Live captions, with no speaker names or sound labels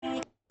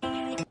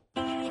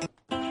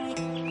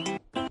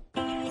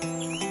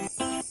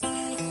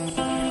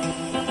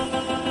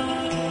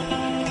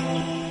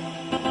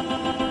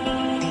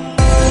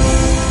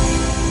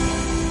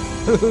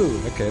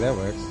Ooh, okay, that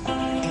works.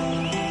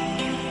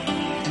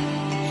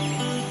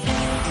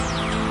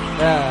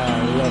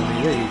 Ah,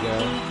 lovely. There you go.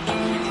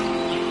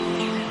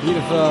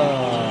 Beautiful,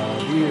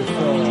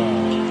 beautiful.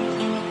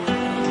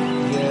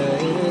 Yeah,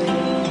 it is.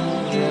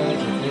 Yeah,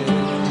 it is.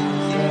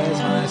 There's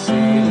my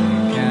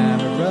ceiling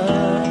camera.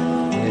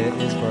 It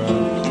is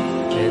broke.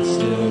 It's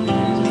still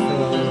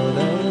beautiful.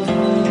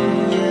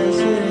 Yes,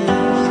 it is.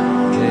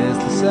 There's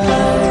the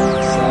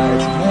side.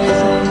 Side's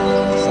amazing.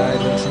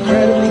 Side looks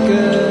incredibly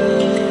good.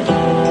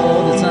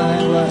 All the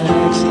time, what an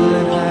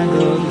excellent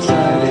angle. The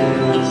side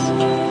is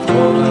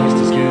almost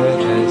as good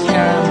as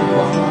camera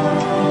one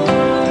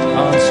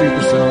on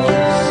Super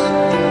Source,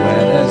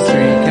 where there's 3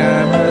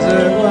 cameras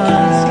at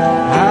once.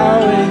 How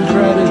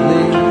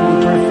incredibly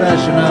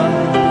professional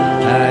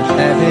and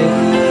epic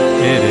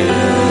it is.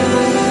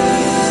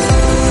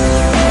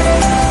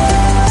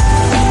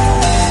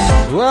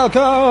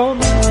 Welcome,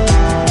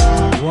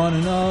 one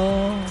and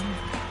all.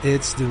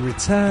 It's the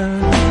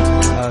return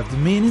of the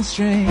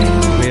Meaningstream.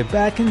 We're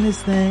back in this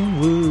thing,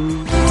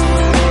 woo.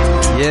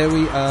 Yeah,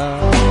 we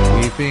are.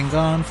 We've been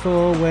gone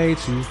for way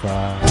too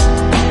far,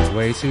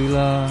 way too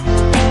long.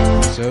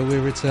 So we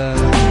return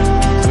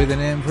with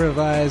an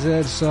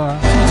improvised song.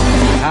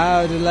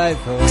 How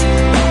delightful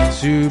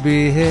to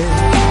be here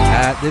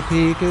at the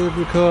peak of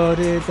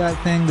recorded, that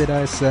thing that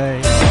I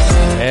say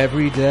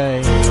every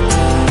day.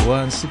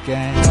 Once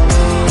again,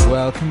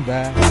 welcome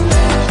back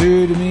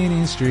to the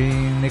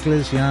Meaningstream.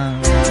 Nicholas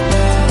Young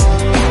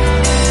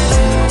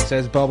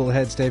says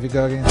bobbleheads, David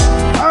Goggins.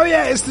 Oh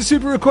yeah, it's the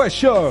Super Request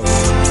Show.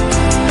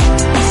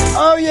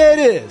 Oh yeah, it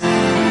is.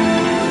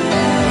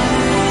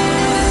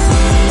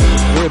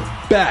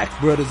 We're back,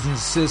 brothers and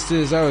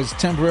sisters. I was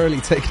temporarily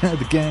taken out of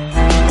the game.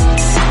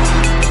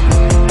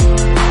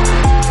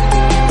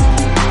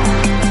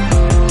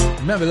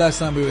 Remember last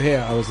time we were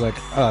here, I was like,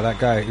 oh, that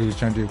guy who was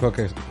trying to do a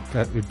podcast,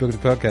 who booked a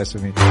podcast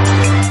with me.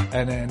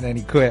 And then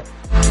he quit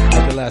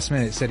at the last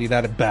minute, said he'd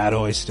had a bad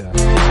oyster,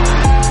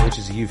 which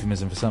is a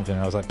euphemism for something.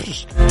 And I was like,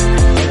 psh.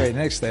 Anyway,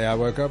 next day I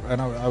woke up and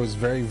I was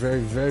very, very,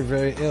 very,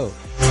 very ill.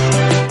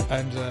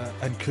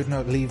 And could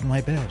not leave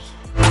my bed.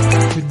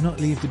 Could not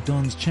leave the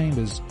Don's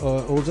chambers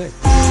all day.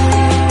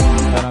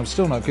 And I'm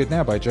still not good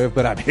now, by Jove,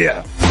 but I'm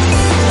here.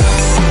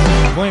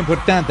 Muy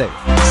importante.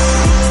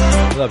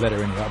 A lot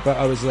better anyhow. But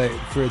I was like,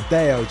 for a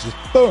day I was just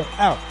boom,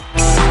 out.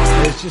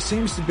 It just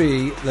seems to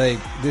be like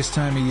this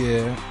time of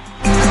year,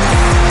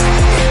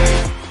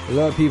 a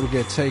lot of people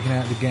get taken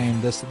out of the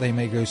game, thus that they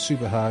may go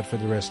super hard for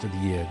the rest of the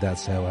year.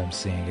 That's how I'm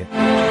seeing it.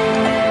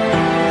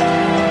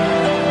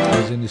 I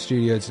was in the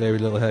studio today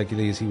with Little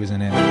Hercules. He was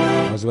in it.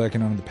 I was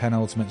working on the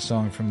penultimate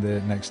song from the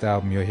next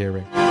album you're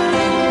hearing.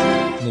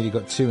 Nearly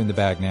got 2 in the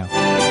bag now.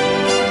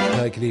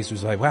 Hercules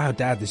was like, wow,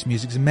 Dad, this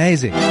music's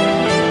amazing.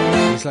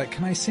 He's like,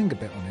 can I sing a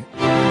bit on it?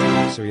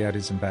 So he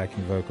added some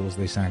backing vocals.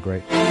 They sound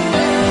great.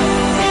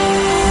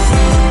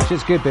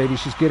 She's good, baby.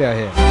 She's good out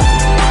here.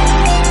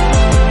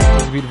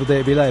 It's a beautiful day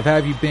to be alive. How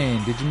have you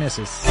been? Did you miss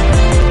us?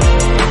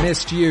 I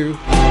missed you.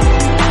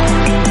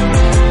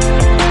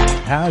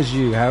 How's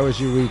you? How was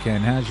your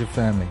weekend? How's your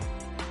family?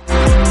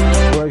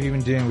 What have you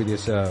been doing with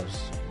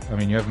yourselves? I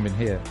mean, you haven't been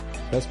here.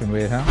 That's been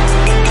weird, huh?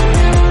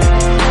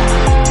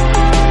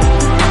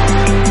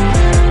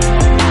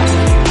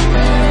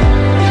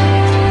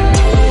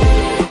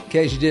 In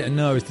case you didn't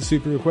know, it's the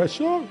Super Request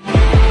Show.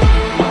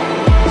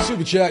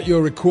 Super chat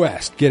your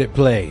request. Get it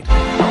played.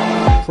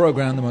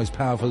 Program the most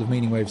powerful of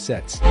Meaningwave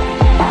sets.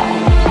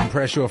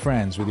 Impress your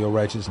friends with your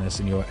righteousness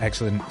and your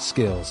excellent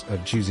skills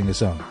of choosing a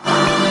song.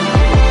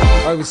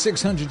 Over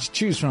 600 to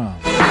choose from.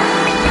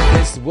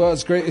 It's the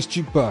world's greatest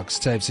jukebox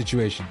type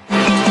situation.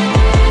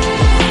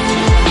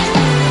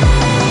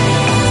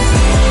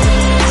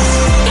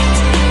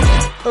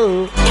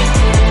 Oh.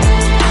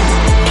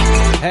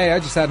 Hey, I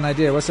just had an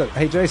idea. What's up?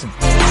 Hey, Jason.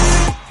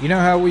 You know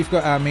how we've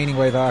got our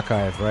Meaningwave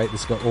archive, right?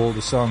 That's got all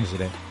the songs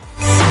in it.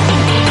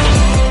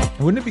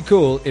 Wouldn't it be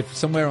cool if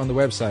somewhere on the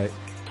website,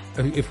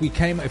 if we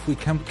came up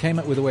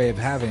with a way of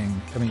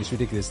having, I mean, it's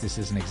ridiculous this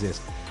doesn't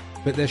exist,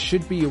 but there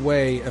should be a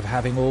way of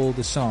having all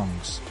the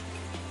songs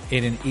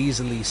in an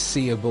easily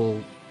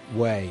seeable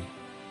way.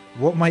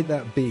 What might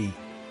that be?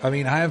 I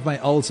mean, I have my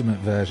ultimate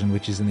version,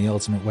 which is in the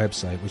ultimate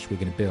website, which we're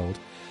going to build.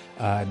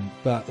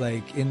 But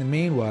like in the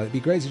meanwhile, it'd be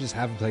great to just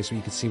have a place where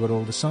you could see what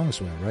all the songs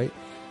were, right?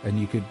 And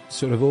you could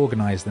sort of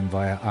organize them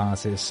via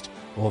artist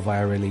or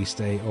via release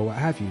date or what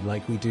have you,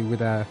 like we do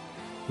with our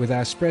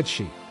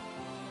spreadsheet.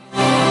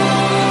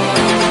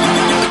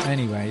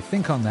 Anyway,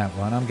 think on that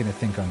one. I'm going to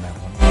think on that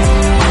one.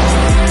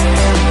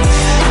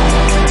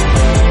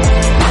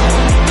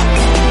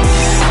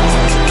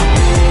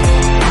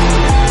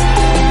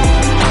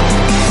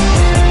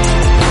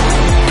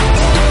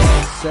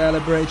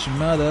 Celebrate your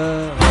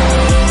mother.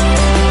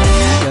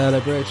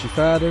 Celebrate your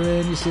father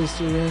and your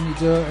sister and your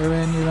daughter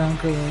and your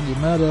uncle and your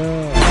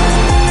mother.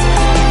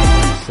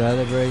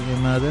 Celebrate your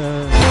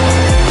mother.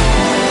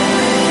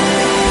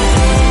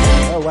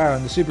 Oh wow,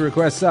 and the super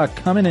requests are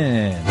coming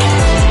in.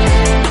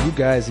 You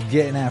guys are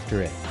getting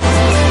after it.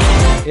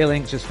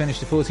 Illink just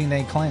finished a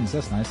 14-day cleanse.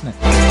 That's nice, isn't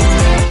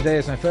it? Today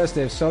is my first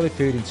day of solid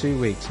food in 2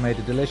 weeks. Made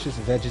a delicious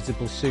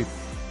vegetable soup.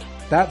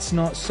 That's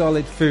not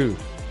solid food.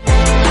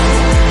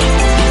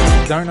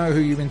 Don't know who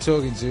you've been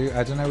talking to.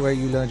 I don't know where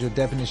you learned your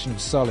definition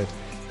of solid.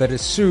 But a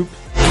soup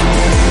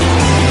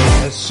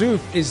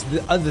is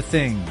the other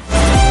thing.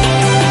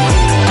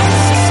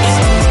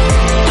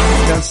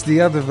 That's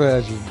the other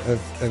version of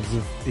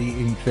the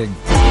eating thing.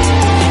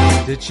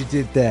 That you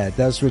did that.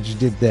 That's what you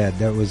did there.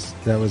 That was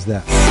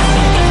that.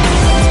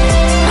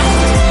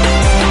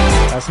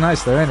 That's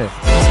nice though, isn't it?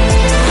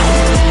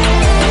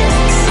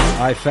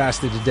 I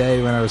fasted a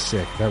day when I was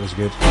sick. That was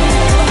good.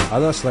 I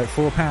lost like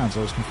 4 pounds.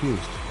 I was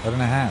confused. I don't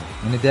know how.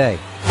 In a day.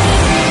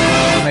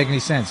 It didn't make any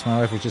sense. My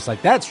wife was just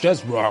like, that's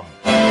just wrong.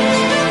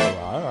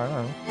 Well, I don't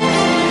know.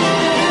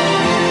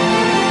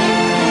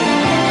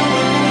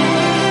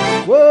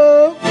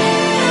 Whoa!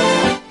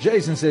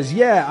 Jason says,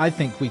 yeah, I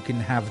think we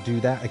can do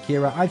that.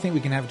 Akira, I think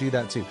we can do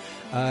that too.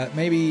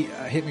 Maybe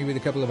hit me with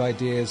a couple of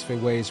ideas for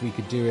ways we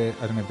could do it.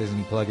 I don't know if there's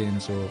any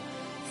plugins or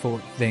for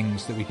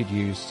things that we could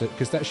use,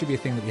 because that should be a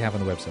thing that we have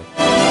on the website. It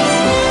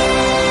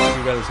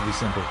should be relatively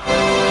simple.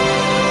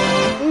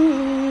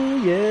 Ooh,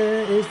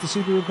 yeah, it's the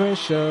Super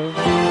Request Show.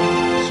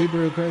 Super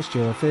Request,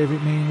 your favorite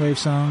Meaningwave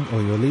song,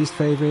 or your least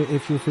favorite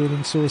if you're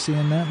feeling saucy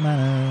in that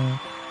manner.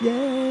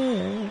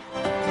 Yeah.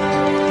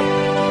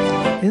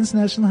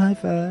 International high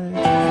five.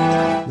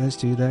 Let's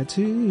do that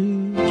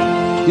too.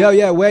 Yo,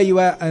 yeah, where you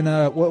at? And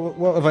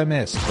what have I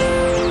missed?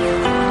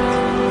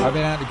 I've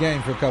been out of the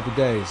game for a couple of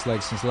days,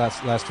 like since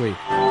last week.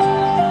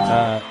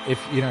 If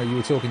you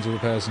were talking to a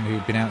person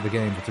who'd been out of the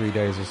game for 3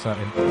 days or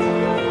something,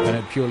 and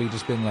had purely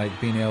just been like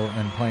being ill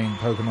and playing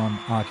Pokemon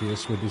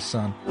Arceus with his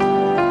son.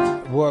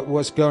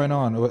 What's going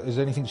on? Has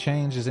anything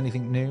changed? Is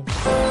anything new?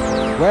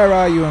 Where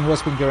are you and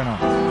what's been going on?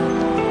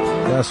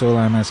 That's all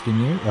I'm asking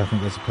you. I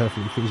think that's a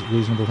perfectly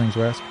reasonable thing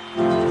to ask.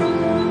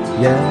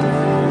 Yeah.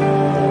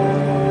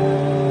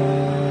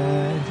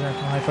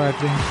 International high five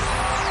thing.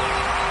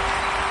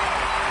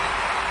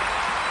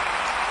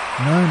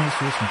 No, not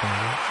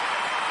Swissman.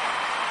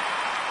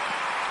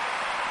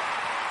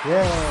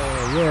 Yeah,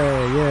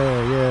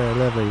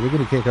 lovely. We're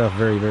going to kick off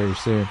very, very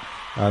soon.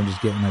 I'm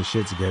just getting my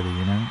shit together,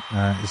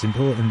 It's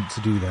important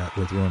to do that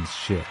with one's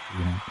shit,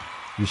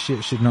 Your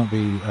shit should not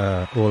be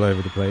all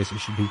over the place. It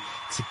should be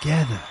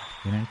together,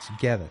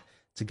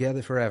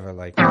 together forever,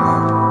 like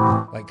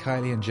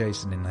Kylie and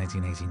Jason in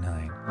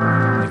 1989.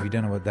 And if you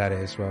don't know what that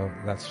is, well,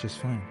 that's just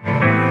fine.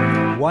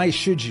 Why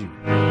should you?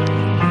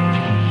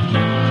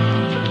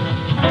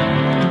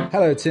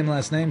 Hello, Tim,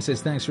 last name,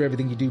 says thanks for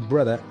everything you do,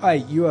 brother.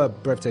 Hey, you are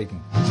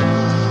breathtaking.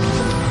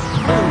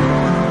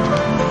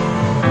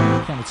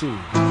 Camera 2.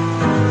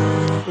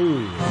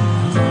 Ooh.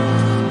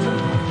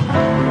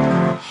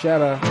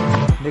 Shout out.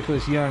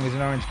 Nicholas Young is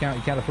in Orange County,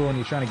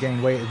 California, trying to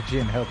gain weight at the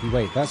gym, healthy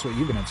weight. That's what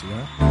you've been up to,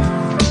 huh?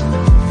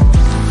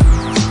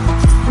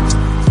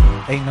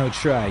 Ain't no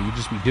try, you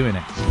just be doing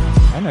it.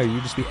 I know,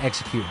 you just be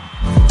executing.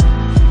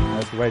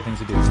 That's the right thing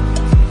to do.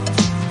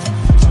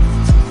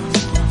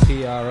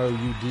 Proud of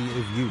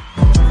you.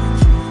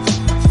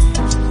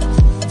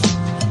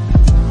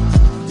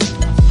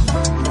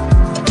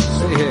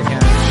 Sit here,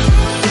 Cash.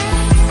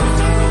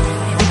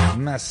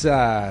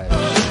 Massage.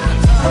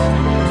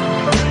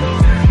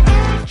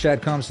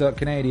 Chad Comstock,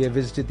 Canada,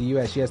 visited the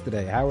US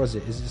yesterday. How was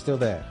it? Is it still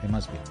there? It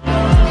must be.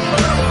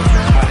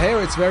 I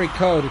hear it's very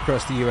cold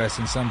across the US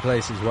in some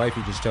places.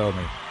 Wifey just told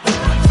me. She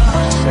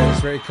said it's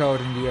very cold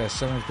in the US.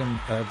 Some of them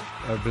are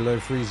below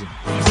freezing.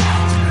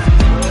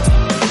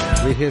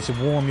 We're here to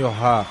warm your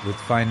heart with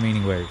fine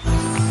Meaningwave.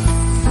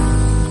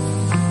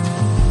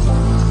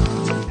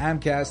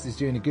 Amcast is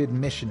doing a good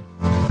mission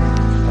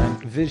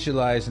and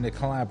visualizing a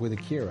collab with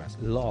Akira.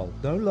 Lol.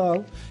 No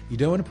lol. You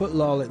don't want to put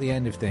lol at the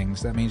end of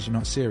things. That means you're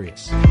not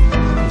serious.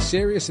 You're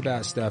serious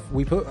about stuff.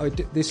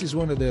 This is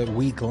one of the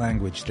weak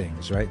language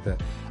things, right?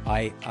 That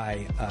I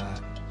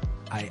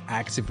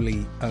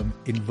actively am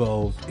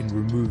involved in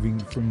removing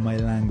from my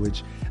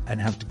language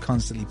and have to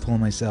constantly pull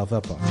myself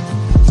up on.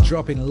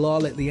 Dropping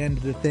lol at the end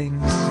of the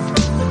things,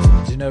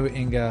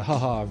 denoting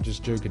haha, I'm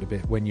just joking a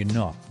bit, when you're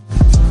not.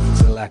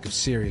 It's a lack of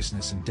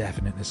seriousness and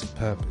definiteness of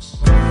purpose.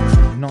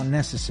 Not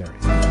necessary.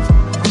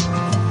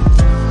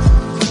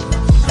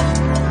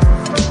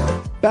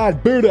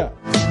 Bad Buddha!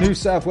 New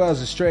South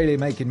Wales, Australia,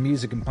 making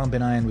music and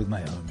pumping iron with my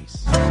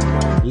homies.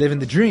 Living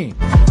the dream.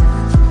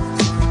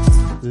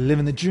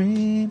 Living the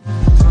dream.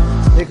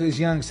 Nicholas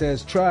Young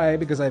says, try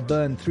because I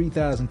burn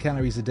 3,000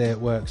 calories a day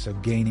at work, so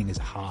gaining is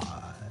hard.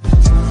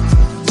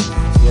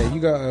 Yeah,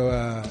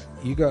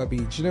 you gotta be,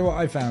 do you know what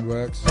I found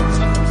works?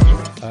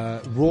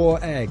 Raw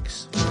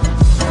eggs.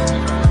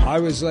 I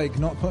was like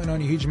not putting on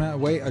a huge amount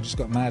of weight. I just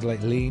got mad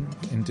like lean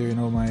in doing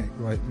all my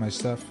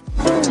stuff.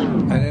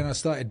 And then I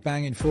started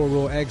banging 4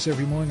 raw eggs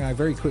every morning. I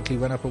very quickly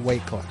went up a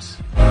weight class.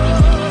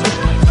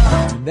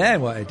 And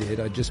then what I did,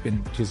 I've just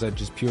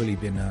purely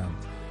been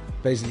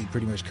basically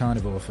pretty much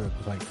carnivore for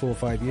like 4 or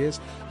 5 years.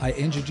 I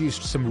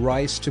introduced some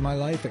rice to my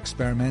life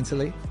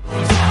experimentally,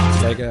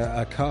 like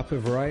a cup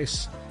of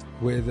rice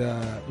with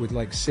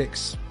like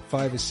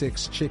 5 or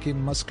 6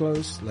 chicken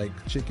musclos, like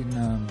chicken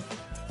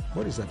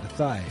what is that? The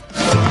thigh.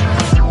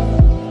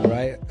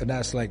 Right? And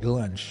that's like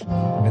lunch.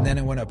 And then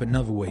it went up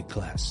another weight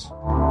class.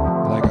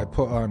 Like I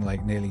put on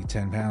like nearly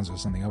 10 pounds or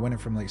something. I went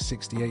from like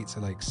 68 to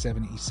like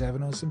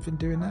 77 or something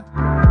doing that.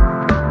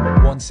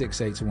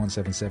 168 to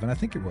 177. I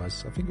think it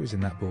was in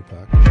that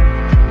ballpark.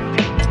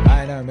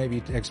 I know,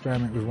 maybe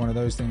experiment with one of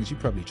those things. You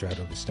probably tried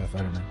all this stuff. I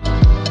don't know.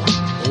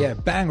 But yeah,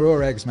 bang raw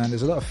eggs, man.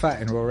 There's a lot of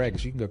fat in raw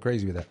eggs. You can go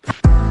crazy with that.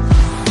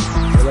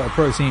 A lot of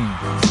protein.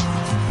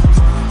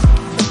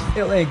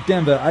 Ill Egg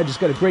Denver, I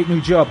just got a great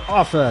new job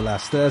offer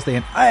last Thursday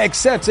and I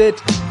accept it.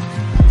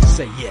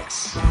 Say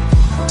yes.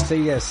 Say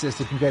yes,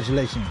 sister.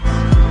 Congratulations.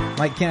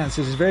 Mike Kant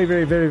says it's very,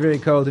 very, very, very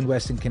cold in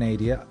Western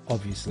Canada,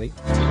 obviously.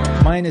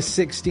 Minus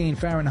 16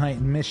 Fahrenheit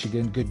in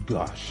Michigan. Good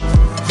gosh.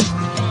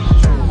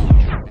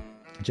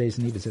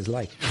 Jason Ebert says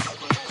like.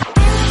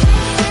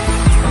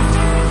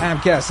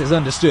 Amcast says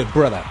understood,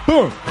 brother.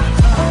 Boom.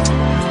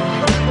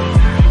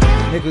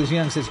 Nicholas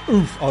Young says,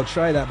 oof, I'll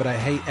try that, but I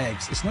hate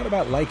eggs. It's not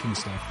about liking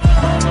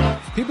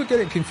stuff. People get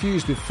it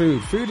confused with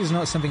food. Food is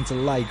not something to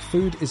like.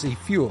 Food is a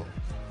fuel.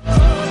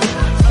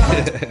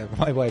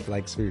 My wife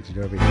likes food, you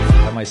know what I mean?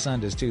 And my son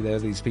does too. There are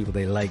these people,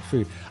 they like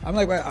food. I'm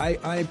like, well,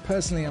 I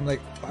personally, I'm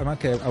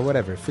okay, or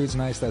whatever. If food's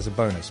nice, that's a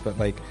bonus. But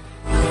like,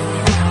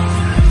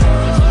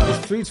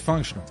 if food's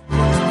functional, you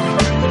know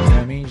what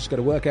I mean? You just got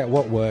to work out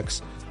what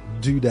works.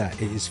 Do that.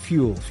 It is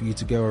fuel for you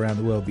to go around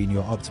the world being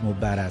your optimal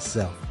badass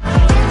self.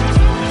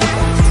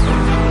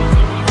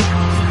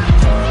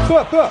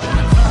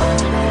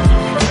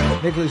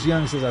 Nicholas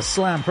Young says, I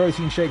slam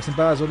protein shakes and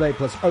bars all day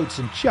plus oats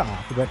and char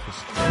for breakfast.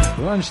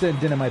 For lunch then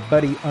dinner, my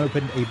buddy owned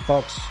a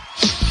box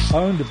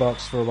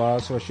for a while,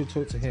 so I should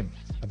talk to him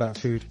about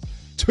food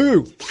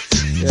too.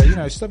 Yeah, you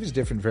know, stuff is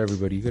different for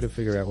everybody. You got to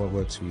figure out what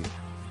works for you.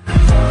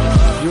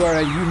 You are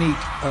a unique,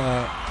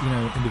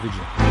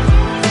 individual.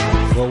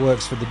 What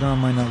works for the Dom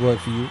might not work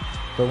for you,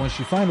 but once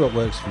you find what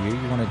works for you,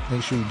 you want to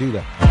make sure you do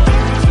that.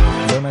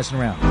 No messing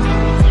around.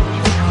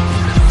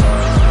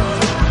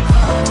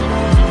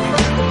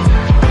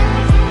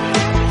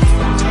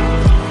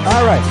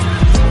 All right.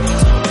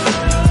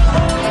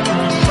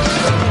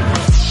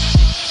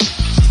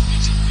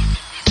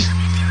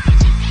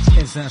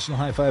 International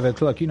High 5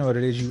 o'clock. You know what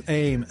it is. You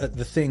aim at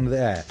the thing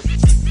there.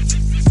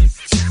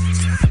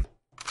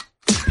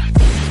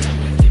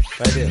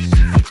 Like this.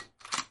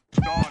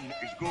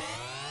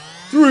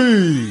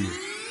 3,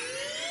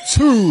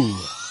 2,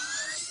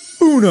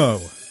 1.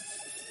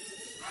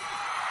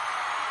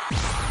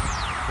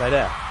 Right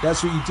there.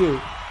 That's what you do.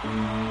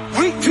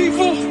 Weak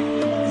people.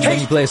 Then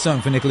you play a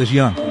song for Nicholas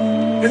Young.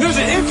 And there's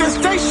an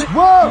infestation.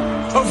 Whoa!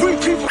 Of weak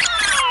people.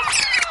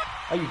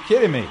 Are you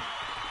kidding me?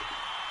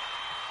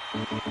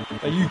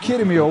 Are you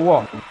kidding me or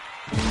what?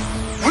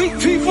 Weak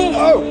people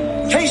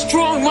hate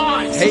strong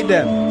minds. Hate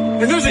them.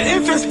 And there's an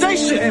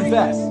infestation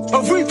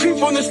of weak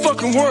people in this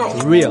fucking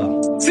world.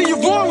 Real. See,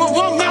 you're born with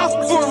one mouth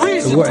for a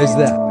reason. What is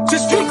that? To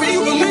speak what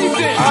you believe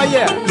in. Oh,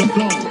 yeah.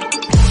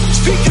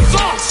 Speak your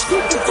thoughts.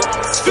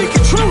 Speak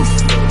your truth.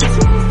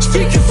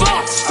 Speak your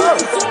thoughts.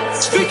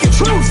 Speak your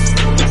truth.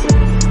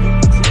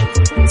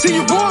 See,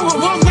 you're born with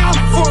one mouth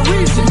for a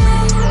reason.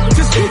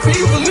 To speak what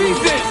you believe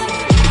in.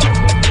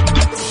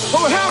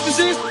 What happens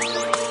is,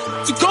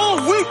 to call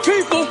weak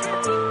people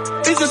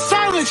is to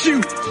silence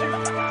you.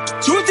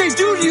 So what they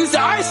do to you is to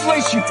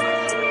isolate you.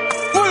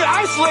 The more they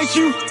isolate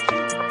you,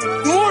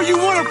 the more you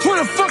want to put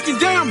a fucking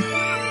damn,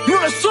 you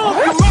want to solve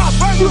your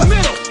mouth right in the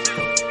middle.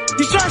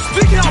 You start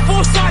speaking out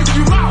both sides of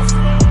your mouth.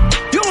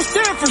 You don't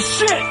stand for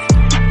shit.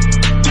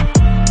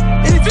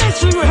 And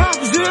eventually what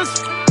happens is,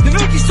 they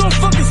make you so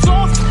fucking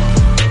soft,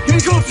 you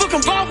become a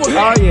fucking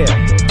bobblehead. Oh yeah.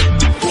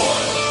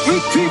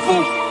 Weak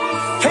people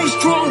hate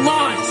strong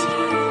minds.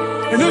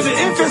 And there's an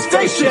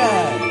infestation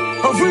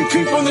of weak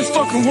people in this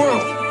fucking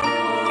world.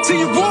 See,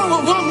 you're born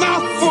with one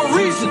mouth for a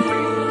reason.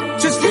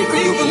 To speak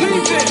what you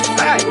believe in.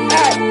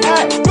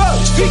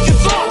 Speak your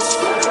thoughts.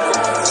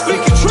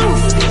 Speak your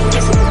truth.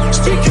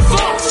 Speak your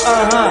thoughts.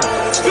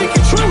 Speak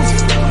your truth.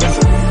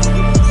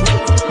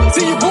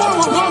 See, you're born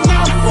with one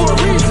mouth for a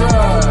reason.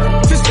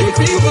 To speak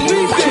what you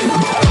believe in.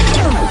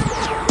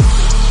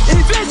 And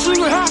eventually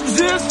what happens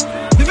is,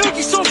 they make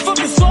you so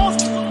fucking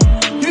soft,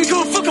 you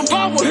become a fucking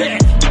bobblehead.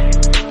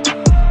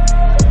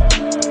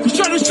 You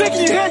start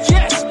shaking your head,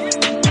 yes.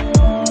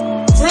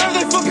 Whatever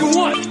they fucking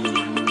want.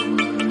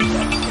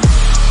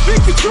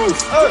 Speak the truth.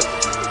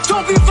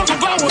 Don't be a fucking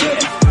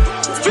bobblehead.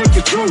 Speak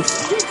the truth.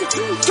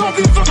 Don't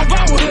be a fucking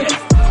bobblehead.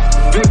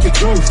 Speak the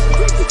truth.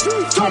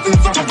 Don't be a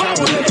fucking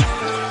bobblehead.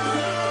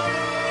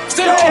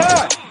 Stay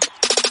hard.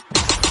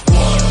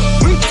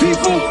 Weak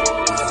people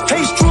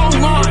hate strong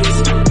minds.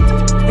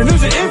 And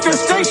there's an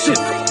infestation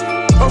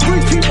of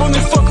weak people in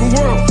this fucking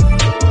world.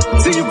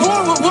 See, you're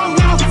born with one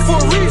mouth for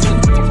a reason.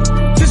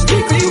 To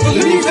speak what you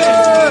believe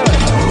in.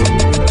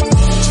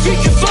 Speak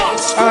your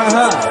thoughts.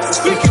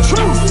 Speak your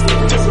truth.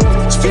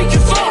 Speak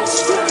your thoughts.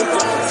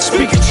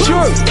 Speak your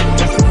truth.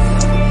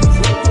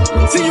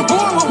 See, you're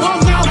born with one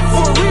mouth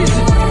for a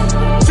reason.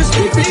 To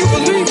speak what you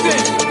believe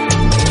in.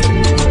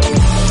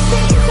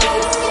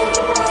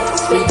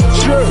 Speak your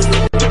truth.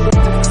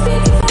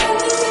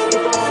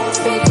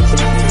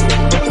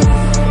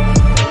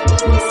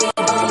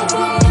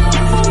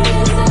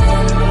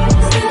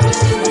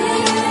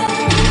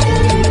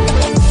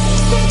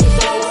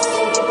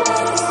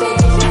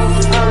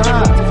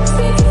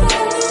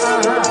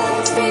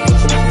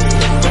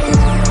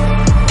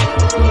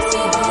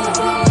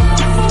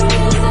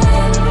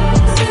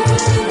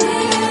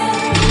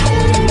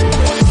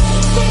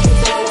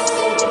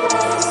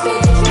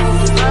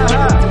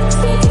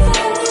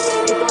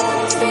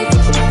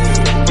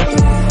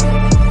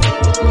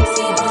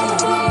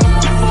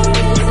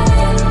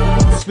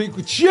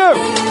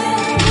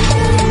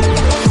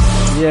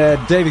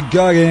 Yeah, David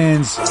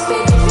Goggins,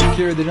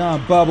 Kira the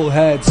Dawn,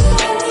 Bubbleheads,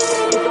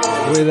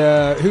 with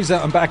who's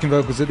that on backing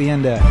vocals at the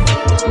end there?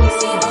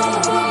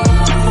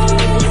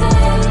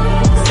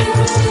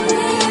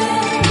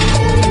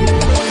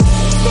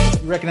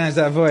 You recognize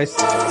that voice?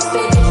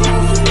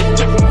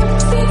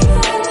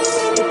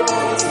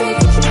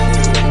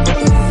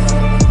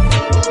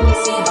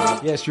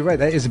 Yes, you're right,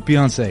 that is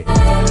Beyonce.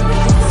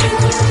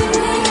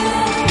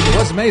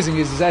 What's amazing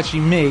is it's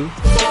actually me,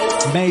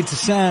 made to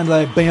sound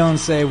like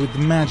Beyonce with the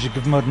magic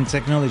of modern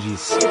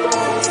technologies.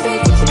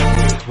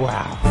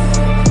 Wow.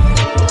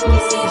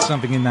 There's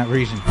something in that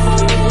region.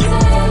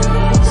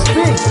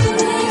 Speak!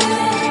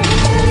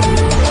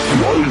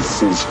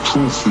 Life of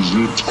truth is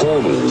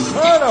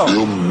eternal.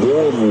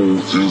 Immortal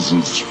is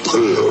its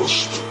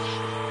past.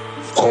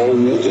 Power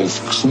of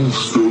truth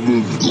shall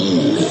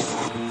endure.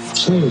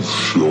 Truth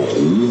shall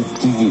hold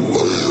to the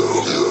land.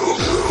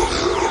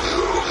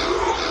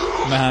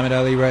 Muhammad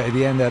Ali right at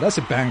the end there. That's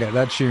a banger,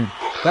 that tune.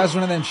 That's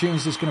one of them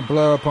tunes that's going to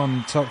blow up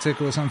on Top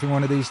Tickle or something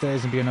one of these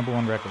days and be a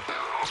 #1 record.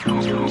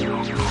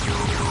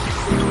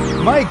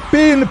 Mike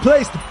B in the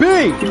place to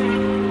be!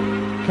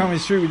 Coming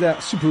through with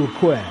that super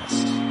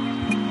request.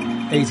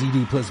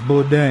 ATD plus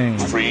Bourdain.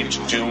 Free to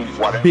do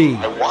whatever B.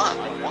 I want.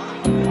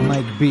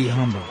 Mike B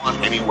humble.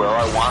 Anywhere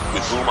I want,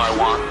 with whom I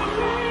want,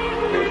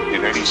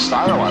 in any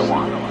style I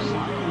want.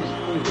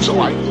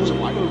 So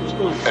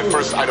at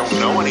first I don't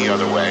know any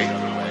other way.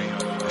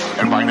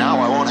 And by now,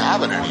 I won't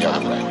have it any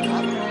other way.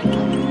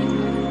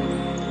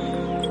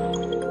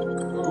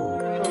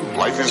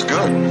 Life is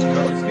good. It's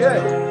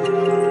good.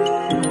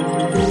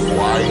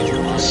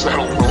 Why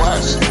settle for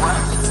less?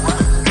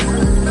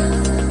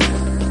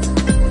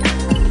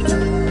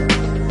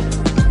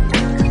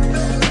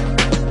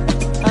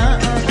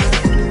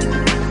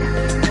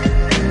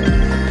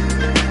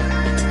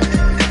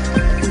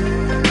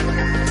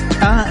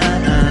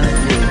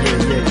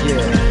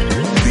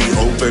 Be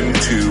open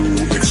to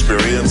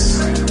experience.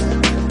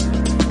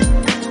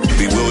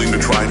 Be willing to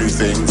try new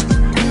things.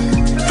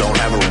 Don't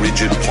have a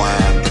rigid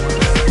plan.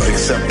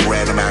 Accept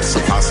random acts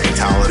of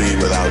hospitality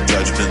without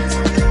judgment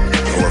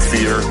or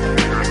fear.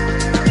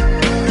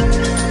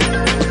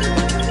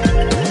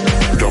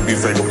 Don't be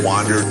afraid to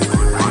wander.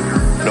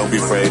 Don't be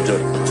afraid to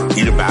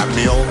eat a bad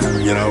meal.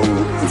 You know,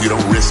 if you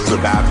don't risk the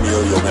bad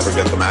meal, you'll never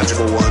get the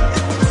magical one.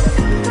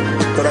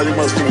 But I think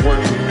most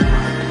important,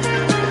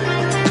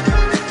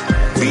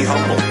 be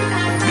humble.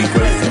 Be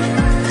grateful.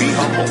 Be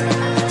humble.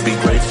 Be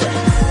grateful.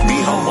 Be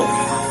humble.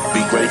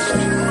 Be grateful.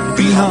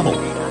 Be humble.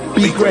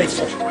 Be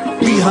grateful.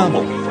 Be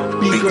humble.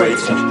 Be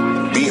grateful.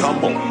 Be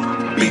humble.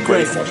 Be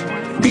grateful.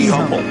 Be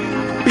humble.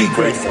 Be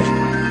grateful.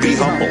 Be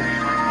humble.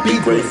 Be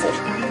grateful.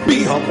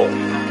 Be humble.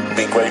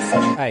 Be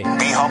grateful. Hey.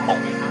 Be humble.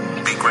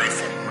 Be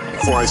grateful.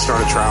 Before I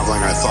started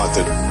traveling, I thought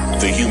that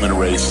the human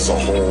race as a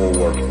whole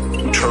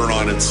would turn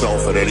on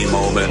itself at any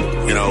moment.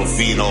 You know,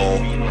 venal,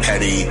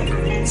 petty,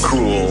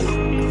 cruel,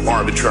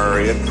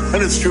 arbitrary.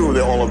 And it's true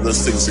that all of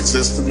those things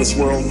exist in this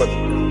world, but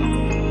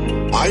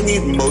I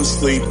meet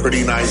mostly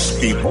pretty nice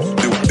people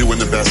doing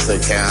the best they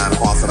can,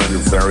 often under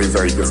very,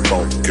 very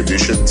difficult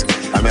conditions.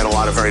 I met a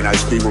lot of very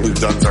nice people who've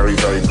done very,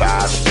 very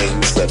bad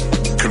things that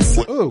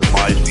conflict with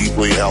my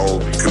deeply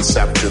held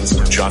conceptions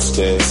of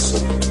justice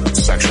and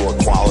sexual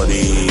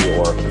equality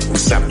or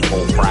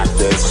acceptable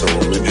practice or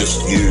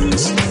religious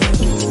views.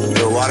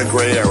 There are a lot of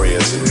gray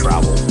areas in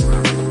travel.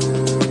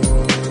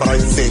 But I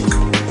think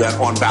that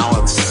on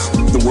balance,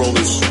 the world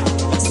is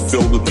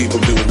filled with people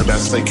doing the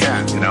best they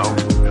can, you know?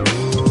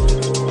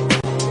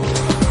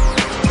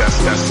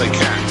 Best they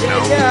can, you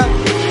know?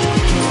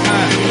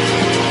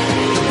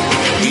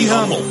 Be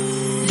humble.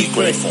 Be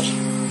grateful.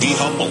 Be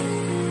humble.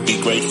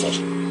 Be grateful.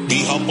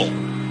 Be humble.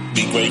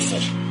 Be grateful.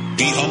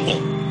 Be humble.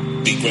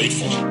 Be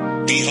grateful.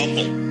 Be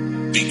humble.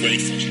 Be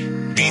grateful.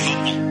 Be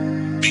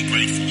humble. Be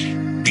grateful.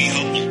 Be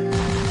humble.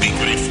 Be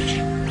grateful.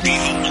 Be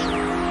humble.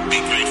 Be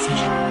grateful.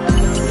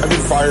 I've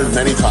been fired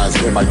many times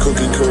in my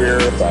cooking career.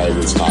 I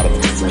was not a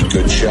particularly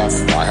good chef.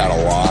 I had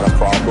a lot of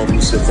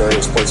problems at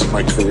various points in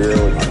my career,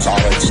 in my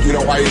college. You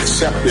know, I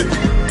accepted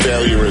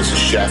failure as a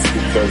chef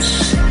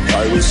because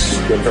I was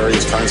at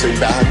various times a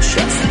bad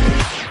chef.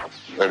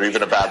 Or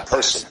even a bad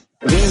person.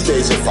 These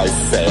days, if I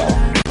fail,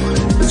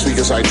 it's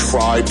because I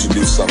tried to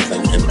do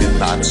something and did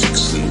not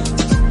succeed.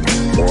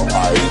 Or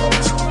I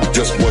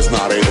just was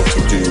not able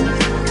to do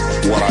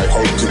what I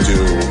hoped to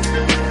do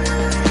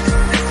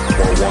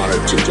or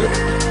wanted to do.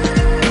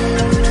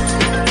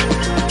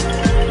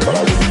 But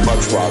I would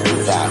much rather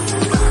that.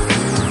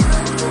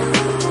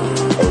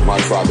 I would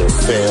much rather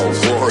fail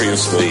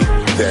gloriously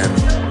than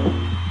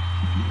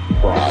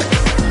try.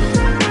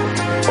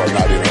 Or I'm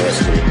not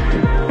interested in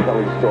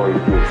telling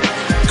stories with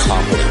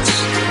competence.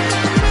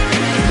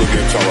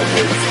 Looking to tell them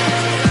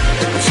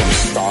with some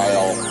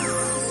style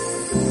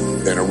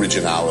and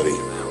originality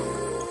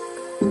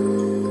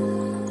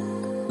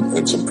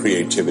and some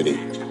creativity.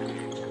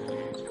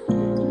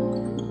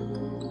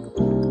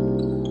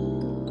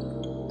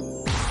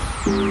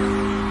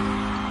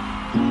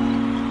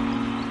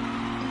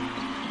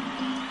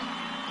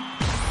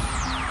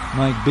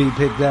 Mike B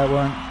picked that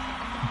one.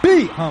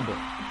 Be humble.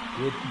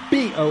 With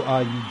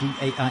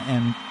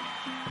B-O-R-U-D-A-I-M.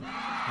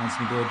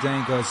 Anthony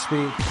Bourdain,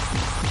 Godspeed.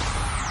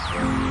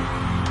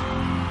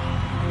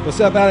 What's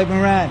up, Alec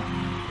Moran?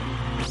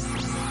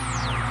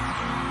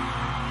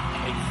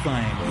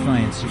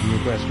 Fine super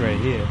request right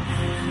here.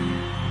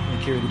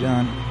 And Kira the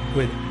Dawn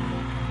with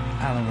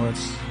Alan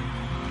Watts.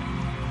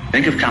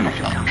 Think of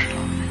camouflage.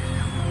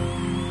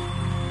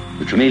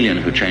 The chameleon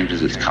who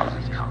changes its color.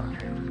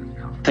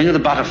 Think of the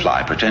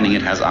butterfly pretending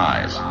it has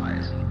eyes.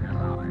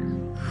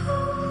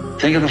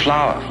 Think of the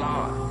flower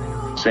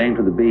saying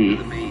to the bee,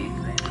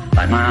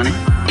 like my honey?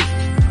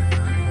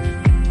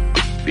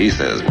 Bee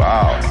says,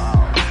 wow.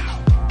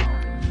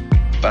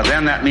 But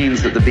then that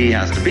means that the bee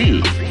has to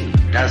be.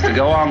 It has to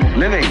go on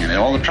living and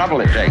all the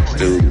trouble it takes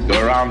to go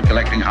around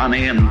collecting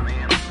honey and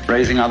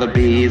raising other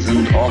bees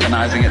and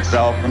organizing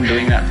itself and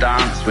doing that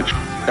dance which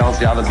tells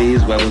the other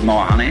bees where there's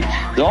more honey.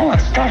 There's all that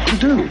stuff to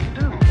do.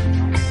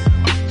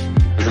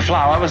 But the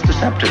flower was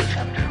deceptive.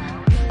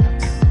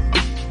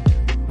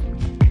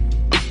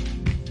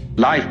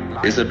 Life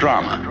is a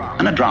drama,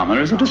 and a drama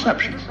is a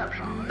deception.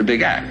 The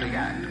big act.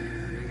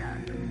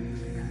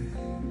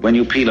 When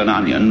you peel an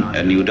onion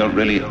and you don't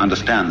really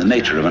understand the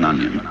nature of an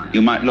onion,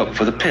 you might look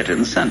for the pit in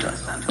the center,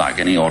 like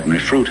any ordinary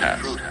fruit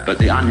has. But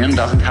the onion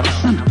doesn't have a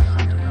center.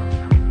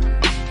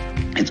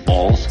 It's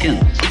all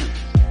skins.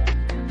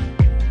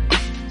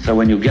 So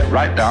when you get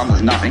right down,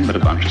 there's nothing but a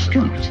bunch of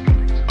skins.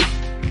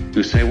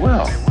 You say,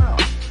 well,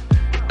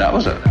 that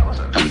was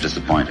kind of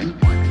disappointing.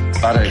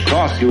 But of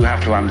course you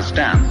have to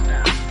understand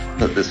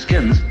that the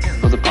skins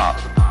are the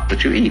part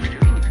that you eat.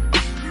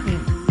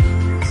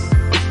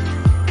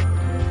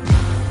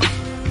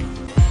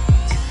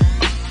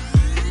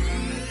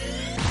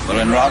 Well,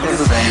 in rather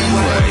the same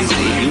way,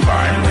 you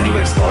find when you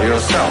explore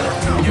yourself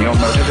and your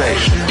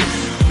motivation,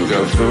 you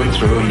go through and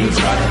through and you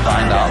try to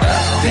find out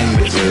that thing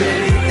which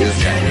really is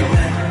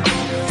genuine.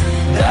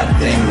 That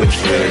thing which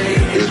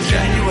really is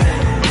genuine.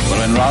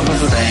 Well, in rather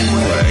the same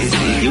way,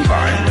 you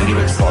find when you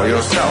explore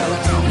yourself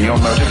and your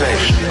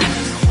motivation,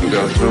 you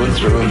go through and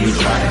through and you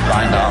try to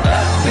find out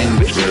that thing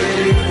which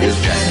really is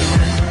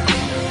genuine.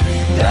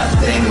 That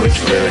thing which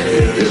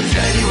really is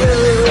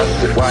genuine.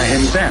 That's why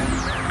in Zen,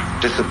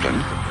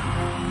 discipline,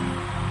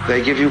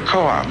 they give you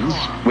koans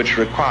which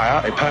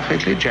require a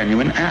perfectly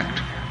genuine act.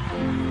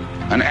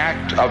 An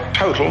act of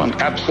total and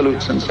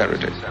absolute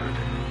sincerity.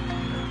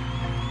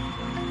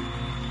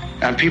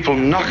 And people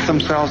knock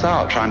themselves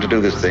out trying to do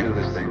this thing.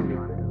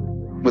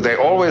 But they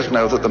always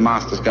know that the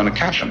master's going to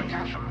catch them.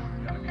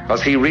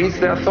 Because he reads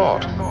their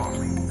thought.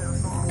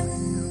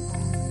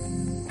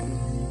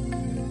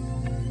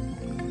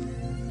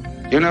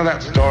 You know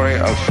that story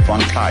of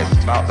von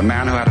Kleist about the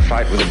man who had a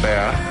fight with a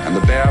bear, and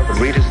the bear would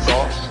read his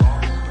thoughts?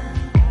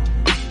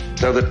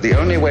 So that the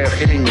only way of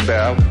hitting the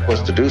bear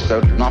was to do so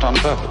not on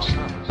purpose.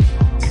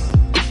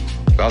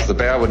 Because the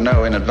bear would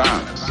know in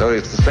advance. So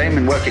it's the same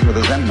in working with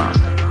a Zen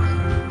master.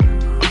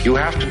 You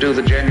have to do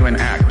the genuine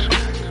act,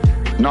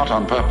 not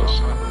on purpose.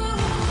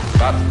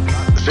 But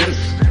since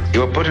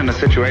you are put in a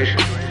situation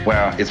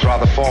where it's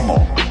rather formal,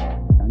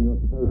 and you're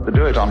supposed to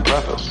do it on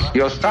purpose,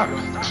 you're stuck,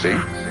 see?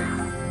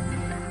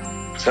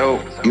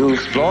 So you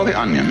explore the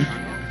onion,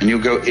 and you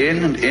go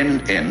in and in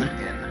and in,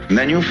 and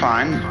then you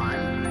find,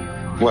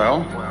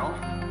 well,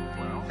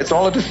 it's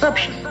all a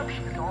deception.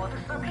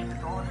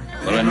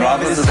 Well, in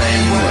rather the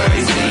same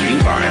way, you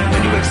find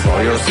when you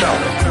explore yourself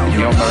and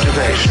your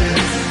motivation,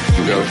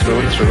 you go through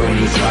and through and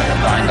you try to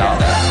find out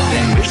that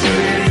thing which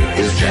really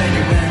is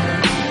genuine.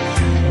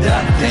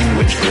 That thing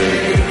which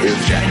really is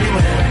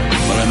genuine.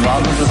 Well, in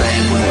rather the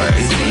same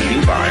way,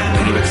 you find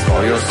when you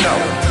explore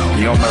yourself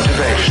and your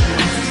motivation,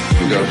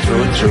 you go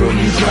through and through and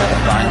you try to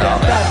find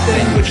out that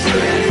thing which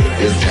really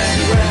is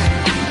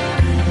genuine.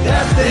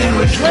 That thing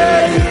which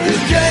really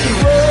is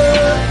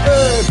genuine.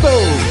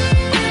 Boom!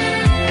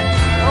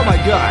 Oh my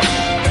gosh!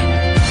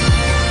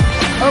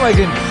 Oh my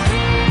goodness!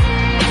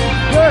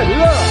 Good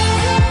luck!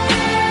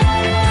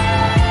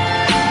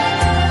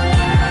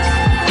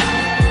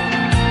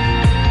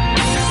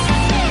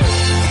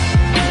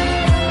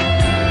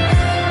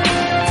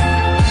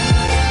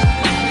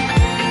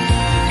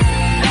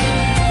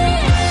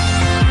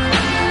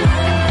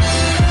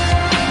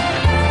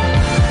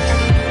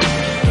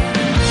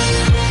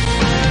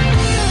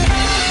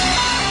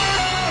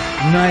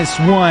 Nice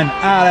one,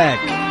 Alec.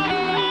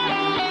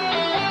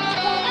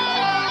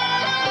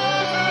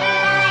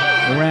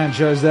 Moran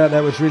shows that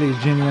was really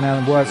genuine,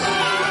 Alan Watts.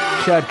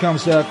 Chad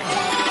comes up.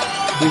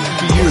 This is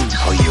for you. I want to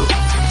tell you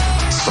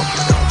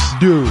something else.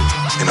 Dude.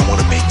 And I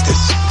want to make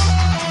this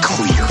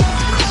clear.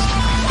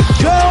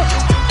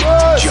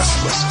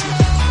 Just listen.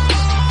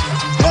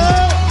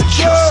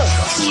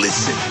 Just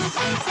listen.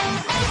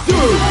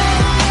 Dude.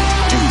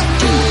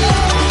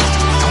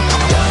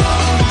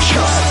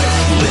 Just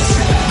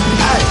listen.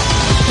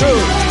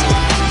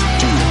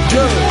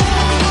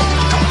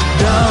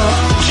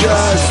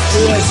 Just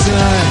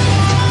listen.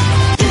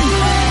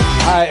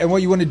 Alright, and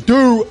what you want to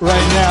do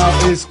right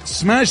now is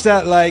smash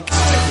that like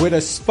with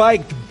a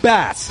spiked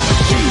bat.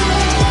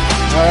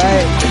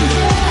 Alright?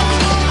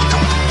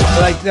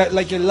 Like that,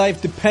 like your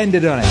life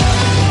depended on it.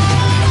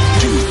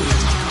 Dude,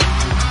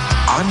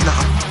 I'm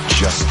not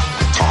just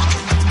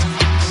talking.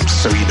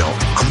 So you know,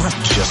 I'm not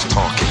just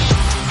talking.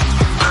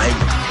 I'm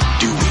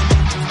doing.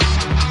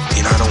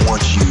 And I don't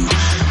want you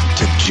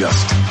to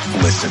just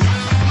listen.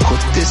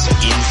 Put this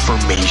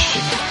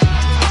information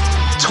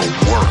to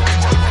work.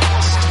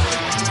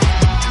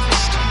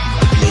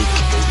 Make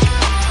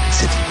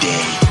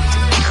today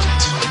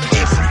count.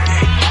 Every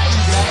day.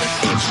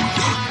 Every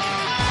day.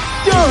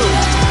 Dude!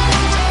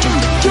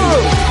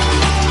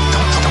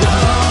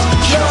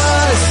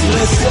 Just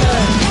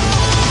listen.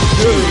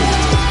 Dude.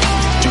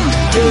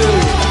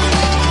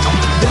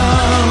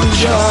 Don't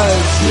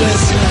just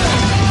listen.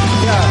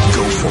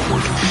 Go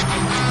forward.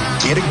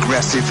 Get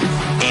aggressive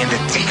and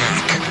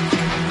attack.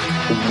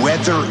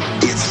 Whether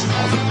it's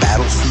on the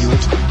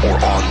battlefield or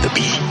on the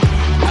beat.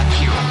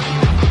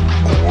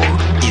 Or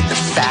in the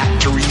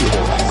factory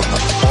or on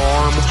the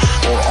farm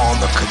or on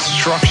the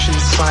construction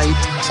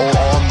site or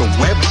on the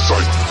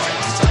website.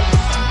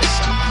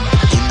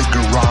 In the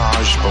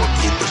garage or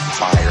in the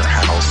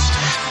firehouse.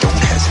 Don't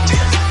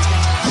hesitate.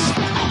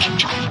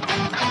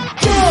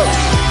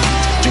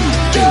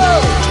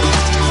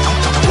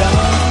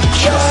 Don't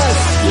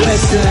just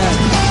listen.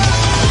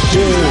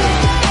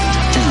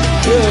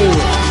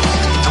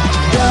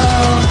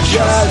 Don't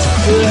just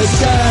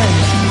listen.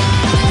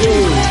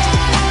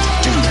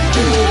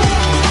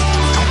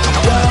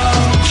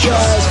 Don't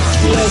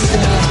just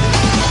listen.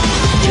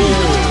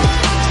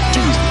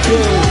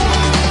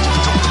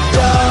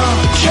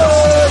 Don't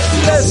just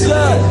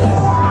listen.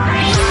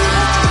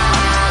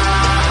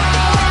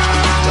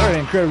 Very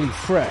incredibly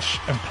fresh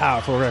and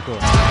powerful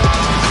record.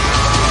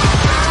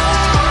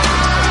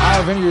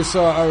 If any of you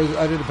saw,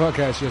 I did a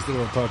podcast yesterday.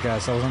 I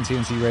was on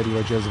TNT Radio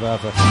with Joseph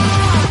Alpha.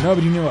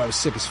 Nobody knew I was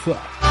sick as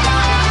fuck.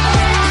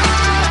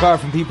 Apart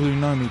from people who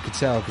know me could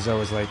tell because I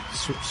was like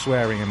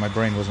swearing and my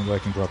brain wasn't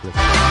working properly.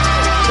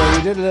 So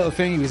we did a little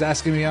thing. He was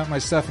asking me out my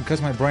stuff, and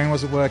because my brain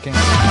wasn't working,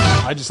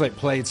 I just like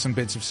played some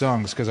bits of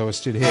songs because I was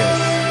stood here.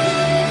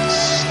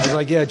 I was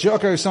like, yeah,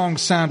 Jocko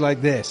songs sound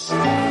like this,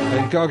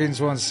 and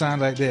Goggins ones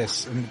sound like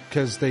this, and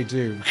because they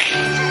do.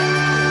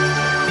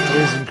 It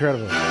is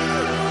incredible.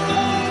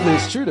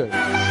 It's true though.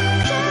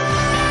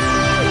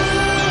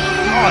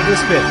 Oh,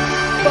 this bit.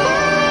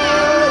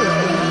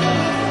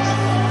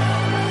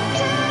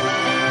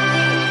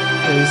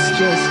 It's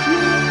just you.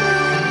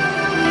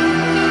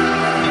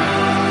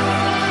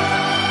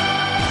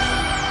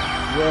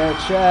 Yeah,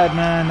 Chad,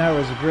 man, that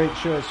was a great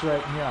choice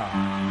right here.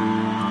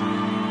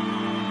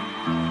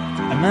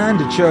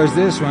 Amanda chose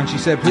this one. She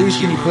said, please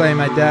can you play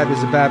My Dad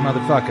Was a Bad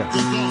Motherfucker.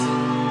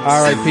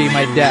 R.I.P.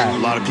 my dad. A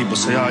lot of people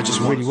say, oh, I just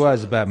really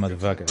was a bad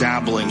motherfucker.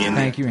 Dabbling in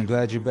Thank you and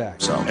glad you're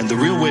back. So, and the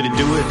real way to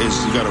do it is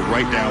you gotta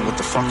write down what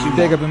the fuck you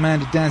Big want. up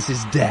Amanda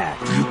Dance's dad.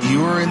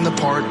 You are in the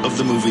part of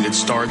the movie that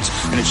starts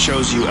and it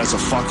shows you as a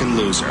fucking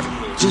loser.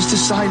 Just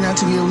decide not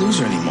to be a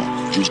loser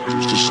anymore. Just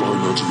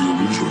decide not to be a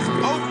loser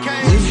anymore.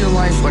 Okay. Live your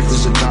life like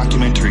there's a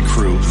documentary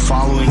crew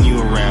following you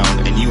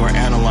around and you are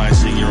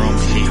analyzing your own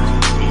behavior.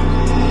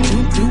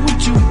 Do what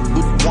you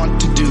would want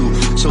to do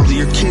so that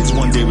your kids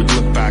one day would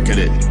look back at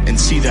it and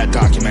see that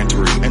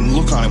documentary and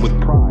look on it with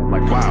pride.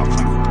 Like, wow.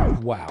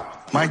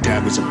 My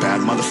dad was a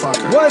bad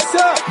motherfucker. What's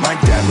up? My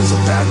dad was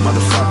a bad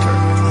motherfucker.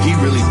 He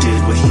really did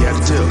what he had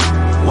to do.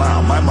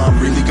 Wow, my mom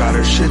really got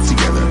her shit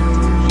together.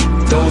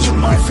 Those are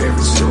my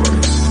favorite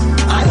stories.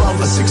 I love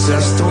a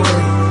success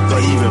story,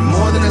 but even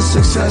more than a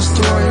success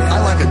story, I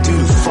like a dude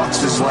who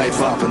fucks his life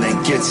up and then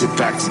gets it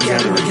back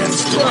together again.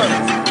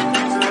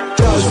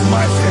 Those are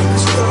my favorite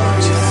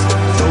stories.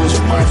 Those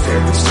are my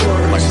favorite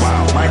stories. Like,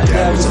 wow, my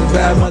dad was a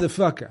bad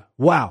motherfucker.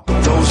 Wow.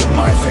 Those are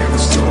my favorite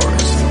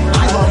stories.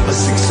 I love a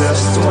success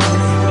story,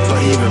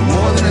 but even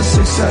more than a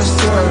success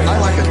story, I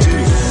like a dude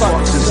who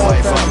fucks his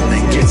life up and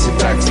then gets it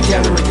back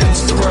together again.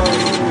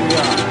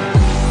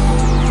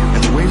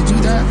 And the way to do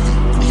that,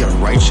 you gotta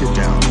write shit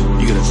down.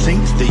 You gotta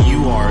think that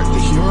you are the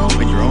hero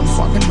in your own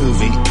fucking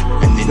movie,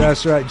 and then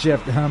that's right,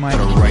 Jeff the Hermite.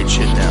 You gotta write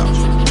shit down.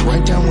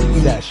 Write down what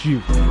you. That's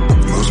you.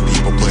 Most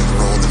people play the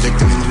role of the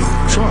victim.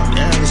 Sure.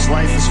 Yeah, this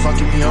life is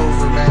fucking me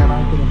over, man.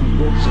 I could have had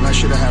this, and I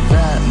should have had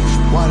that.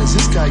 And why does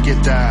this guy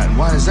get that? And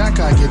why does that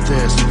guy get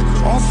this?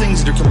 All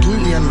things that are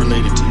completely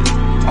unrelated to you.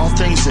 All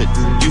things that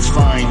you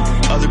find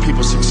other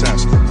people's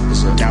success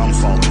is a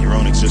downfall in your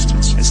own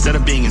existence. Instead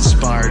of being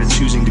inspired and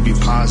choosing to be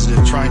positive,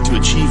 trying to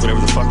achieve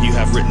whatever the fuck you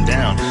have written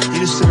down,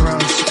 you just sit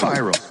around and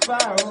spiral.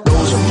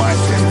 Those are my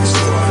favorite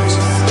stories.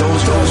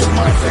 Those are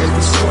my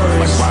favorite stories.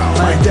 Like, wow,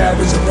 my dad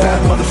was a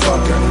bad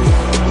motherfucker.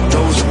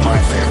 Those are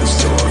my favorite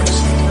stories.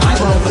 I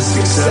love a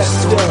success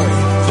story,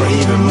 but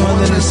even more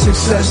than a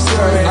success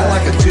story, I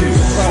like a dude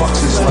who fucks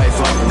his life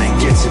up and then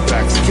gets it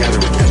back together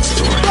again.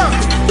 Story.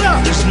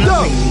 There's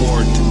nothing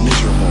more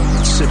miserable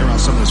than sitting around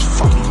someone's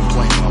fucking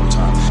complaining all the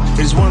time.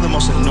 It is one of the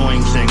most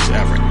annoying things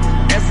ever.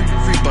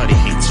 Everybody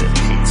hates it.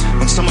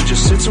 When someone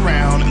just sits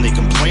around and they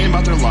complain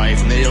about their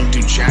life and they don't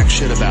do jack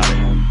shit about it.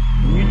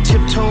 You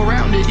tiptoe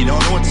around it, you don't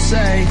know what to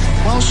say.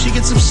 Well, she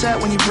gets upset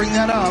when you bring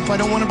that up. I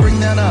don't want to bring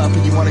that up.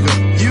 And you want to go,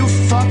 you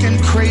fucking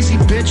crazy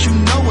bitch, you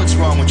know what's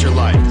wrong with your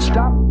life.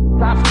 Stop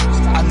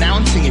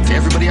announcing it to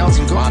everybody else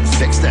and go out and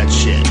fix that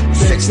shit.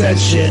 Fix that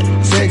shit.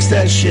 Fix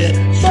that shit.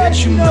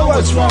 Bitch, you know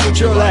what's wrong with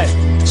your life.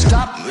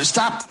 Stop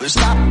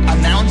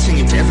announcing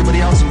it to everybody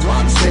else and go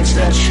out and fix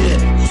that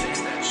shit.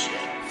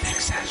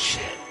 Fix that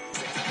shit.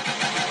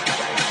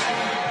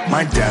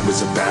 My dad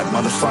was a bad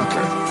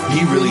motherfucker.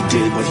 He really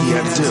did what he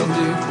had to do.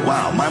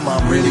 Wow, my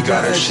mom really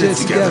got her shit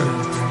together.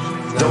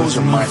 Those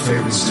are my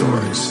favorite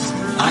stories.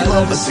 I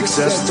love a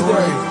success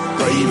story,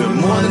 but even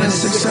more than a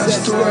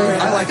success story,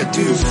 I like a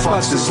dude who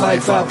fucks his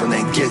life up and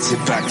then gets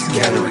it back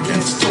together again.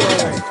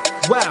 Story.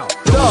 Wow,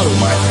 those are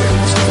my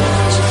favorite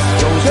stories.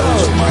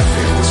 Those are my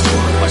favorite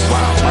stories. Like,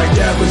 wow, my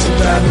dad was a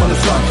bad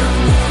motherfucker.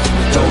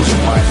 Those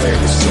are my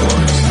favorite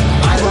stories.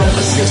 I love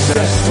a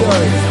success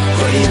story,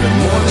 but even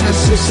more than a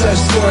success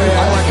story,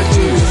 I like a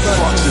dude who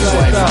fucks his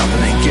life up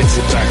and then gets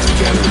it back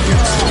together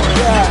again. Story.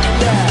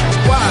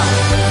 Yeah, wow.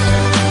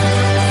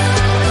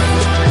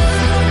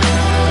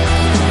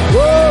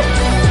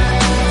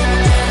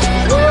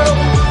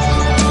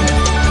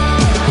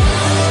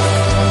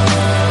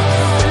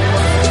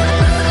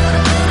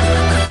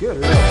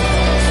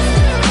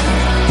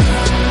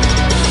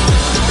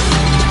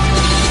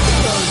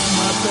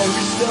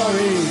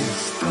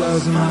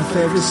 Those are my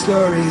favorite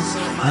stories.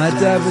 My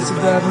dad was a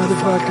bad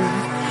motherfucker.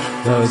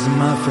 Those are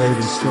my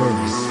favorite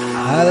stories.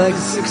 I like a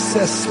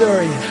success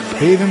story,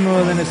 even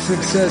more than a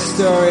success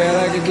story. I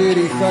like a dude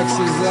who fucks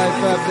his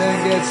life up,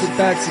 then gets it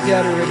back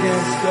together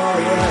again.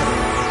 Story.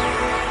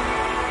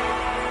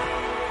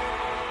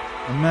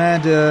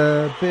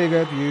 Amanda, big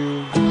up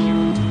you.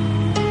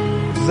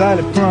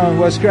 Xylophone Prong,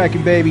 what's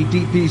cracking, baby?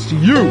 Deep peace to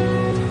you.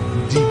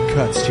 Deep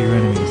cuts to your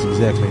enemies,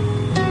 exactly.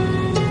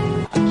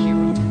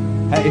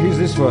 Hey, who's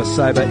this for?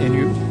 Cyber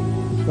Inu.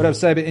 What up,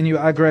 Cyber Inu?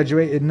 I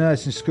graduated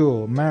nursing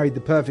school, married the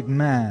perfect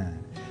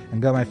man,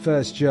 and got my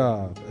first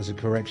job as a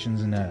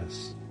corrections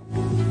nurse.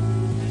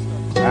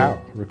 Wow,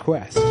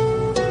 request.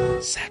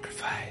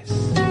 Sacrifice.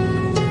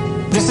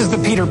 This is the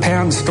Peter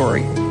Pan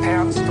story.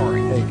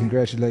 Hey,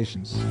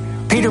 congratulations.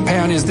 Peter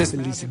Pan is this.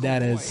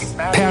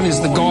 Pan is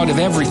the god of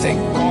everything,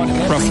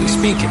 roughly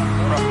speaking.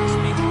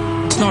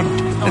 It's not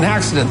an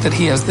accident that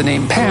he has the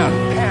name Pan.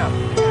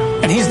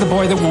 And he's the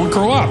boy that won't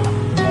grow up.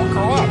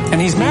 And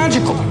he's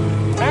magical.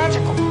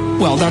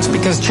 Well, that's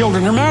because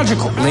children are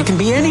magical. They can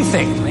be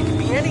anything.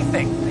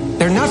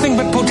 They're nothing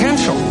but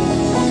potential.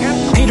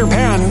 Peter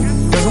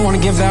Pan doesn't want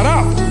to give that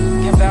up.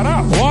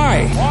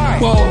 Why?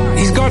 Well,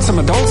 he's got some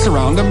adults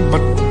around him, but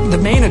the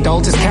main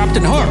adult is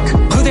Captain Hook.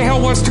 Who the hell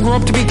wants to grow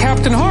up to be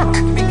Captain Hook?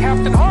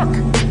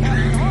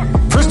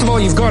 First of all,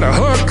 you've got a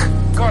hook.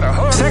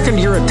 Second,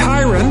 you're a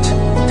tyrant.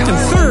 And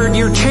third,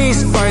 you're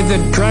chased by the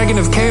dragon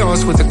of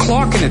chaos with a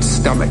clock in its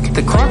stomach.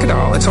 The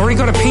crocodile, it's already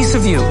got a piece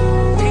of you.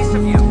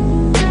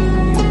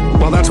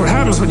 Well, that's what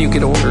happens when you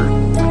get older.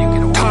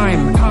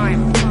 Time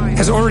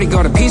has already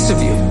got a piece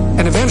of you.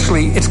 And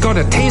eventually, it's got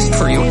a taste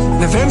for you.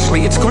 And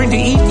eventually, it's going to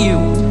eat you.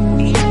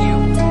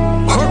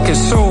 Hook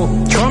is so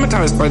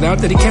traumatized by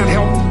that he can't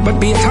help but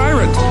be a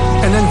tyrant.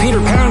 And then Peter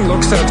Pan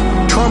looks at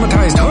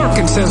traumatized Hook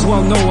and says,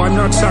 well, no, I'm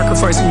not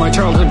sacrificing my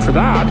childhood for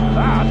that.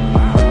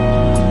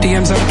 He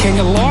ends up king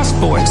of the Lost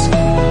Boys.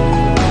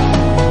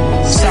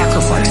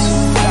 Sacrifice.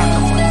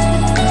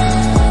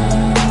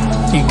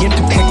 You get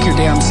to pick your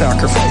damn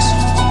sacrifice.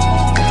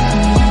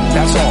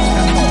 That's all.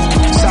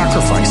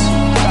 Sacrifice.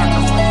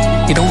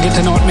 You don't get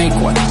to not make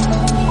one.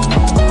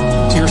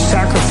 You're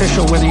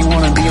sacrificial whether you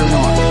want to be or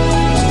not.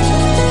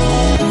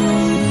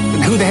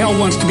 And who the hell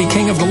wants to be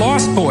king of the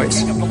Lost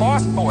Boys?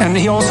 And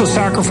he also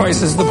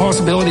sacrifices the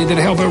possibility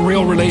to have a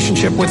real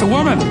relationship with a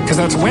woman, because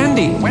that's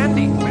Wendy.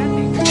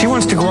 She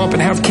wants to grow up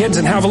and have kids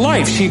and have a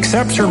life. She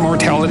accepts her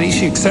mortality.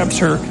 She accepts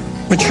her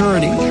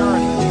maturity.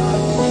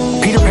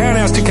 Peter Pan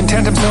has to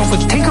content himself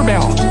with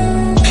Tinkerbell.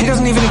 She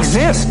doesn't even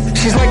exist.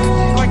 She's like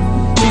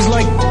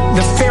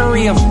the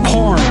fairy of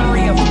porn.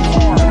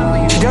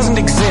 She doesn't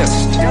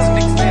exist.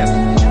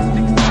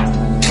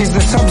 She's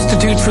the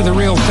substitute for the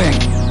real thing.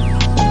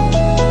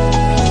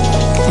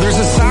 There's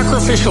a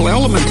sacrificial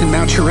element in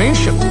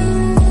maturation.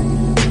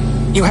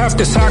 You have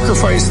to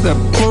sacrifice the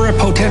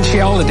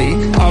pluripotentiality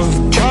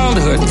of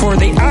childhood for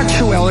the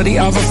actuality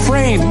of a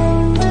frame.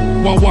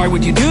 Well, why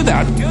would you do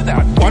that?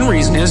 One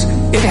reason is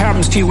it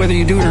happens to you whether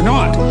you do it or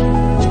not.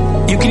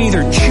 You can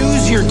either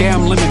choose your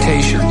damn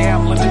limitation,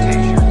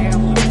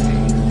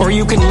 or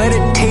you can let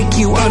it take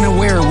you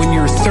unaware when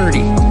you're 30,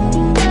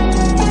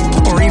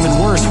 or even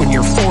worse, when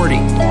you're 40.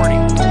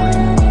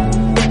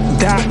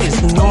 That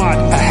is not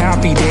a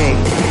happy day.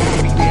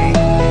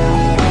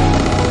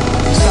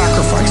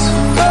 Sacrifice.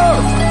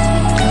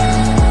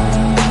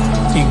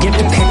 You get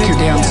to pick your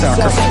damn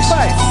sacrifice.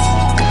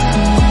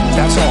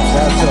 That's all.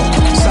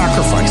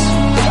 Sacrifice.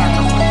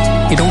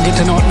 You don't get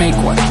to not make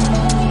one.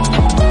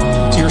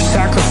 You're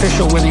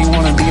sacrificial whether you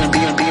want to be or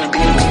be.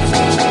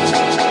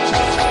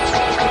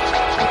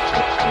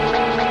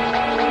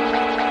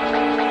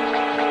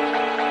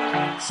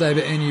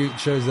 Cyber Inu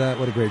chose that.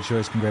 What a great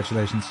choice.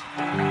 Congratulations.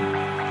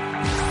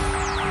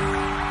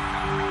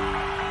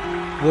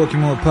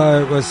 Walking More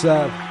Pirate, what's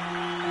up?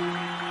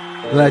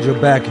 Glad you're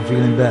back and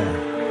feeling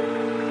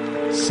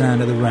better.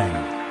 Sound of the Rain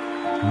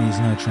needs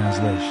no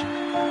translation.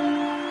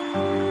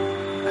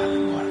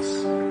 Alan Watts.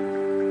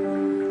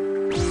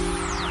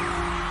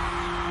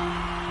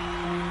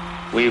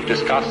 We've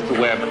discussed the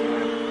web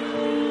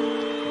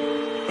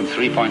from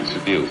 3 points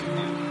of view.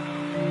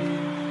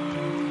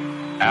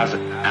 As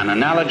an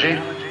analogy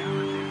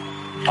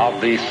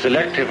of the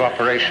selective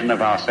operation of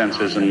our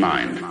senses and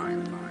mind,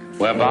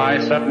 whereby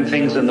certain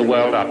things in the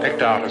world are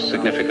picked out as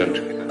significant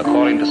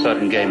according to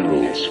certain game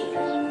rules.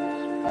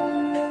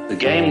 The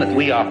game that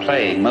we are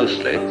playing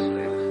mostly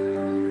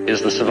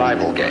is the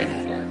survival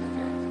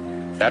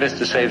game. That is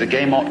to say, the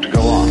game ought to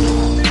go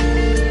on.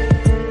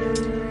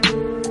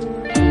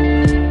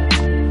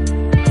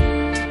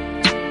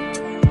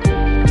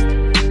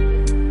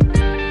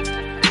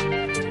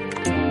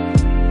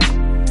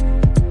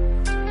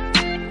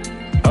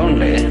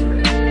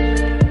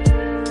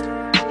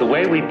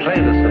 We play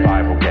the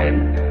survival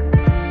game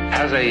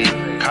has a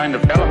kind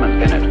of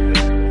element in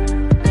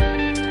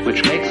it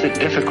which makes it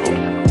difficult,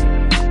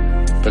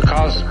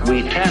 because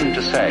we tend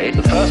to say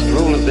the first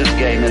rule of this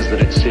game is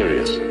that it's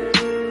serious,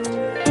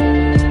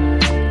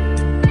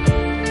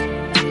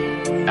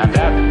 and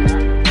that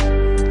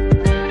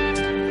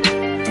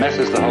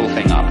messes the whole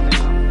thing up.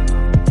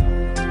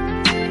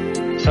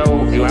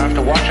 So you have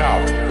to watch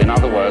out, in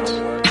other words,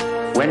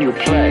 when you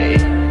play,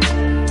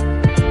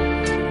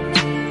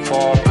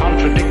 for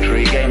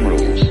contradictory game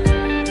rules,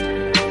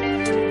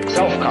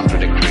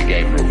 self-contradictory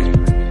game rules.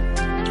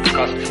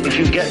 Because if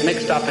you get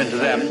mixed up into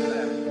them,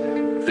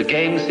 the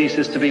game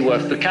ceases to be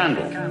worth the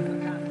candle.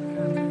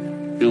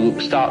 You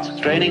start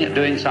straining at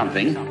doing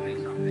something,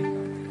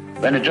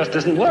 then it just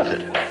isn't worth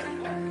it.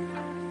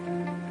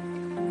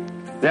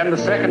 Then the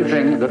second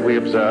thing that we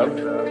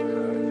observed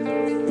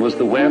was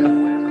the web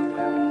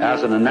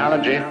as an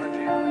analogy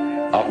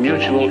of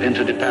mutual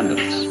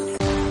interdependence.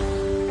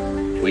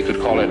 We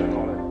could call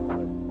it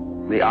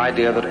the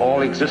idea that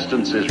all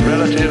existence is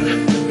relative,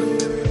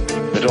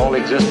 that all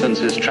existence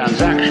is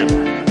transaction,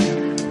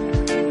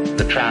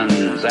 the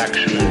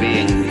transaction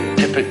being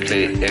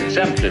typically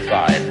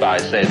exemplified by,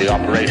 say, the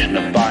operation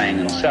of buying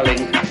and selling,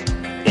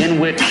 in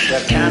which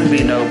there can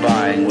be no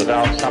buying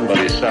without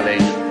somebody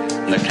selling,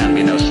 and there can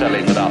be no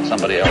selling without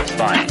somebody else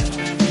buying.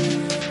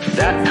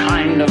 That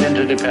kind of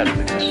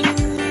interdependence,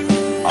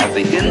 of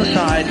the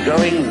inside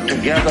going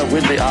together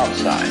with the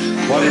outside.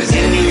 What is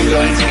in you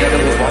going together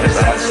with what is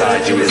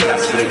outside you is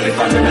absolutely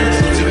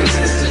fundamental to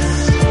existence.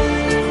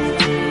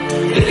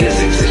 It is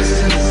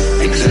existence.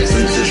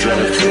 Existence is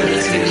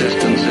relativity.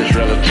 Existence is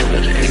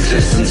relativity.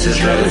 Existence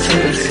is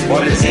relativity.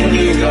 What is in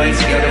you going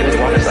together with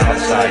what is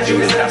outside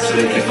you is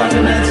absolutely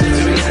fundamental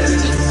to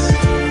existence.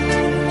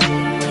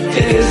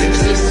 It is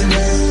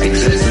existence.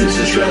 Existence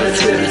is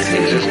relativity.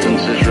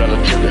 Existence is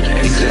relativity.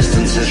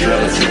 Existence is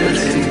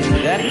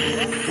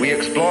relativity. We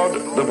explored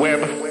the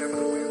web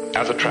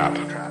as a trap.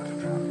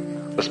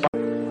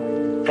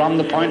 From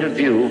the point of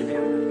view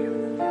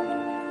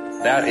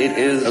that it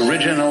is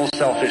original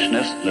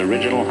selfishness and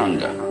original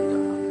hunger.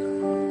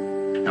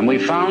 And we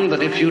found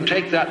that if you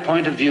take that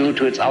point of view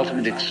to its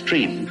ultimate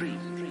extreme,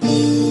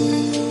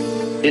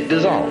 it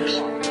dissolves.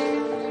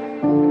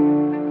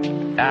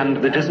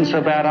 And it isn't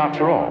so bad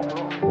after all.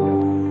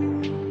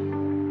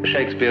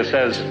 Shakespeare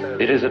says,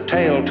 it is a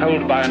tale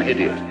told by an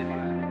idiot,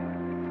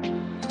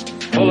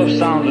 full of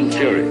sound and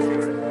fury,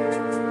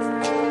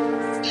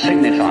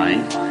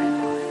 signifying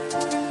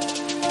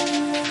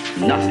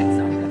nothing.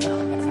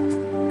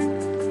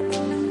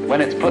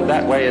 When it's put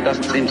that way, it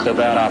doesn't seem so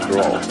bad after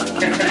all.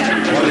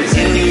 What is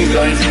in you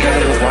going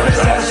together with what is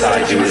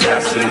outside you is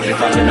absolutely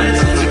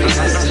fundamental to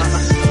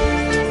existence.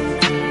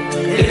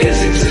 It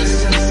is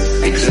existence.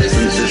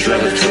 Existence is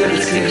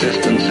relativity.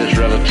 Existence is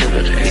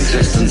relativity.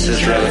 Existence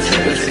is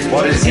relativity.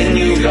 What is in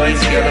you going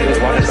together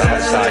with what is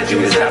outside you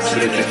is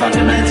absolutely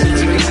fundamental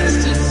to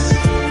existence.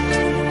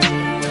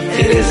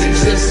 It is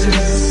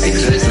existence.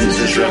 Existence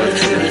is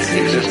relativity.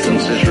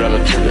 Existence is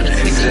relativity.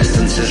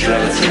 Existence is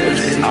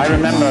relativity. I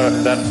remember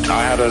that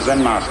I had a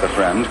Zen master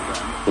friend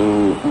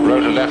who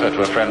wrote a letter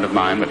to a friend of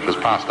mine which was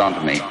passed on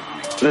to me.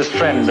 This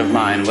friend of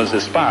mine was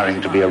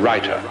aspiring to be a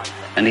writer,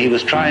 and he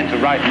was trying to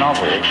write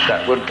novels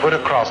that would put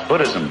across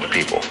Buddhism to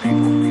people.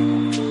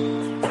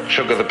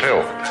 Sugar the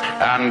pill.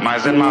 And my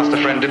Zen master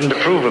friend didn't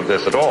approve of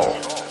this at all.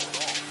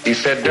 He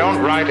said,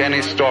 don't write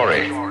any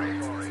story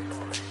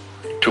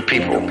to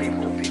people.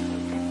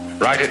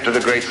 Write it to the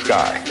great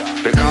sky.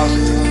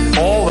 Because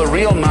all the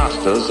real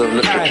masters of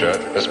literature,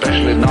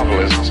 especially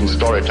novelists and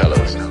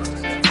storytellers,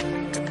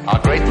 are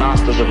great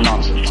masters of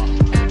nonsense.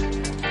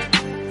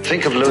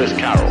 Think of Lewis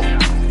Carroll.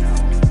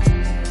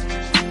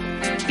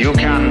 You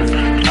can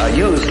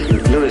use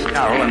Lewis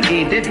Carroll, and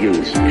he did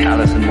use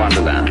Alice in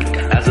Wonderland,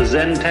 as a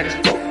Zen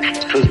textbook.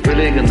 'Twas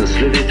brillig and the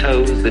slithy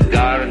toes that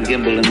gyre and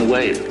gimble in the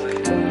wave.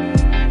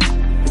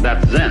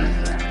 That's Zen.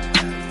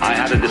 I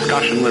had a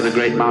discussion with a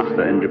great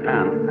master in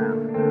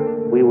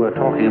Japan. We were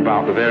talking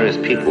about the various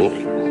people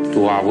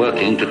who are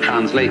working to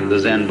translate the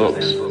Zen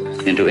books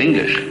into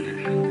English.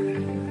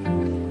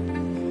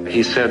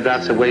 He said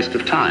that's a waste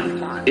of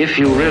time. If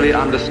you really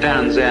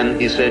understand Zen,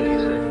 he said,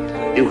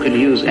 you can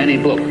use any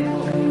book.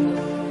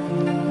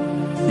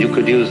 You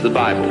could use the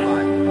Bible.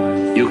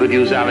 You could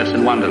use Alice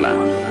in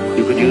Wonderland.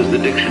 You could use the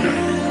dictionary.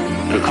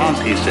 Because,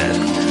 he said,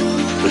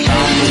 the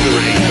sound of the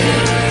rain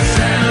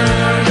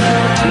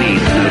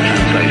needs no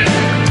translation.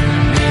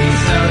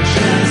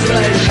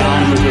 The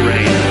sound of the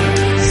rain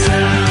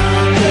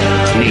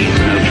needs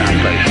no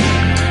translation.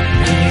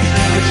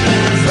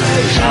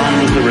 The sound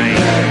of the rain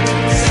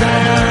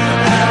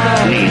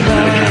needs no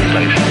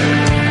translation.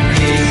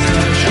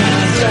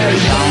 The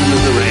sound of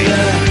the rain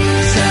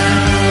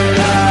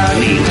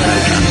needs no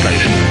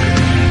translation.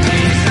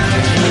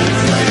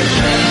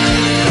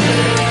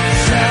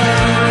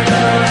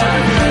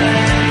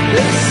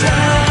 The sound of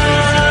the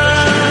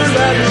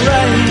rain, sound of the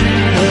rain,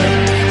 the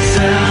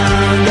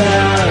sound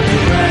of the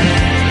rain,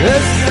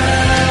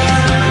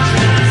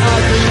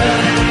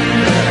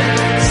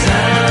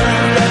 sound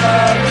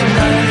of the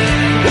rain,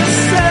 the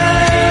sound of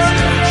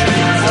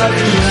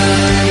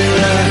the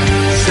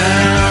rain,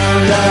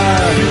 sound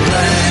of the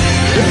rain,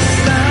 the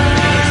sound.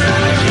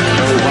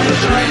 So what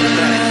does the rain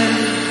say?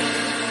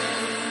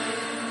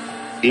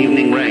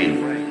 Evening rain.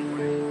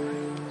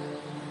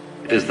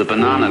 It is the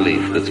banana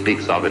leaf that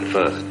speaks of it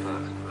first.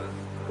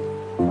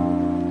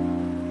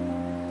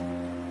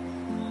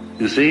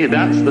 You see,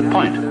 that's the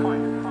point.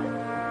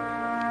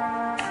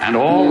 And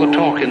all the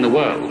talk in the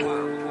world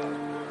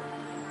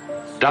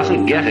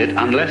doesn't get it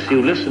unless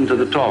you listen to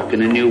the talk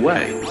in a new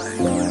way.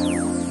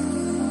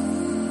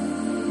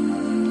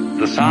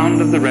 The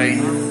sound of the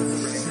rain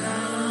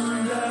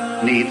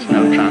needs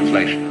no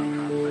translation.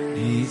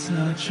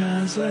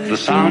 The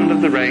sound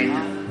of the rain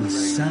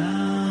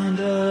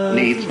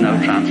needs no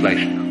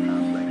translation.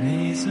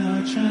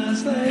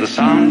 The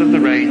sound of the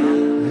rain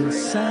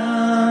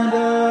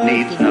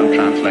needs no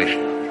translation.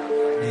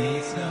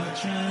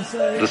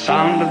 The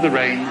sound of the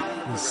rain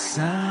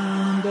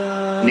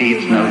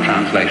needs no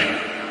translation.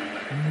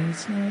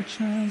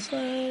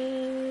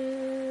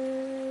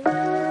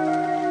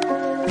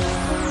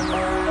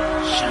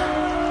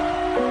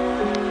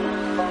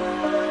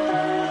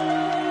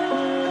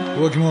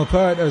 Working More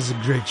Part is a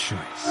great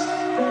choice.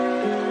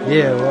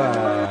 Yeah, wow.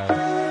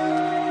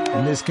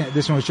 And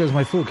this one shows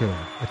my full killer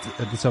at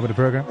the top of the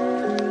program.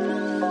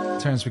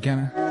 Terrence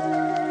McKenna,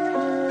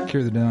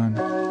 Cure the Dawn.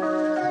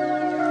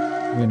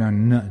 We know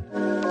nothing.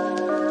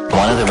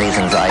 One of the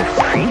reasons I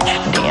preach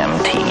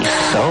DMT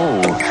so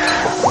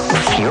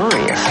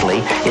furiously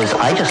is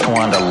I just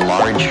want a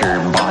larger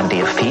body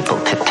of people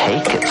to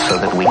take it so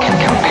that we can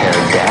compare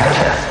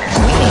data.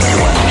 We need to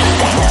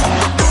understand,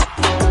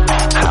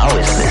 how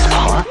is this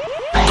possible?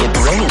 It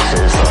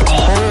raises a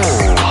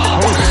whole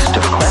host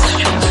of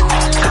questions.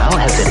 How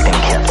has it been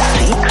kept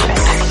secret?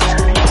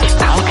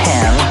 How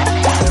can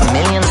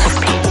millions of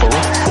people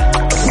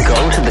go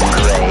to the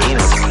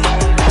grave,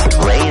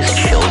 raise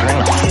children,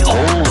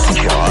 hold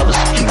jobs,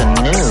 the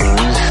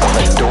news of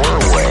a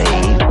doorway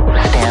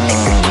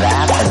standing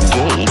that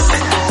agape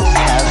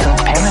hasn't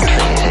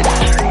penetrated?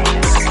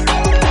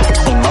 I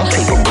mean, most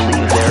people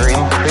believe they're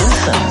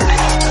imprisoned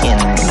in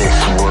this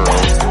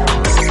world.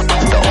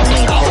 The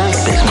only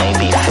hope is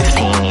maybe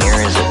 15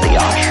 years at the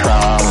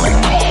ashram and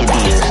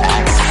hideous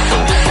acts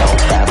of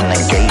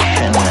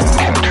self-abnegation and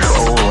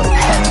control,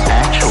 and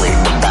actually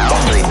the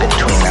boundary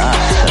between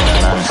us and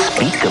an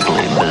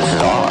unspeakably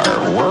bizarre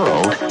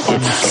world,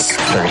 it's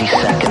 30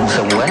 seconds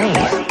away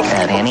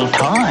at any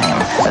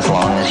time, as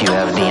long as you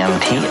have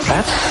DMT.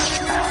 That's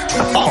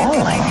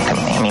appalling to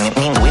me. I mean, it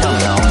means we don't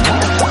know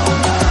nothing.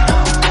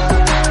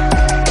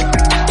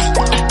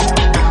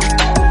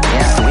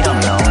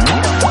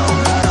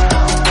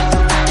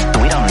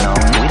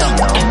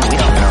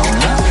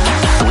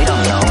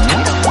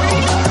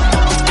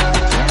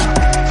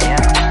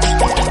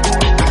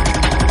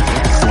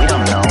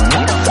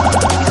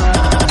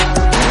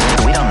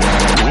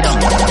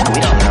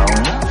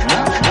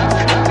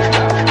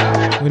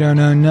 We don't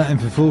know nothing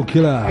for Full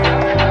Killer.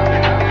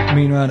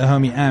 Meanwhile, the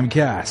homie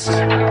Amcast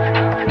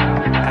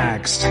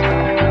asked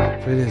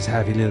for this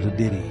happy little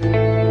ditty.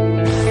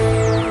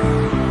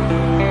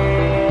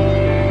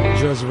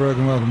 Joseph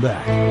Rogan, welcome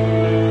back.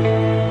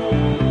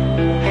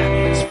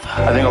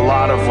 I think a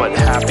lot of what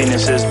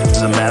happiness is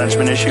a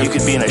management issue. You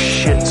could be in a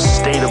shit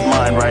state of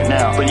mind right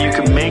now, but you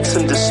can make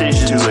some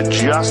decisions to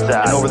adjust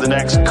that, and over the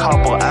next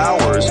couple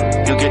hours,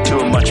 you'll get to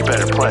a much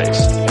better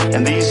place.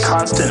 And these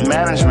constant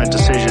management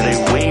decisions, they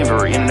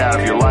waver in and out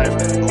of your life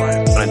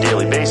on a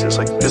daily basis.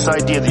 Like this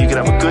idea that you could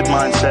have a good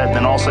mindset and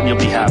then all of a sudden you'll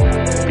be happy.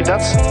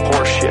 That's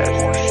horseshit.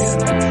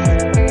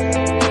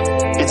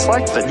 It's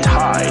like the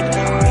tide.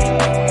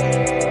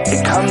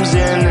 It comes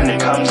in and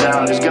it comes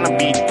out. There's going to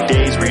be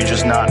days where you're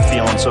just not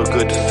feeling so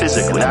good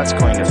physically. That's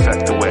going to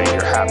affect the way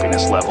your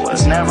happiness level is.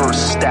 It's never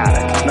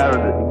static. It's never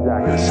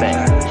exactly the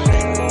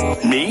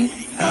same. Me?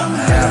 I'm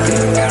happy.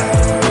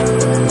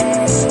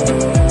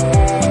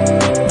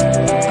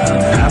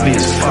 Happy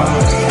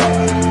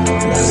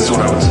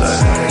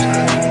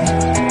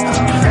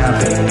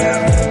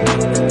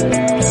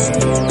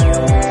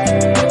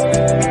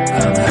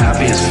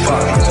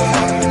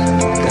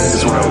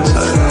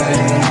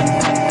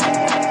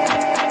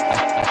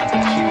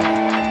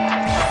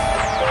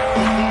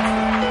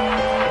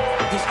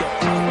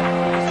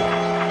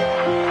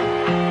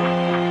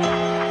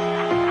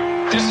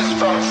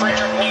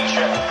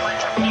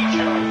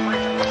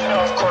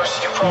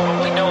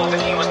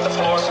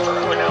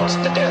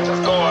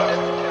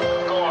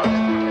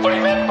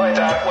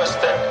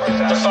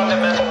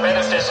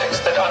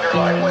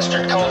underlying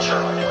Western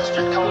culture.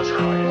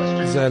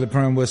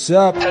 Xylopron, what's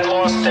up? Had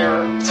lost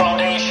their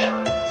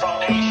foundation.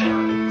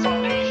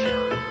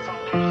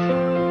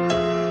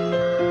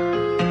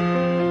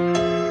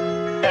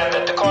 And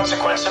that the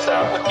consequence of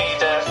that would be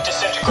the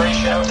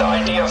disintegration of the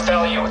idea of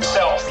value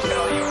itself.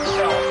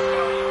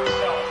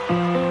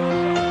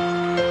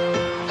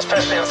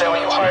 Especially of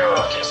value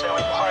hierarchies.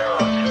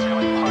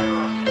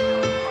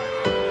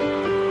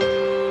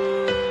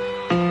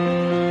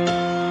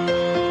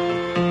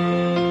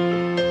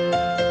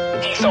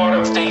 He thought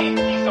of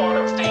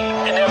the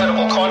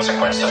inevitable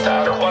consequence of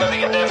that, or one of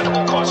the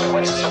inevitable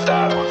consequences of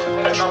that,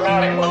 a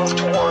dramatic move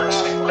towards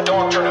a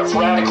doctrine of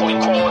radical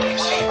equality.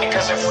 See,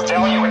 because if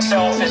value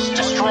itself is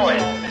destroyed,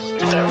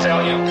 the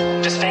value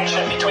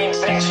distinction between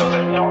things, so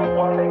that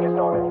one thing is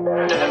not any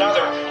better than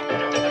another,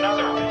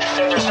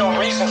 then there's no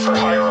reason for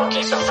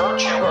hierarchies of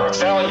virtue or of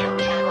value.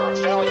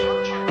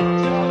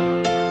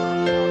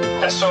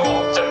 And so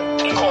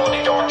the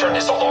equality doctrine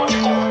is a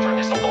logical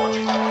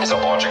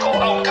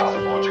outcome.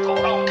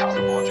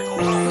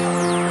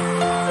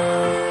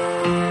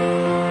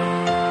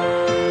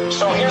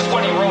 So here's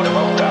what he wrote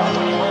about that.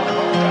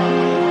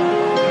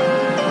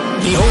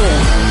 Behold,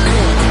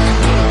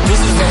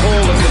 this is the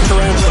hole of the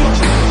tarantula.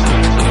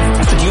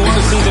 Do you want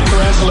to see the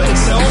tarantula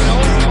itself?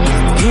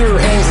 Here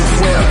hangs its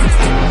web.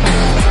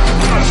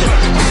 Touch it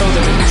so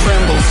that it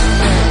trembles.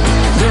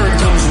 There it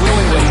comes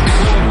willingly.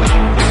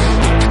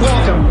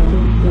 Welcome.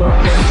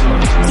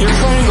 Your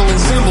triangle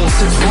and symbol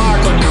sits black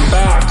on your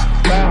back.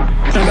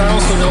 And I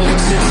also know what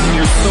sits in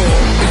your soul.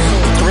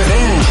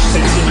 Revenge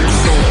sits in your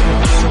soul.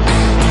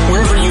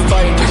 Wherever you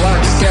bite,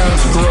 black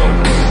scabs grow.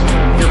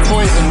 Your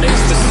poison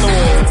makes the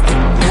soul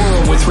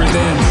whirl with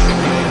revenge.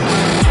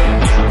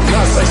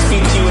 Thus I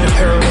speak to you in a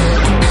parable.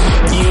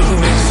 You who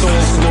make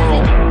souls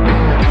whirl.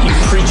 You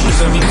preachers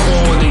of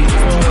equality.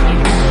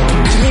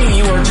 To me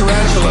you are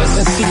tarantulas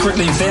and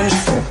secretly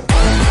vengeful.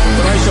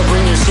 But I shall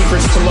bring your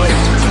secrets to light.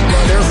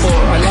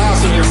 Therefore I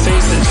laugh in your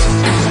faces.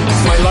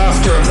 My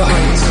laughter of the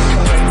heights.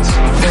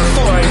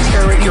 Therefore I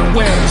tear at your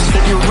webs,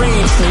 that your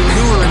rage may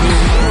lure you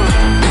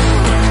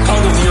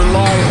out of your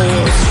lie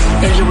holes,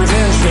 and your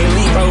revenge may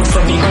leap out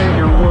from behind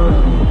your word.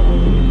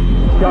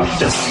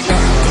 Justice.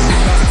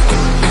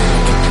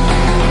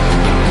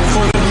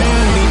 For that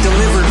man be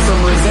delivered from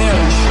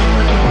revenge.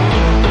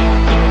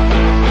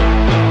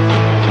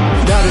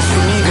 That is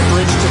for me the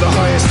bridge to the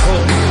highest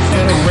hope,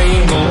 and a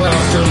rainbow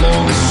after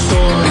long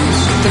storms.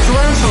 The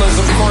tarantulas,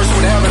 of course,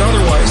 would have it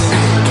otherwise.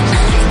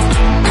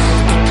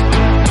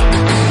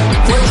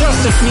 What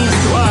justice means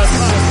to us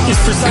is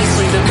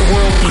precisely that the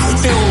world be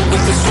filled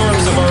with the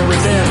storms of our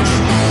revenge.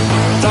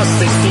 Thus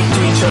they speak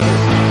to each other.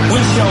 We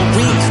shall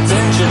wreak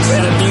vengeance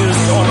and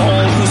abuse on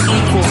all whose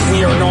equals we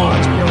are not.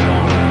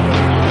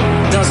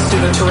 Thus do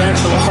the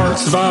tarantula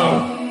hearts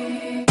vow.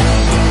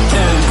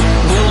 And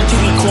will to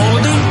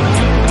equality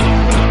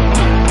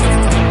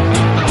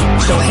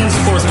shall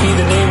henceforth be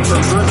the name for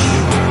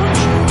virtue.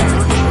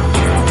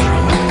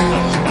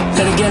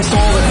 And against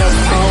all that has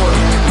power,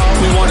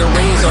 we want to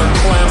raise our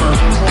clamor.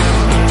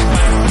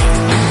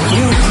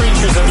 You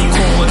creatures of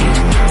equality.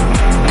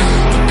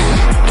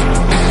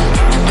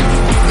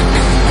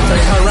 The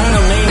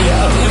tyrannomania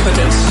of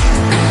impotence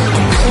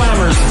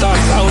clamors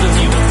thus out of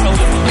you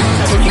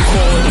for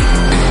equality.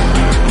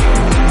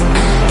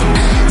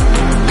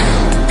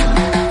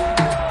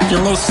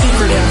 Your most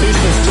secret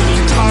ambitions to be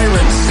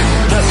tyrants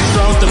thus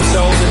shroud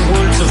themselves in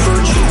words of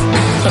virtue.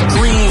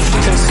 Aggrieved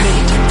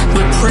conceit,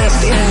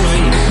 repressed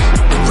envy,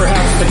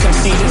 perhaps the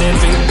conceit and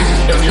envy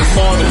of your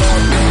fathers,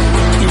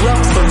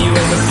 erupt from you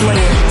as a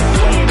flame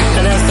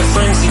and as the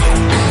frenzy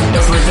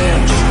of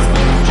revenge.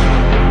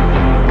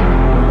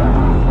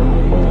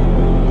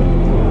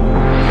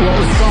 What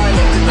was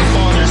silent in the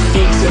Father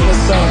speaks in the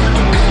Son.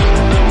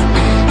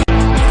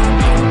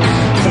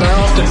 And I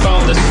often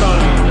found the Son,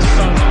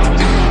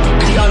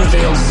 the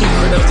unveiled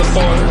secret of the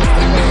Father.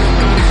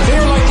 They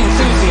are like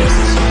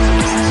enthusiasts,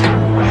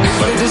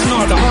 but it is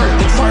not the heart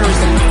that fires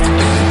them,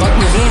 but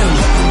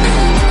revenge.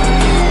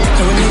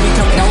 And when they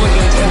become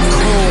elegant and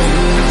cruel,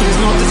 it is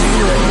not the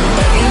spirit,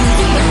 but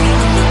envy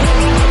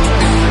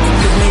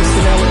that makes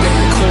them elegant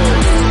and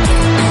cold.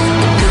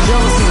 Their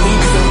jealousy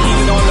leads them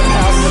even on the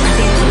paths of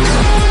thinkers.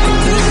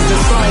 And this is the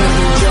sign of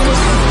their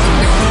jealousy.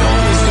 They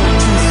always go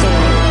too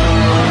far.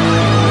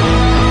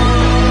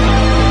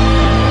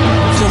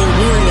 So their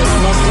weariness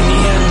must in the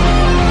end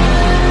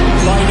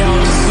lie down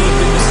to sleep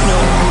in the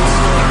snow.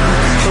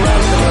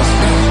 Tarantulas.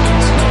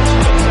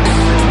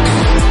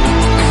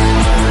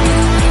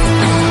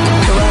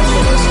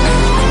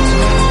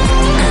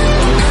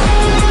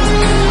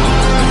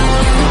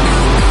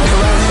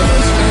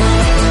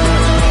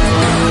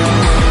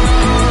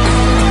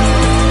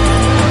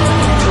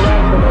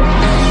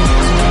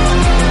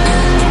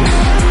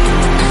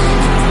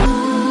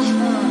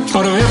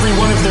 Out of every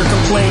one of their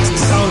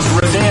complaints sounds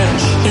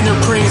revenge. In their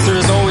praise there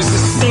is always a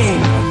sting,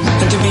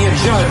 and to be a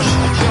judge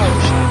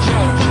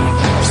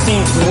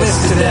seems bliss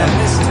to them.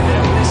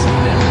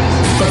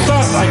 But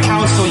thus I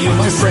counsel you,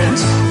 my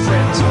friends,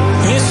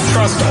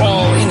 Mistrust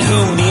all in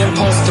whom the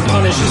impulse to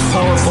punish is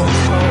powerful.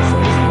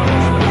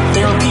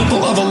 They are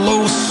people of a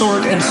low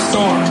sort and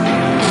stock.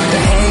 The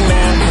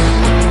hangman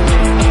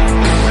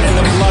and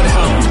the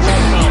bloodhound.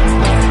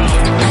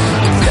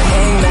 The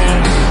hangman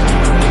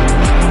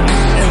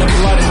and the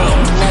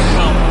bloodhound.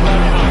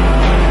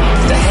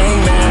 The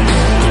hangman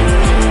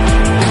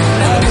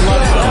and the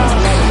bloodhound.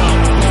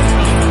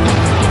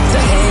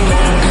 The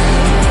hangman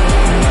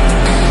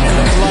and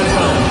the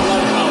bloodhound.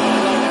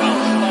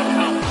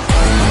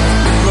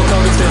 Look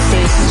out at their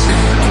faces.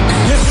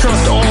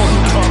 Mistrust all who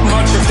talk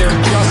much of their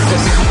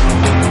justice.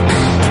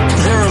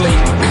 Verily,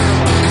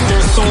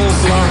 their souls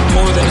lack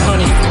more than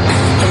honey.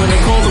 And when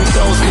they call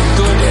themselves the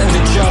good and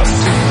the just,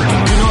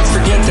 do not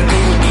forget that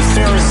they would be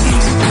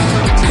Pharisees,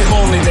 if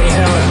only they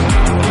had.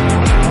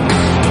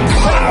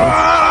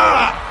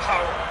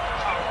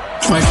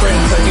 My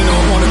friends, I do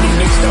not want to be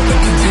mixed up and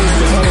confused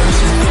with others.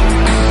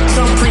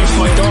 Some preach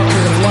my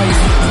doctrine of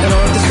life and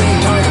are at the same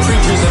time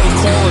preachers of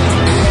equality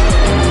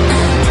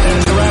and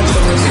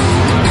tarantulas,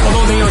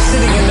 although they are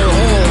sitting in their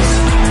holes,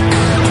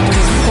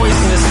 these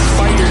poisonous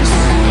fighters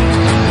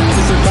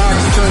with their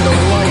backs turned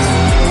on life.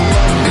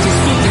 They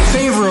speak in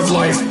favor of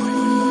life,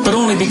 but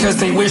only because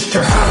they wish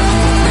to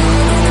hurt.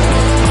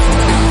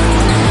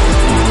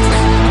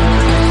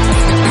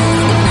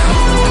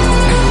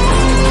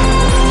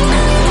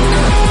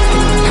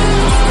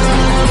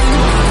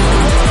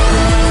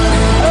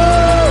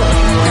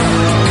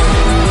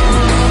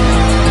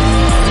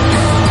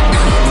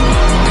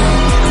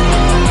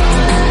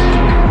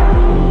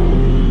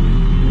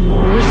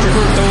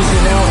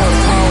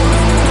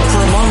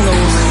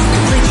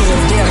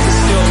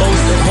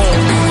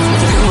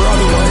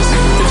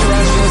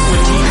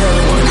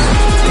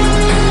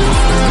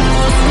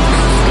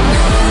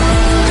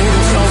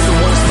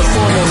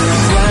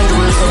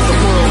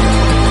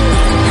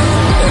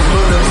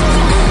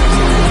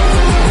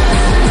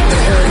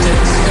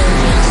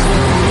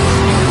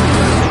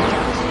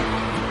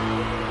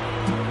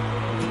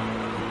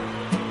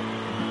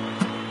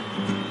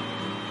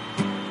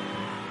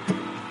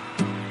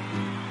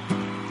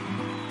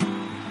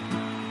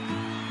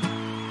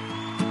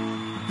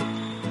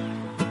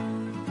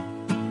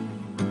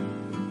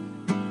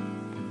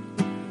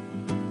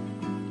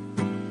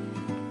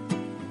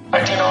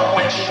 I do not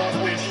wish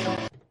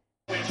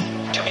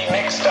to be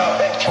mixed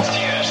up and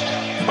confused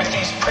with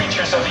these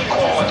preachers of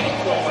equality.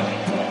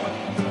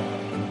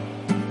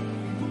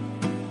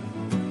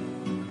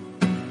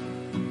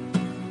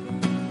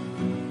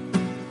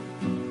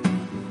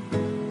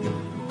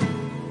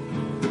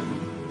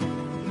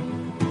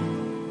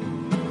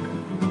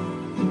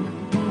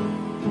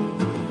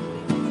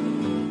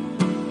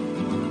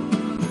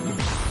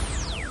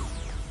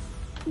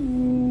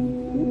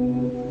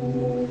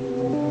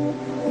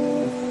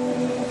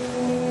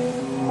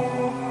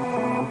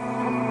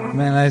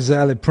 Man, like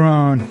Salad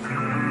Prawn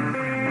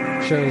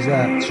shows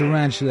that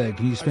tarantula.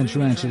 Can you spin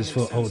tarantulas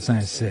for old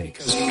time's sake?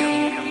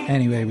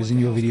 Anyway, it was in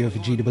your video for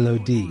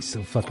GOOD,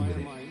 so fucking with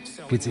it.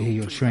 Good to hear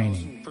your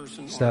training.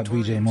 Start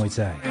BJ Muay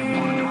Thai.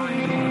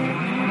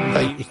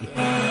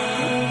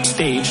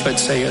 Stage,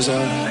 let's say, as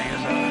a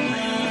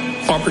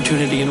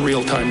opportunity in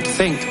real time to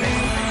think.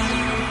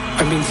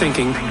 I've been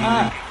thinking,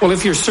 well,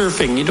 if you're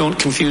surfing, you don't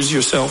confuse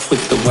yourself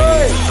with the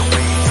wave.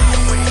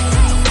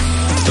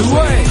 The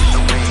wave.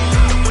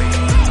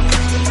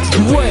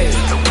 The wave.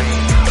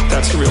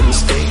 That's a real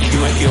mistake. You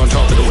might be on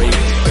top of the wave,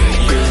 but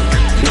you're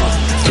not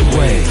the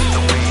wave.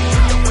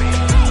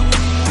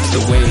 The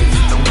wave.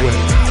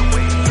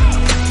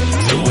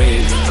 The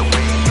wave.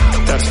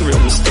 That's a real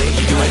mistake.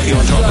 You might be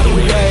on top of the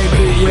wave, but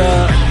you're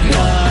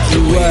not the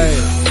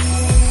wave.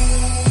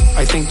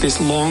 I think this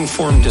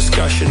long-form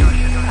discussion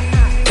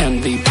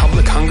and the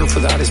public hunger for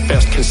that is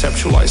best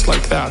conceptualized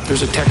like that.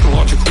 There's a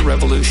technological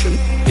revolution.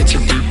 It's a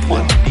deep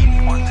one.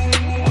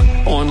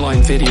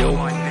 Online video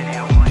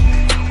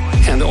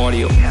and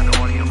audio,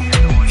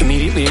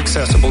 immediately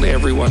accessible to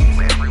everyone,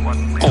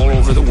 all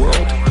over the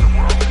world.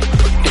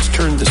 It's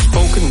turned the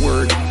spoken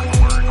word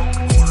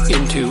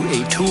into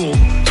a tool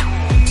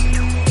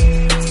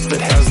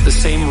that has the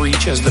same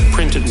reach as the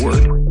printed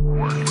word.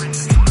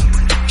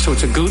 So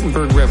it's a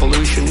Gutenberg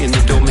revolution in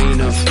the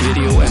domain of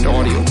video and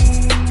audio.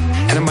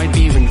 And it might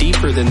be even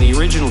deeper than the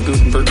original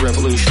Gutenberg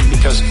revolution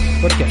because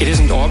it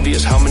isn't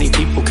obvious how many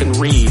people can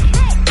read,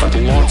 but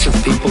lots of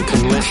people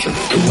can listen.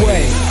 The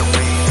wave.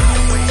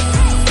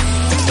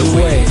 The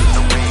wave.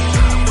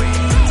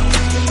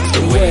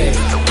 The wave.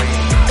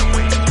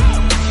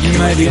 You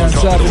might be on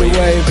top of the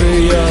wave, but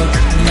you're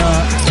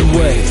not the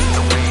wave.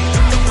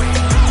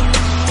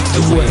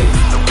 The wave.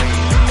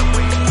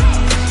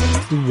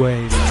 The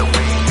wave.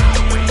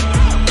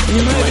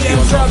 You might be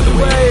on top of the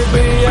wave,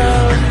 but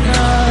you're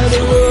not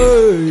the wave.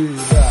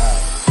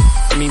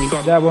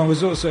 That one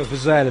was also for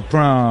Zyla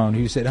Prawn,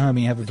 who said,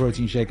 homie, have a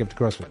protein shake up to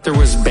CrossFit. There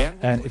was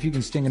and if you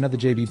can sting another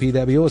JBP,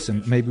 that'd be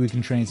awesome. Maybe we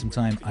can train some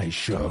time. I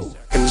show.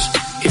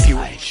 If you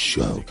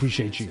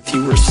appreciate you. If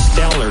you were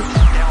stellar.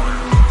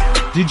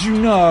 Did you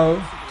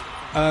know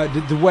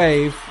the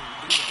wave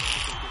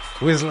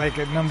was like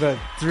at number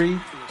 3,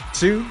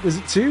 2? Was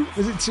it 2?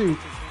 Was it 2?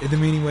 In the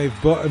Meaningwave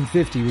Bottom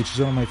 50, which is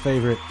one of my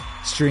favorite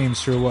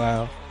streams for a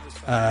while.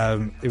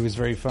 It was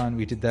very fun.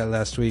 We did that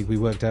last week. We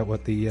worked out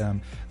what the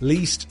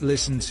least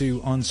listened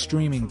to on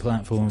streaming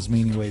platforms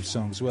Meaningwave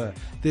songs were.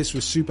 This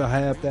was super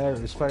high up there.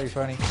 It was very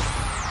funny.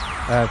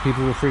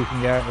 People were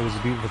freaking out. It was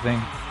a beautiful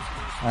thing.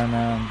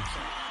 And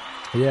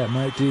yeah,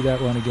 might do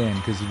that one again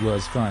because it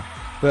was fun.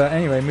 But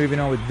anyway, moving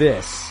on with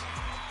this.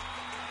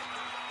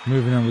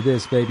 Moving on with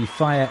this, baby.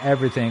 Fire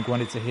Everything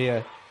wanted to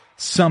hear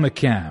Summer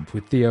Camp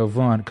with Theo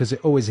Von because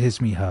it always hits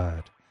me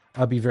hard.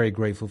 I'll be very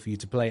grateful for you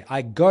to play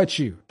I Got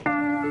You.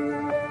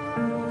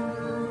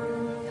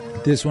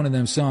 This one of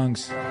them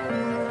songs.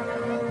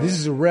 This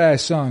is a rare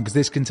song because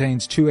this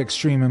contains two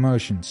extreme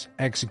emotions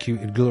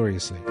executed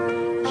gloriously.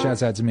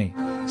 Shouts out to me.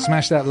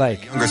 Smash that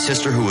like. Younger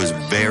sister who was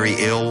very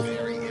ill.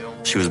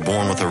 She was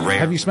born with a rare...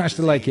 Have you smashed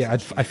the like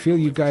yet? I feel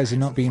you guys are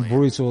not being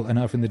brutal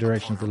enough in the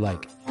direction of the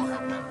like.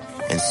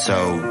 And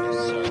so,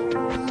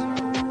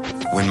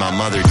 when my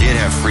mother did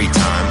have free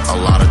time,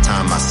 a lot of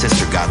time my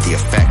sister got the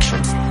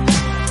affection.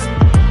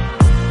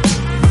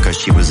 Because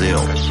she was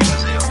ill.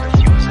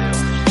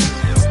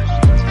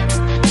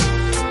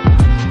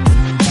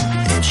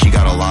 And she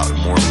got a lot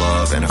more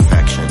love and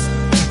affection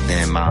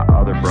than my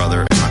other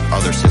brother and my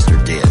other sister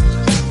did.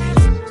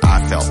 I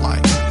felt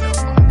like.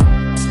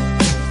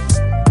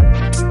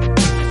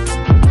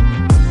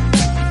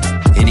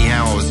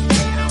 Anyhow, I was,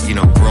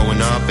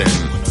 growing up,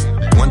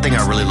 and one thing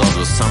I really loved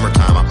was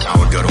summertime. I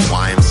would go to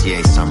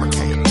YMCA summer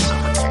camp.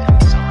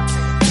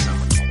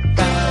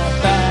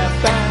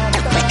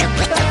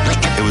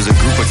 It was a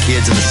group of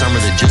kids in the summer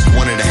that just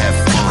wanted to have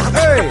fun.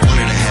 Hey.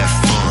 Wanted to have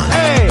fun.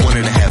 Hey.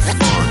 Wanted to have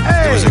fun.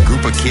 Hey. It was a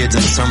group of kids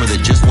in the summer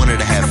that just wanted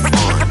to have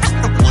fun.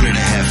 Wanted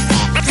to have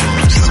fun.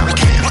 Summer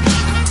camp.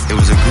 It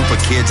was a group of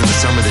kids in the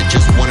summer that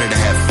just wanted to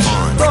have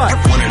fun.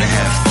 Wanted to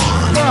have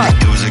fun.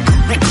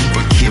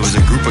 It was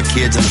a group of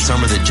kids in the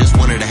summer that just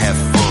wanted to have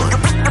fun.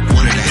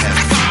 Wanted to have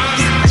fun.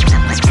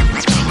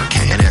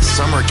 And at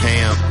summer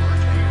camp,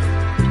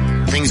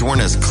 things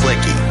weren't as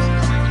cliquey.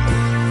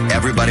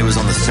 Everybody was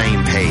on the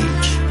same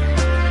page.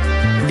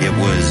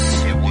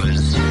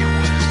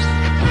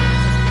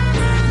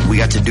 We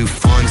got to do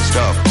fun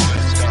stuff.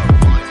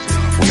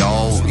 We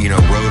all,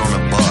 rode on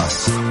a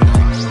bus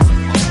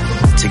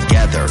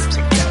together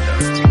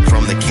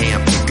from the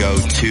camp to go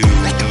to...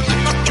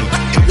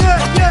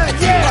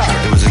 Yeah.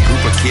 There was a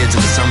group of kids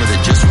in the summer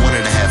that just wanted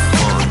to have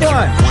fun.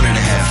 Wanted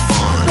to have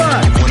fun.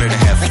 Wanted to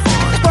have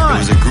fun. There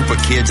was a group of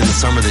kids in the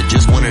summer that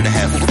just wanted to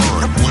have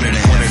fun. Wanted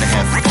to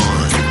have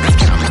fun.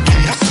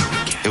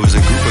 It was a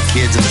group of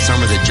kids in the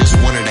summer that just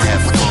wanted to have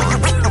fun.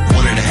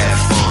 Wanted to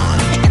have fun.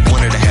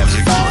 Wanted to have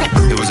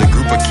fun. It was a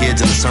group of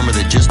kids in the summer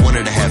that just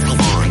wanted to have fun.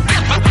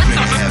 Wanted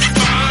to have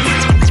fun.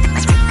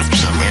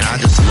 And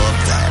I just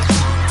loved that.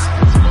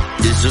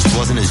 This just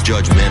wasn't as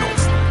judgmental.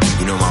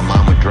 My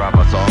mom would drop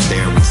us off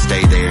there and we'd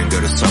stay there and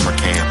go to summer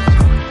camp.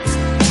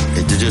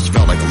 It just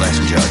felt like less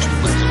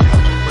judgment.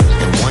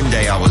 And one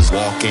day I was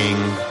walking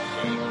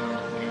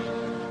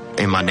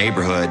in my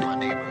neighborhood,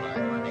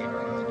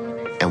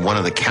 and one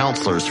of the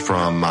counselors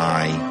from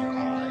my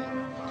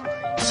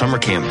summer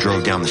camp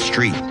drove down the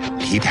street.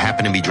 He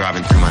happened to be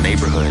driving through my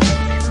neighborhood,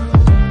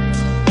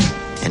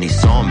 and he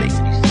saw me.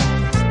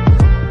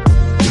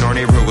 Our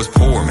neighborhood was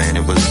poor, man.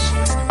 It was,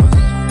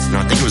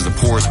 I think it was the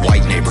poorest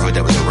white neighborhood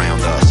that was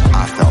around us,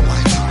 I felt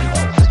like.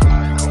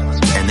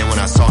 And then when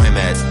I saw him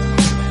at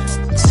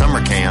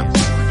summer camp,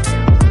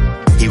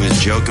 he was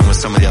joking with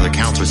some of the other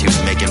counselors. He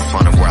was making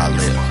fun of where I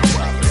lived.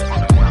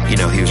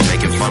 He was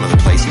making fun of the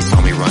place he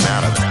saw me run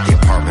out of, the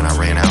apartment I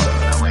ran out of.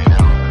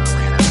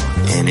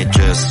 And it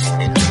just,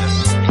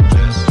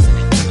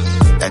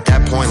 at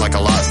that point,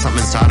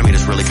 something inside of me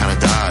just really kind of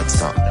died.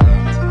 Something.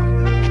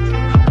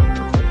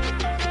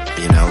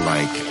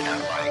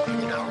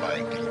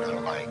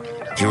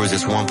 Here was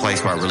this one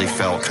place where I really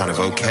felt kind of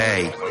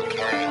okay.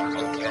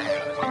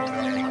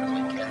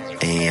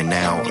 And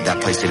now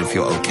that place didn't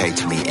feel okay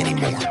to me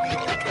anymore.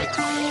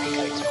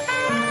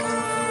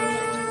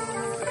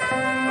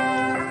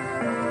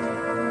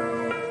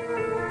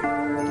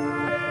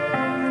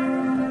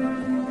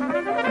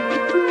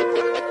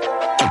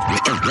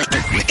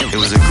 It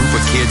was a group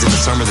of kids in the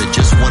summer that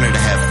just wanted to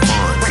have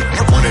fun.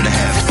 Wanted to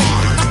have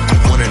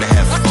fun. Wanted to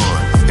have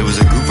fun. It was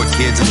a group of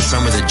kids in the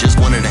summer that just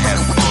wanted to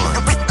have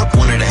fun.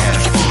 Wanted to have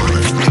fun.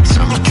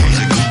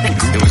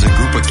 It was a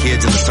group of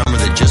kids in the summer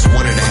that just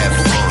wanted to have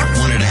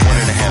fun. Wanted to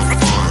have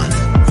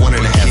fun.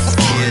 Wanted to have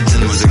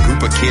fun. It was a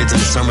group of kids in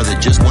the summer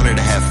that just wanted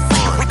to have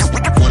fun.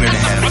 Wanted to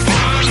have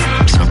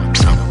fun.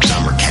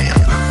 Summer camp.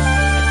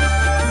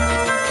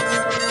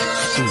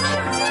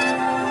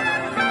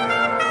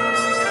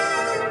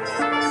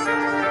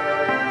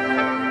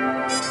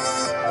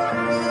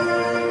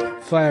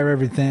 Fire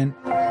Everything.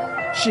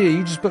 Shit,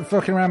 you just put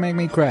fucking around make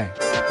me cry.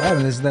 I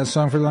haven't listened to that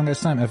song for the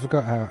longest time. I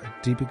forgot how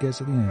deep it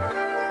gets at the end.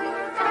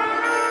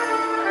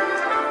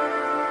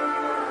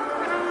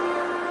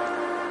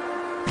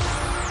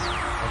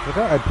 I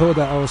forgot I pulled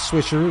that old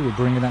switcheroo with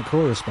bringing that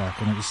chorus back,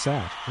 and it was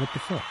sad. What the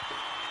fuck?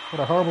 What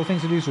a horrible thing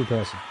to do to a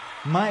person.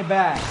 My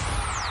bad.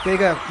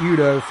 Big up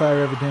Udo,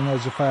 Fire Everything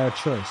as a Fire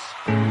Choice.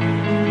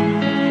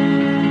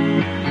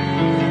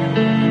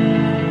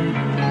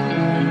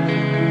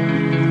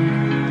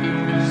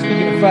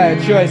 Speaking of fire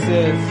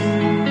choices,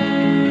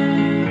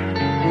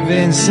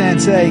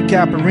 Vincente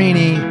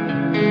Caparini,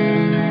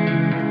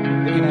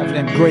 looking after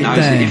them great now,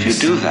 things. If you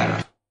do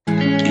that,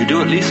 you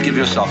do at least give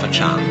yourself a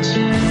chance.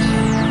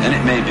 And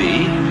it may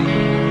be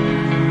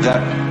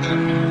that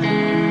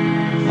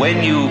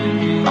when you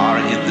are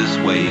in this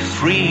way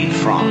free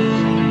from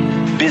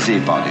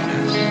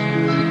busybodiness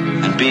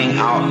and being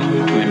out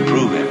to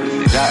improve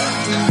everything, that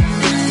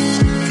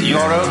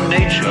your own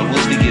nature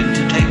will begin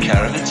to take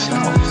care of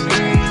itself.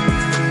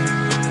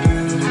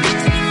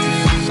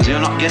 So you're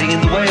not getting in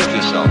the way of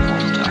yourself all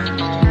the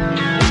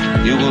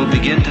time. You will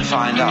begin to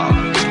find out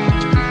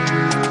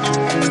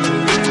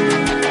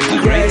the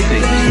great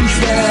things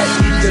that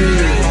you do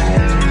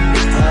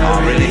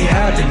are really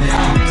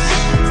happiness.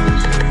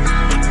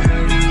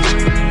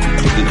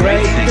 The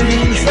great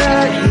things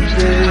that you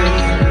do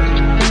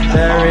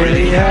are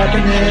really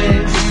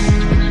happiness.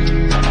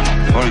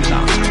 For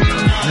example,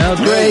 no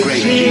great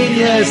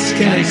genius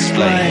can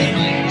explain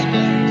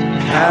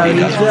how he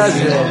does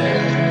it.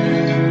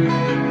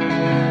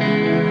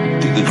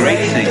 The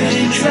great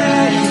things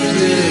that you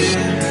do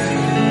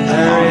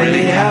are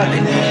really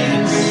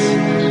happiness.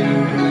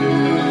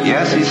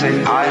 Yes, he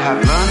said, I have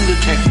learned a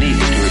technique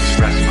to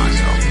express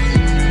myself.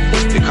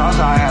 Because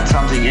I had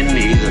something in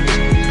me that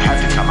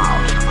had to come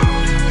out.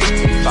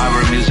 If I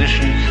were a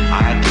musician,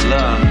 I had to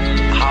learn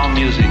how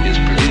music is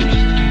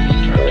produced.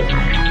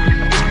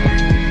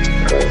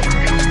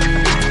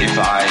 If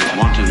I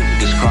want to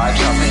describe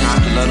something, I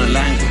have to learn a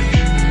language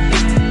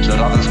so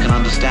that others can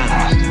understand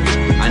it.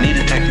 I need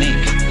a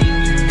technique.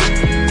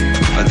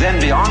 But then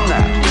beyond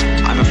that,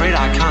 I'm afraid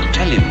I can't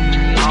tell you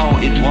how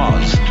it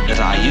was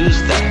that I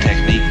used that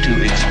technique to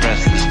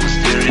express this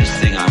mysterious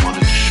thing I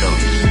wanted to show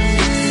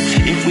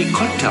you. If we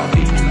could tell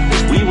people,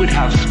 we would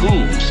have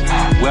schools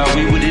where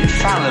we would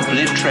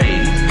infallibly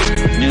train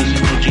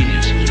musical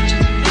geniuses,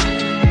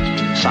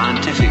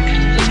 scientific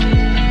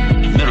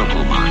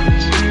miracle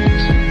minds.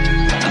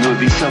 And there would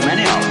be so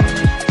many of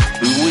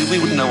them, we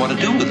wouldn't know what to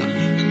do with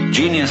them.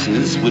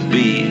 Geniuses would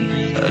be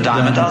a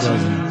dime a dozen.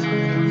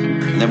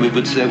 And then we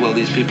would say, well,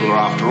 these people are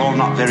after all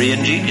not very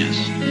ingenious.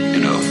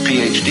 You know,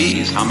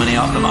 PhDs, how many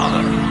of them are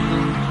there?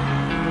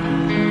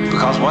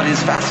 Because what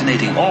is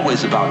fascinating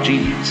always about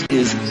genius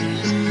is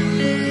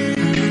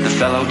the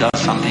fellow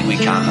does something we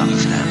can't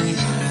understand.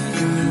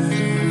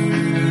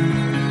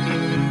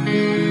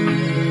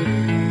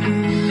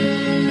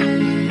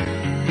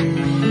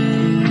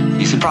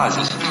 He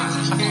surprises us.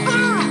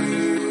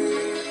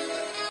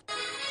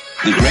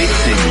 The great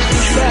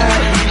things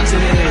that you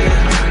do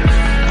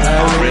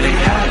are really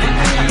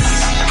happiness.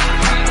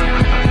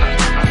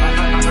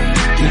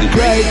 The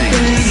great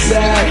things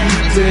that you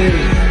do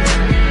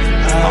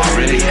are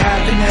really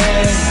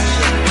happiness.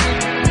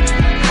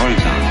 For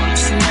example,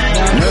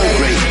 no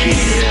great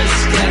genius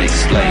can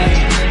explain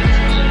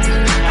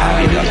how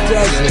he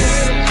does it.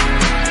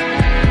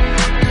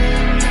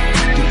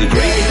 The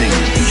great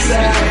things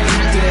that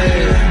you do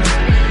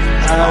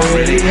are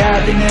really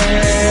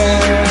happiness.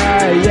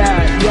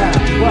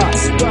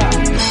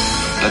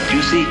 But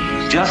you see,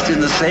 just in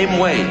the same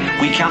way,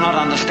 we cannot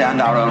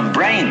understand our own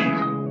brain.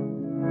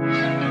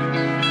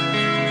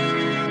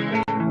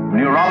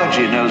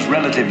 Neurology knows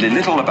relatively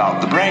little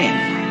about the brain,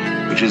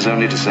 which is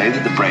only to say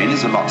that the brain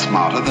is a lot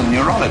smarter than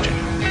neurology.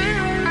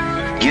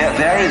 Yet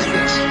there is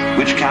this,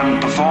 which can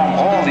perform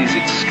all these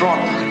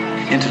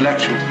extraordinary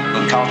intellectual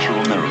and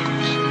cultural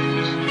miracles.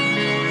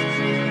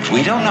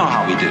 We don't know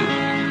how we do,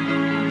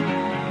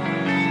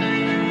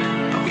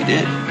 but we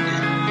did.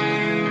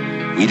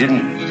 We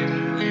didn't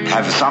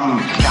have some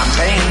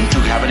campaign to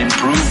have an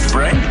improved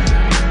brain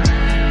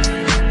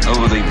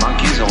over the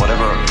monkeys or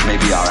whatever may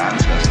be our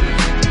ancestors.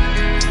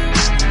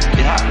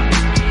 It happened.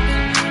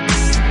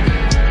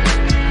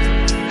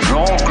 And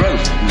all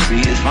growth, you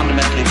see, is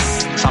fundamentally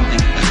something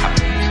that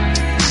happens.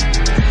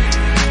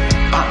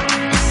 But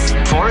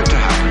for it to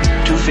happen,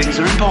 two things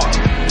are important.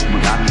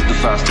 And the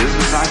first is,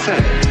 as I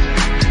said,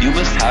 you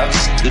must have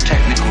the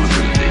technical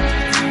ability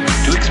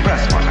to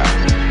express what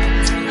happens.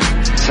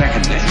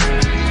 Secondly,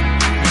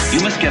 you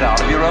must get out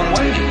of your own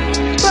way.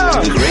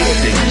 The great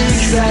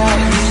things that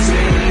you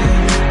do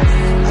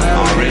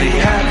are really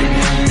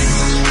happiness.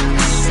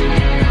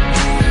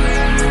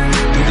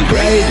 The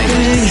great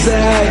things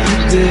that you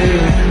do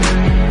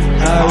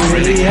are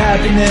really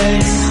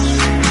happiness.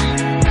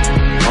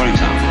 For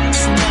example,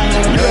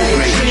 no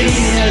great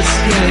genius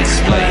can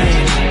explain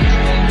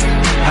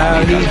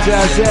how he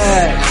does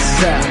it.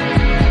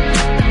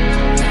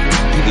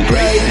 The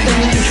great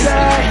things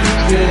that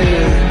you do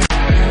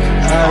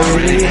are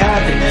really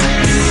happiness.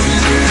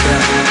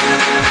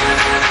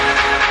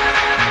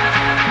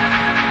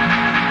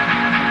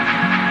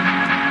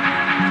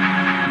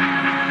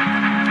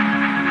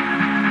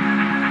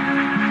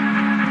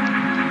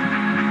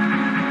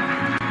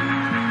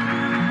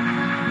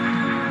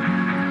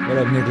 What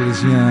up,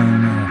 Nicholas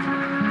Young?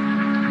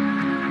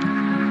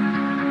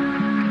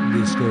 The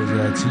this goes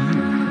out to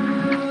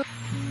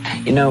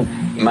you. You know,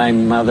 my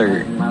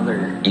mother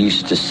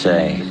used to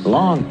say, a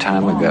long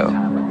time ago,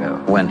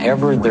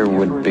 whenever there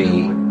would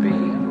be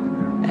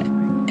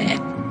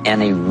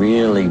any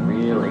really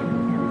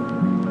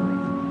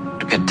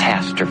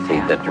catastrophe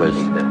that was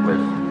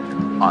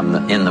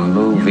in the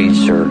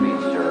movies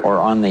or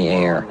on the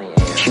air,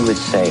 she would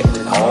say,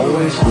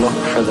 always look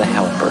for the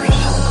helpers.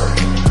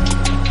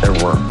 There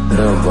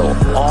will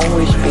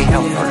always be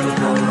helpers.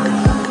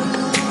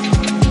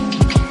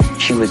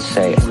 She would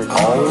say,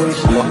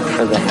 always look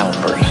for the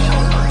helpers.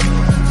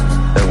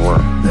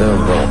 There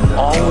will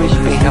always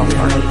be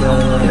helpers.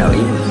 You know,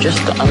 even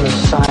just on the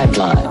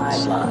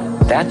sidelines.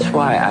 That's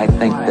why I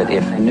think that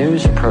if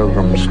news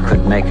programs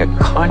could make a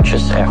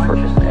conscious effort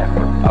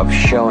of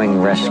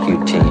showing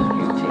rescue team,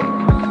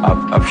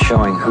 of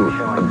showing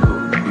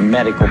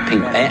medical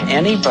people,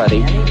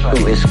 anybody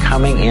who is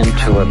coming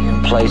into a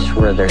place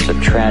where there's a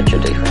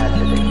tragedy,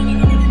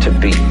 to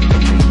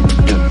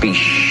be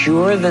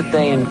sure that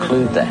they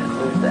include that.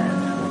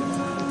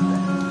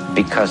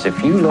 Because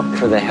if you look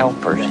for the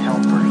helpers,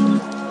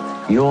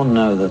 you'll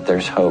know that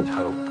there's hope.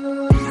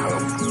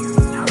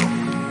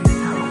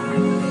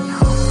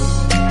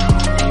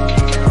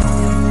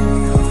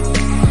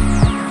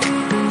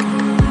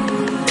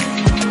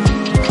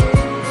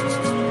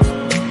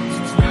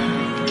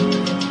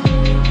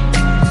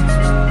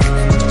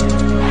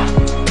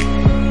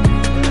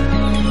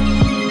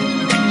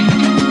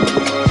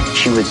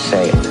 She would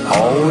say,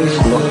 always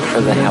look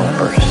for the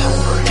helpers.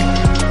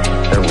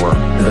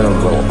 There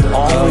will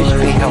always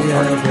be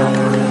helpers.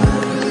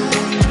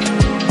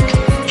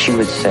 She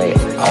would say,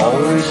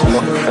 always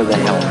look for the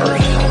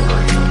helpers.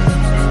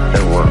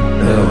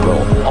 There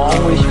will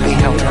always be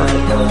helpers.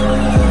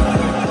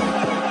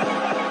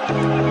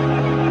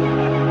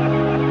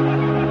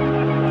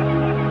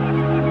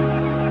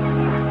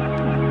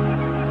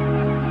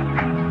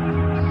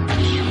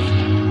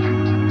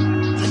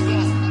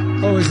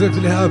 Always look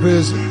for the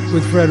helpers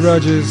with Fred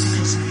Rogers.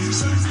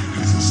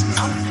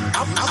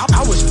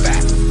 I was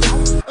fat.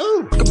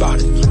 Think about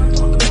it.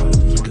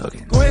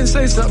 Go ahead and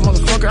say something,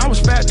 motherfucker. I was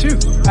fat too.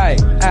 Hey.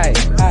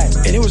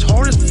 And it was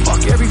hard as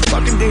fuck every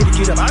fucking day to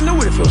get up. I know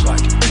what it feels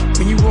like.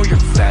 When you roll your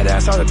fat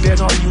ass out of bed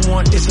and all you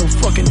want is some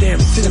fucking damn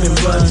cinnamon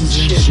buns and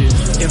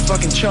shit. And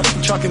fucking chuck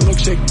and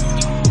milkshake.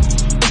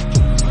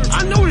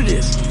 I know what it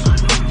is.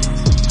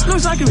 I know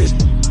exactly what it is.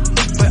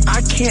 But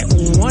I can't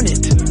want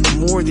it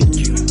more than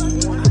you.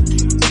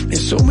 And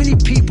so many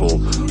people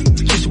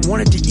just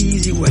want it the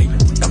easy way.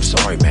 I'm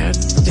sorry, man.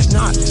 It's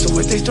not. So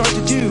what they start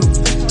to do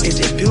is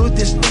they build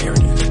this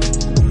narrative.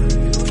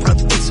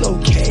 It's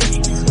okay.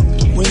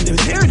 When the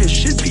narrative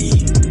should be,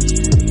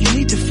 you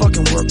need to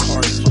fucking work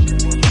harder.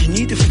 You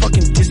need to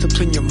fucking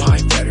discipline your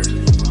mind better.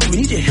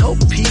 We need to help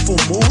people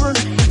more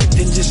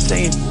than just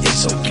saying,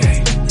 it's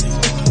okay.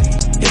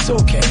 It's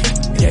okay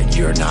that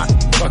you're not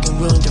fucking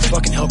willing to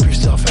fucking help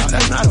yourself out.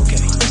 That's not okay.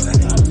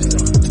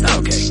 It's not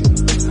okay.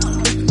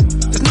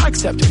 It's not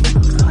acceptable.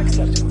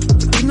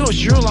 You know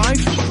it's your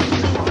life.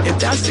 If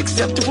that's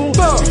acceptable,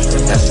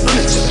 that's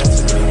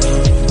unacceptable.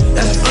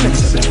 That's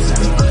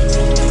unacceptable.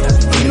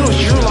 You know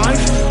it's your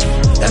life.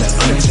 That's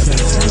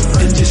unacceptable.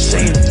 And just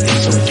saying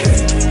it's okay.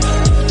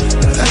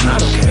 That's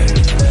not okay.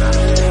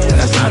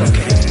 That's not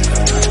okay.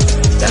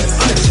 That's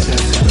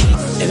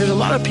unacceptable. And there's a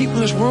lot of people in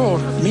this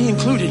world, me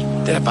included,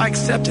 that if I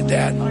accepted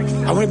that,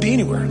 I wouldn't be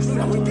anywhere.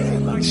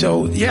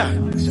 So, yeah,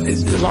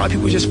 a lot of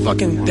people just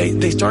fucking,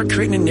 they start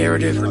creating a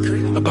narrative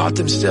about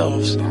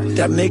themselves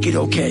that make it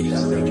okay.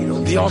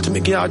 The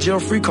ultimate get out of jail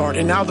free card.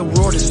 And now the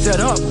world is set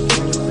up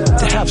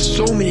to have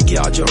so many get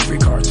out of jail free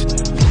cards.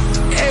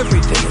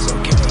 Everything is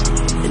okay.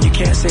 And you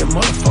can't say a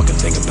motherfucking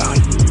thing about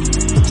it.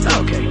 It's not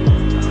okay.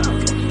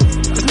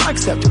 It's not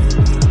acceptable.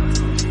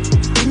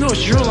 You know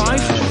it's your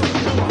life.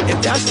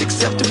 If that's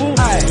acceptable,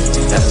 that's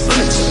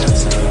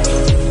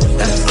unacceptable.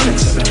 That's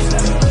unacceptable.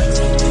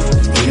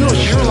 You know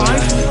it's your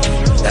life.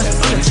 That's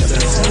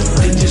unacceptable.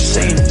 Then just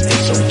saying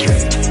it's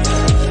okay.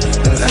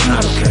 That's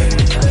not okay.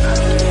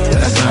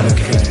 That's not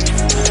okay.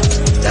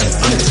 That's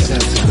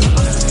unacceptable.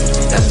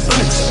 That's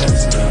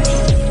unacceptable.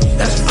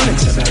 That's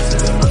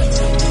unacceptable.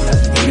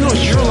 You know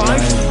it's your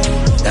life.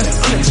 That's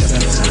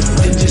unacceptable.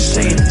 Then just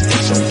saying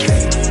it's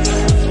okay.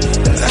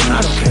 That's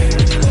not okay.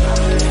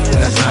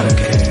 That's not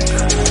okay.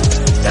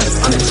 That's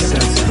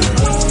unacceptable.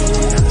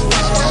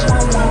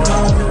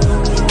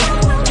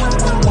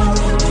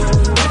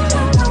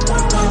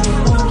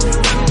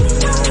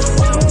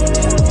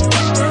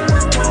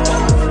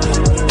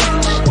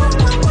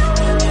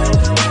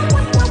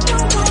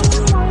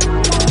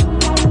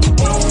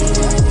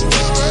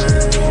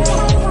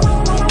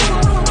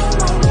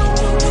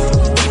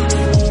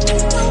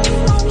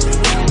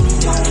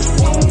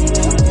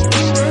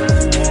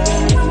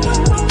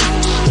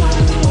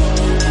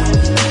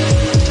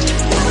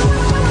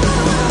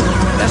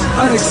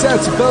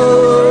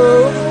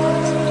 Unacceptable.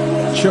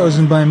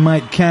 Chosen by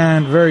Mike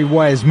Can. Very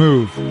wise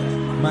move.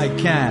 Mike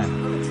Can.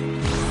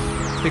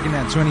 Picking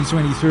that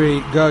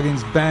 2023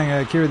 Goggins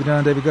banger. Kira the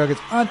Don, David Goggins.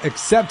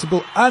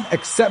 Unacceptable.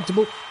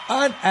 Unacceptable.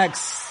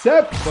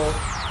 Unacceptable.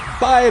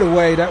 By the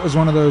way, that was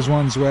one of those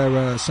ones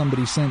where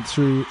somebody sent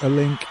through a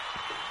link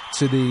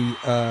to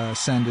the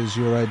send us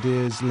your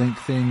ideas link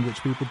thing,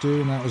 which people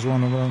do, and that was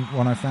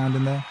one I found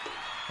in there.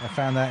 I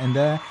found that in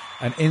there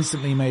and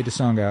instantly made a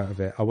song out of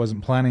it. I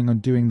wasn't planning on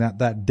doing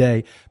that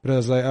day, but I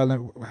was like, oh,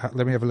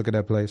 let me have a look at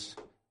that place.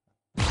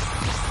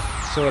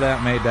 Saw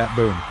that, made that,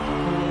 boom.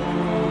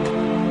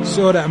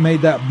 Saw that,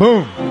 made that,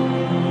 boom.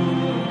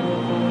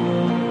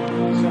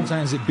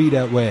 Sometimes it be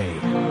that way.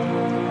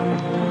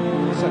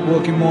 It's like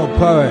Walking More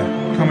Poet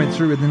coming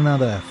through with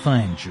another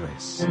fine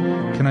choice.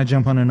 Can I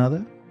jump on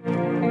another?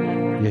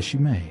 Yes, you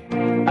may.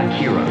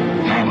 Akira,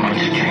 not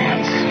much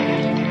chance.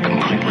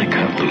 Completely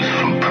cut loose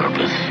from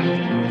purpose.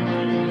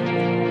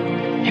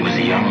 He was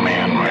a young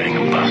man riding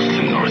a bus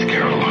through North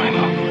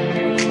Carolina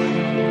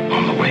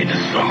on the way to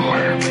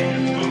somewhere,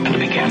 and it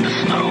began to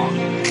snow.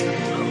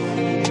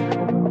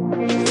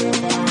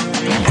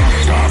 The bus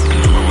stopped at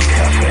a little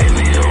cafe in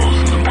the hills,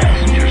 and the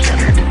passengers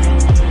entered.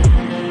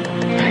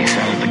 And he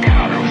sat at the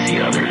counter with the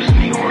others, and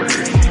he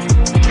ordered.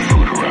 The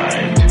food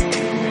arrived,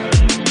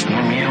 and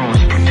the meal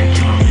was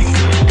particularly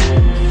good.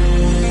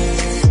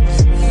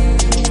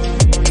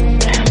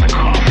 And the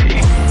coffee.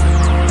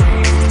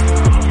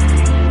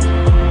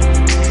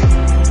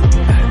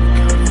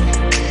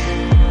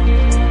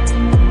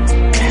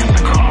 And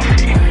the coffee.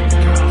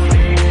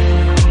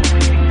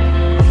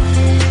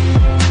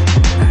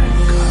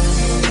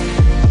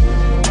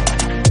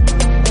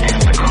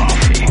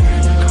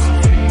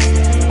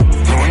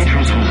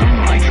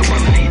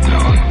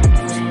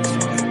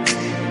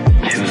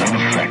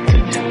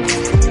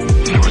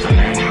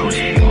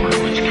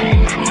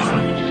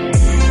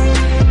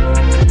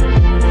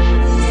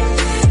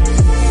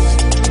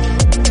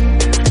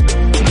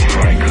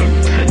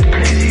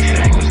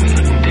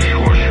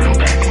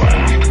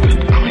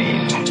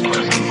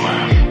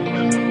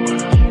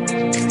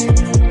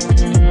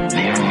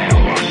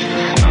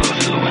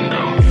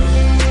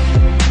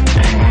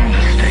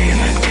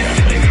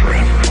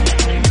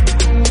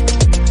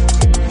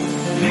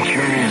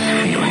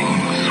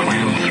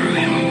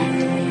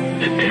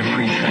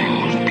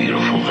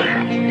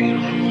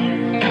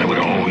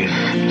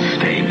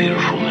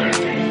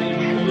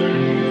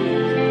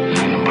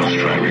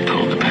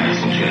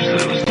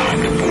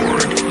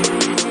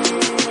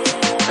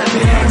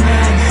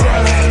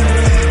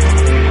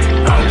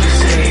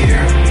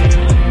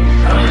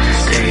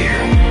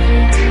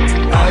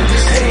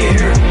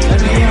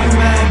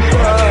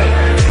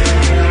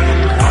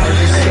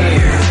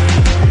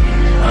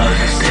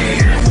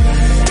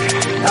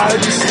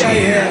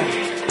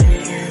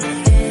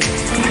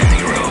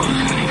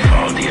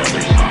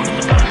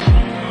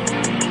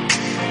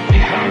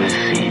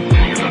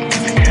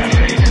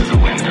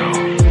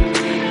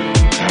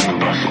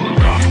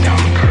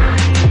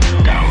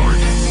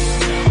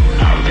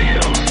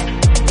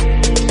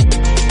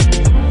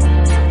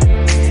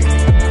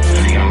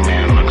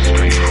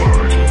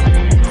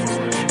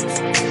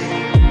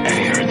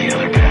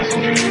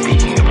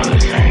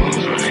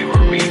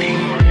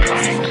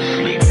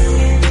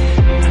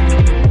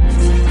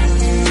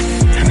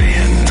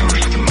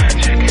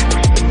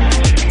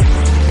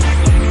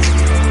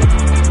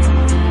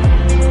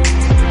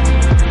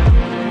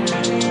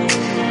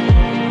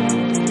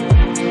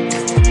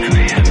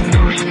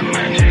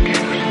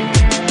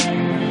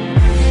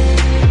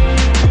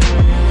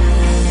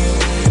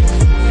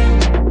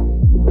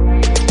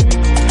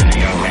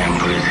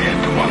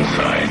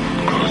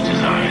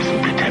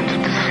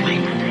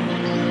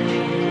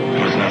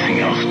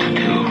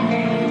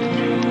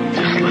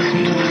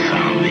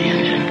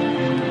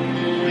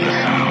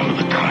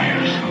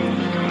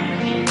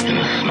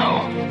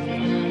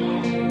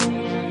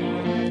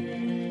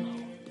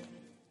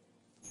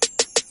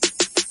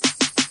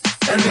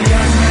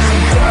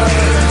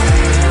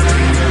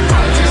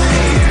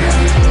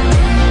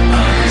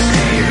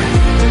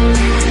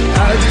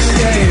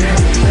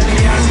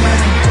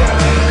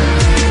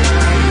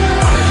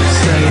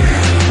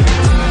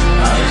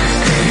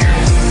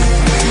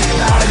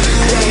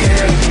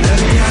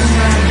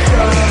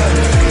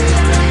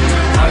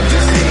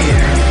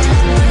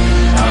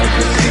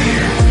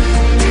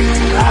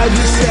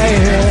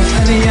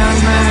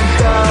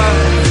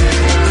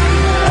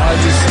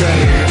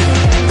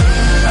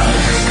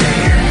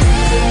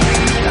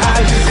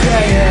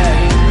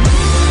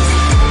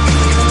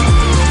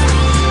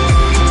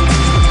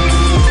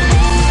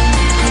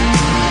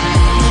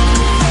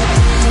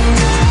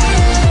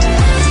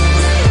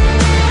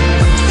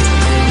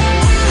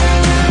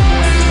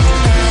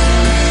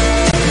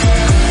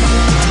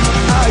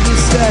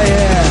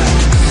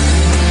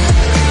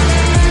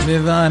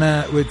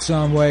 With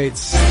Tom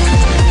Waits.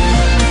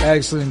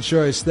 Excellent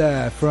choice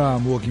there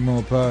from Walking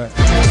More Poet.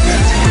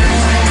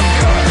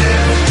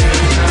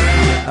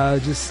 I'll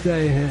just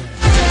stay here.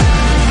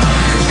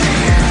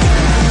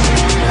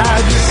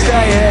 I'll just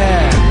stay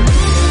here.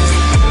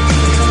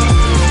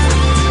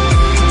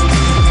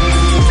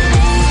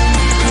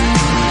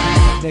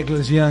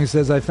 Nicholas Young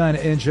says, I find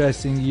it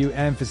interesting you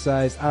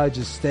emphasized I'll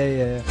just stay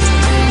here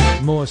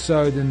more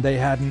so than they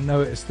hadn't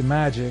noticed the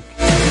magic.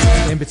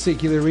 In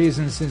particular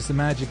reason, since the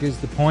magic is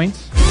the point.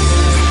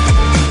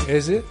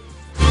 Is it?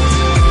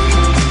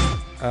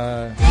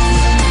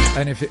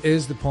 And if it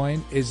is the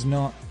point, is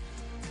not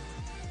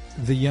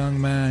the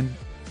young man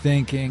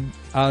thinking,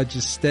 I'll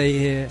just stay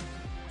here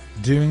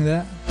doing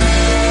that?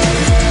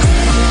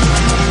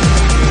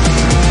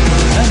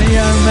 And the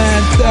young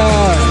man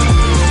thought,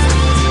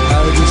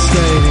 I'll just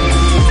stay here.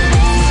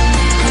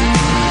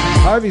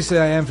 Obviously,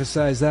 I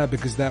emphasize that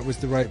because that was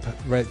the right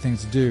thing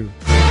to do.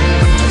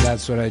 And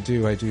that's what I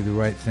do. I do the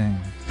right thing.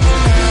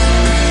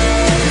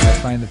 I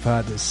find the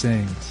part that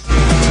sings.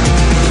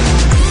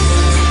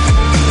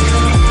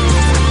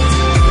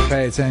 I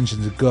pay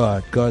attention to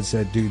God. God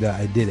said, do that.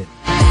 I did it.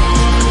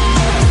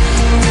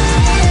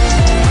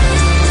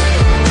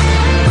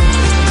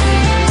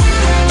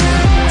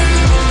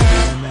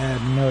 And I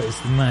hadn't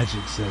noticed the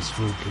magic, says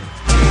Fulkin.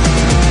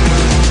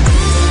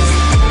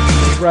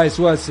 Bryce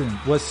Watson,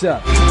 what's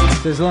up?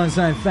 Says,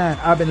 long-time fan,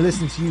 I've been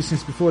listening to you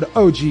since before the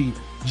OG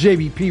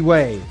JBP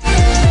wave.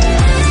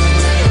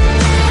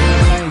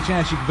 Any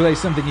chance you can play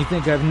something you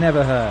think I've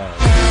never heard?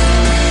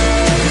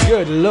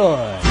 Good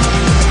Lord.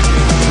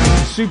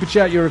 Super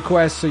chat your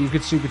request, so you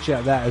could super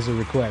chat that as a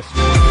request.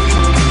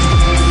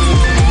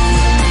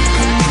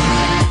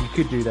 You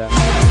could do that.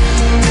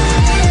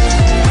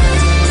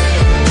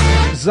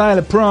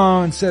 Zyla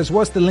Prone says,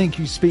 what's the link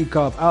you speak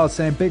of? Al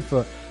saying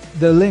Bigfoot.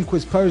 The link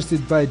was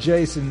posted by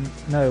Jason.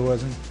 No, it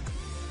wasn't.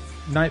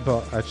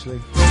 Nightbot, actually.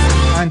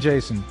 And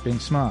Jason, being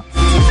smart.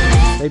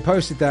 They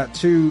posted that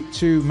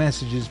two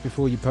messages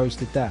before you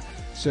posted that.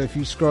 So if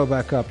you scroll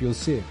back up, you'll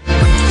see it.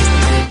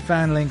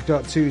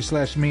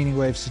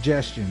 Fanlink.2/Meaningwave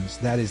suggestions.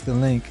 That is the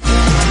link.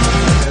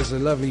 There's a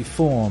lovely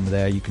form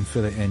there. You can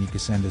fill it in. You can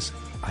send us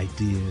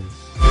ideas.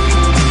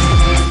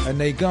 And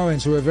they go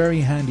into a very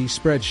handy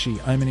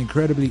spreadsheet. I'm an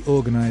incredibly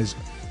organized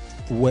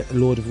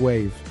Lord of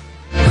Wave.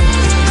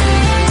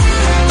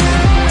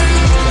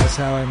 That's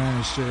how I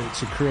managed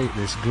to create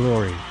this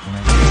glory. You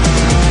know?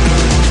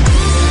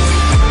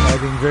 By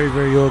being very,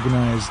 very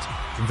organized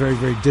and very,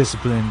 very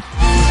disciplined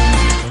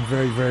and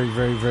very, very,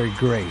 very, very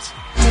great.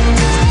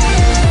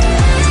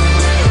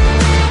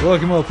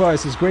 Welcome, Will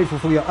Price is grateful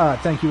for your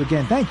art. Thank you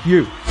again. Thank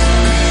you.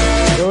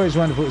 It's always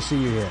wonderful to see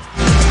you here.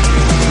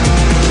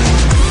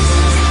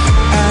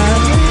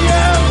 And the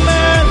young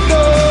man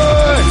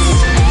thought,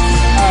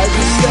 I'll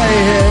just stay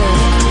here.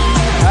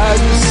 I'll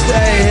just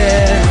stay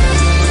here.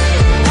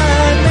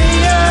 And the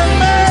young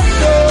man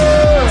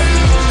thought,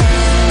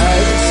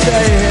 I'll just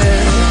stay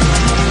here.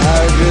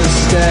 I'll just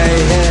stay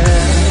here.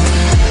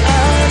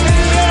 And the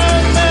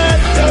young man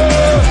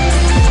thought,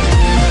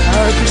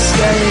 I'll just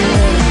stay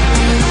here.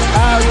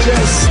 I'll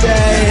just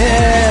stay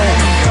here.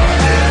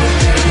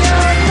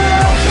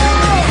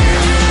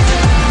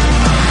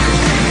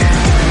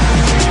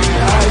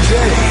 I'll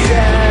just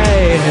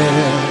stay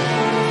here.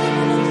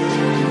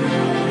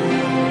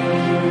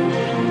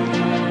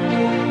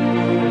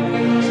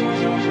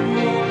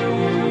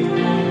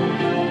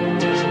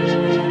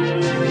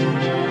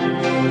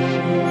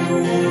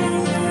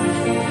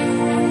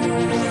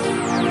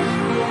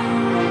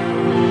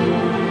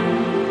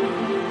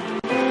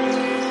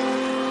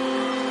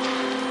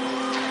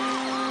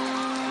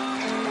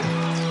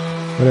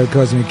 What up,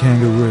 Cosmic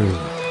Kangaroo?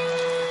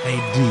 A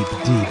deep,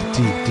 deep,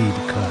 deep, deep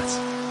cut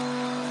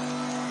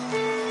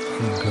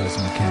from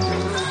Cosmic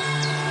Kangaroo.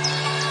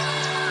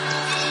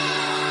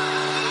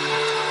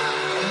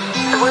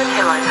 The word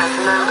Hillite has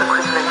no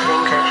equivalent in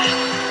English.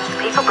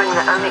 People bring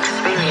their own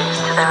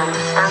experience to their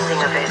understanding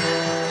of it.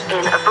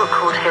 In a book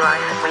called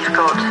Hillite, we've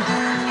got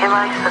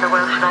Hillite for the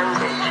Welsh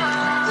language,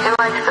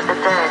 Hillite for the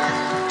dead,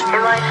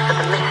 Hillite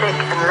for the mythic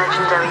and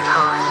legendary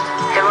past,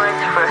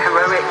 Hillite for a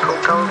heroic or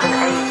golden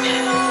age,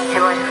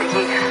 Hillite for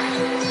youth,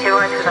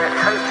 Hillite without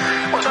hope.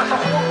 Well, that's a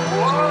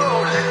whole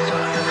world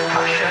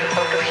fashion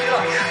of the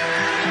Hillite.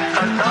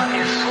 And that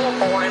is so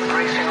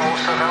all-embracing,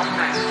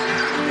 all-surrounding.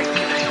 It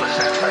gives you a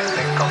sense, I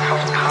think, of how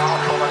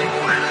powerful an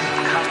emotion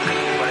can be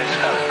when it's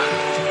felt.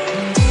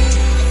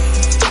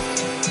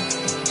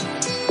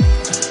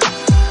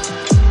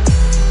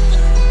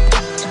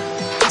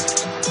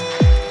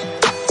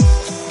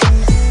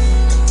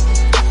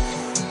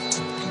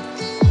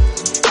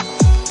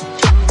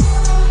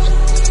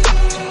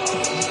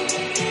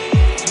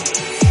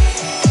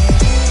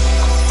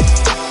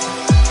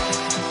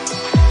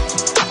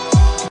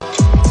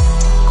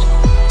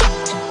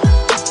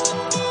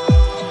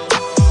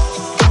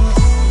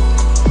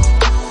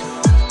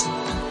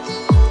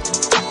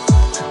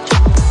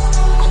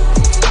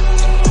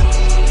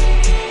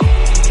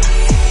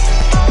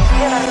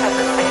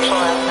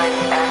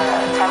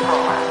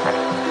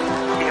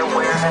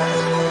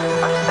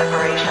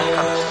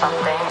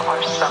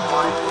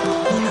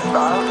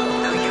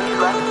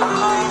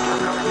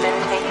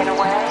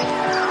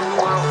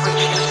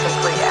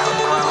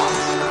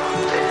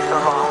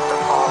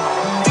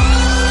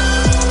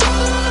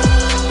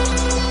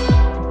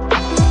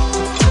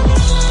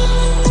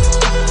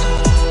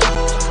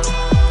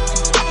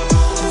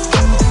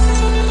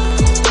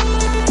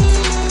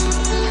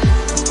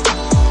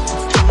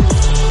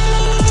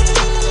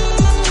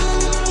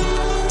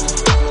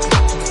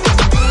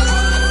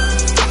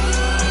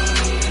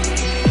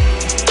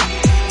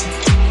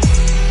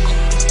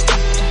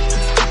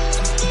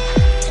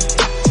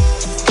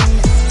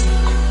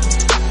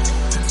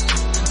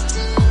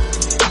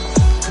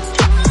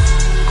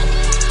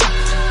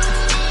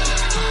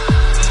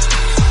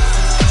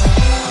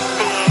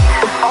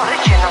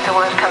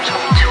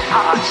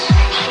 parts,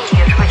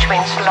 here, which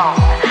means long,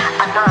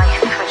 a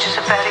knife, which is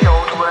a very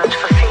old word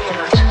for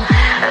field.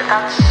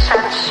 That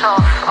sense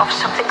of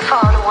something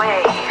far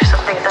away,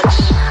 something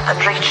that's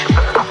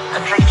unreachable.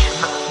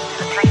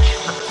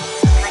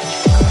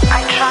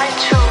 I try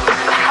to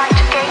fight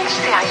against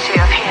the idea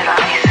of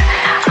Heraeth.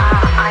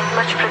 I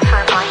much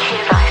prefer my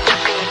Heraeth to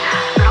be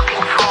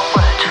looking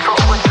forward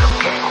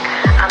looking,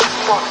 and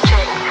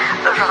wanting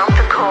around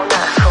the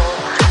corner for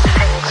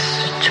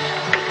things to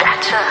be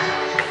better.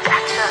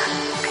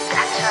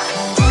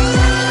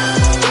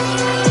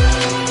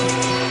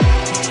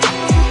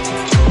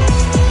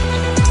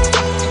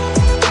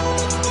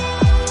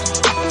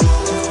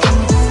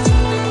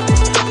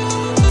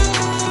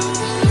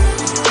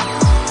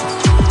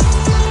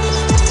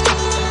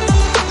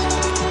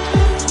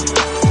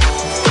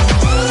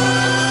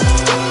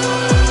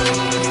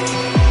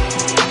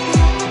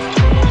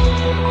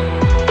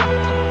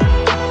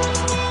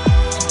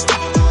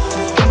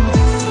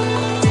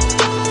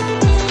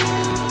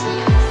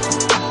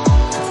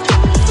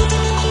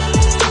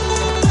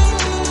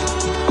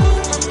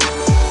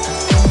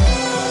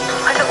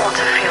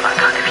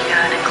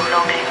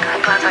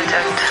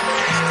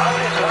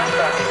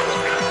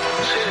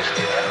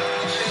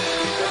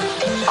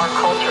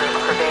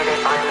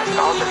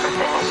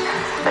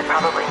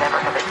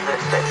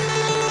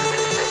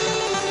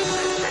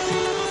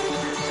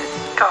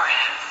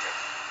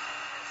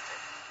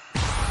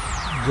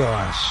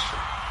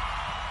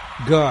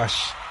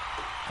 Gosh.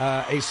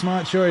 A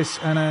smart choice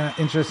and an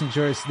interesting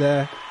choice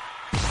there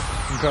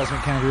from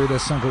Cosmic Kangaroo.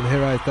 There's a song called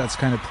Heraeth that's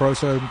kind of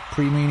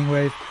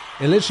pre-Meaningwave.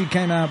 It literally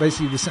came out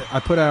basically, I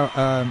put out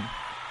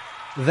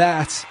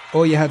that.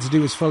 All you had to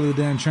do was follow the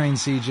damn train,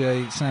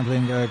 CJ,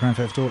 sampling Grand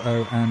Theft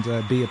Auto and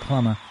Be a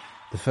Plumber,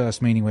 the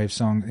first Meaningwave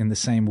song, in the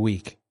same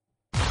week,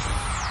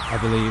 I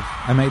believe.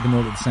 I made them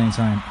all at the same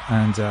time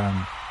and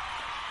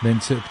then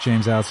took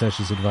James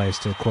Altesh's advice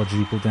to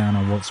quadruple down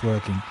on what's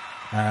working.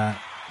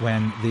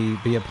 When the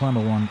Be a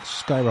Plumber one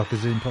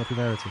skyrocketed in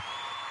popularity.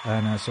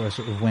 And so I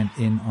sort of went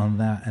in on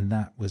that, and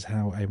that was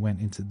how I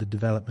went into the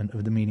development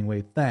of the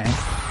Meaningwave thing.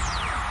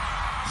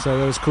 So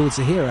that was cool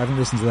to hear. I haven't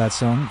listened to that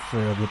song for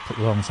a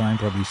long time,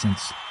 probably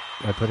since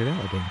I put it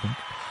out, I don't think.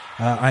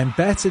 I'm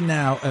better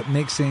now at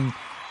mixing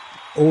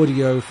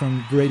audio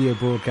from radio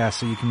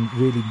broadcasts so you can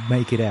really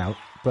make it out,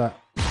 but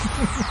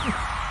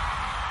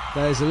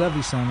that is a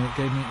lovely song.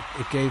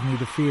 It gave me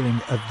the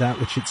feeling of that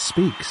which it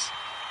speaks.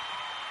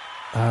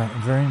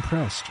 I'm very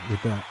impressed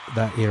with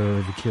that era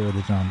of Akira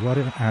the Don. What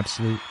an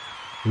absolute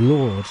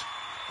lord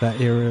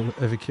that era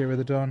of Akira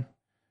the Don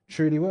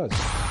truly was.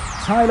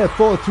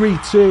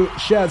 Tyler432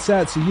 shouts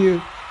out to you.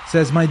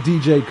 Says, my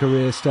DJ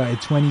career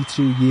started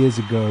 22 years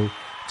ago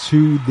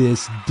to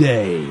this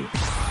day.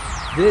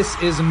 This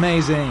is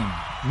amazing.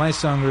 My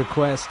song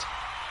request.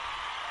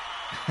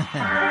 You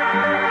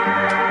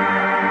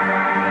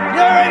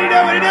already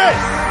know what it is.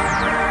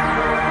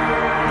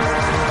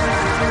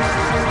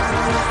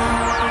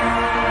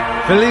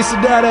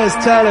 Felicidades,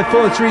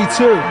 Tyler432.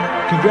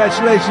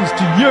 Congratulations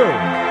to you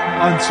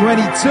on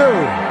 22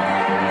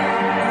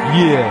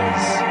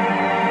 years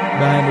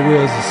behind the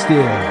wheels of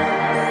steel.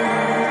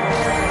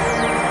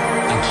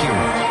 Thank you.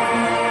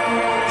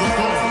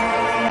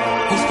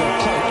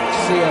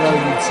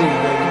 CLOUT,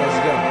 baby, let's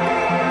go.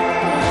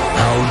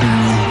 How do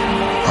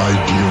I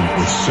deal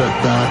with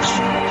setbacks,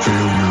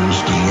 failures,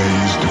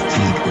 delays,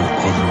 defeat, or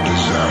other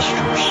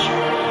disasters?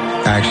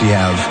 I actually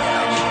have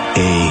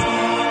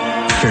a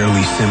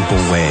fairly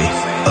simple way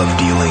of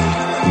dealing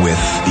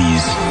with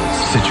these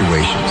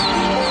situations.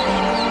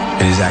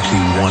 It is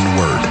actually one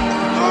word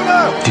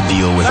to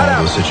deal with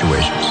all those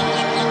situations.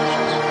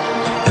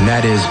 And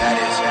that is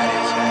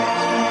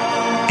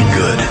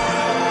good.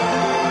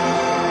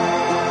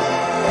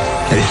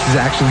 This is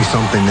actually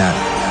something that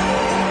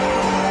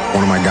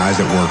one of my guys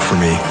that work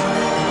for me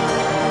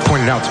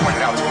pointed out to me.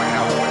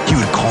 He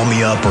would call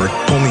me up or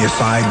pull me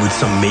aside with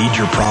some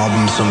major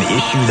problem, some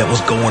issue that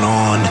was going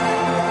on.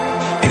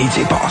 And he'd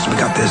say, boss, we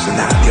got this and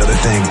that and the other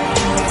thing.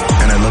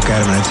 And I'd look at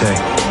him and I'd say,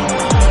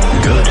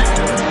 good.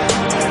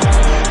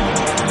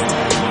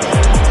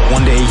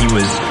 One day he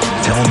was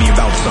telling me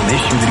about some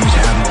issue that he was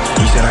having.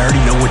 He said, I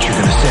already know what you're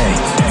going to say.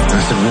 And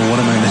I said, well, what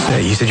am I going to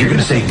say? He said, you're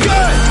going to say good.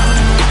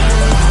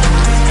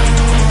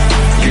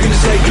 You're going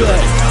to say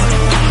good.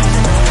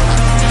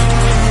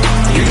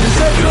 You're going to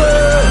say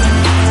good.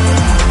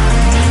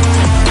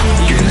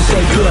 You're going to say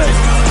good.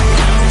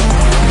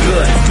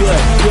 Good,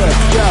 good, good,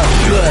 go,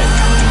 good.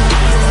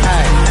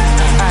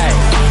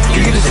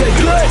 You're gonna say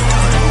good.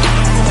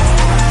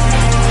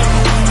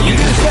 You're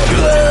gonna say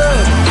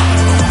good.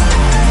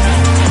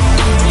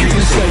 You're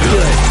gonna say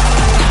good.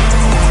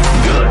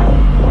 Good.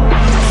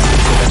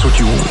 That's what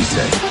you always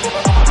say.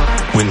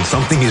 When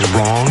something is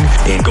wrong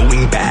and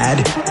going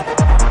bad,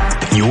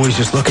 you always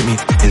just look at me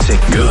and say,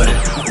 good.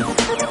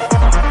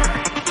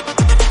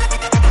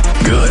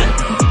 Good.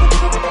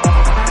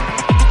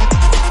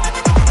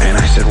 And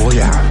I said, well,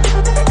 yeah.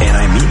 And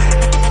I mean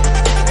it.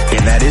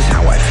 And that is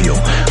how I feel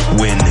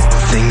when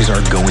things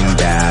are going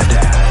bad.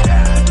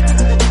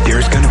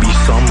 There's going to be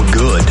some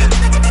good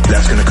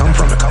that's going to come from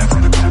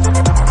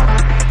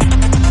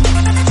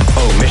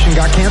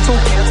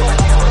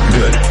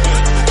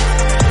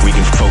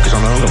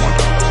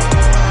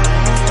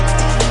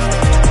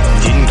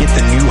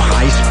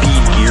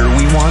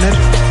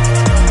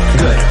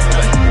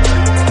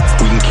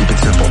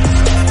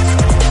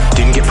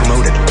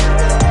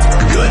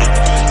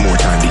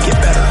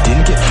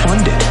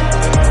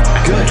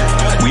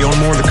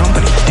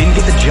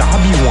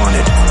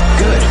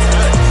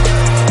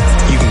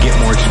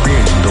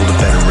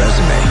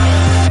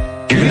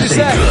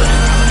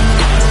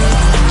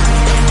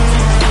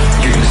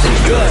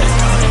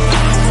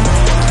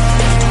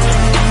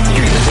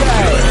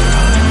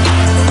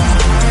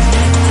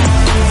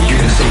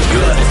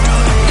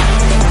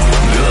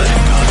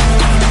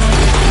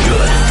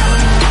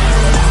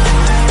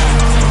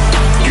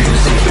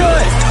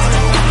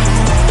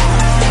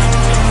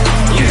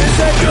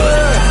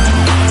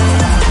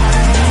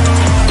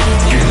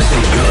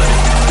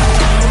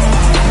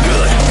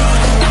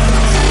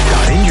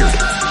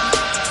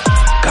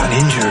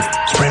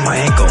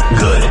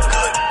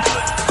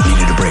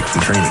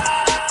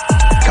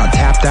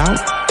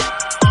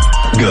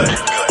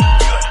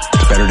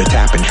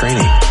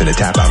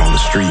tap out on the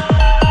street.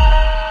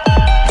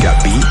 Got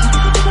beat?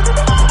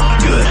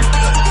 Good.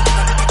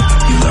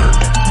 You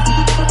learned.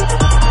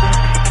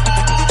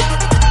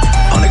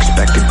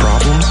 Unexpected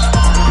problems?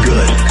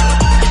 Good.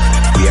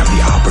 We have the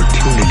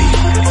opportunity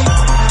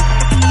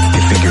to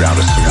figure out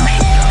a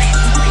solution.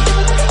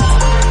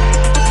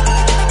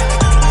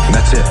 And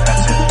that's it.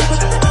 That's it.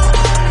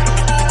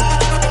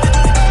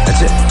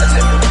 That's it. That's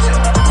it.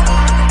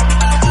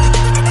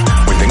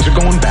 When things are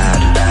going bad,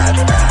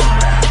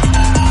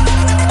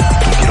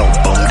 don't get all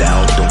bummed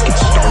out, don't get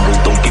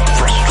startled, don't get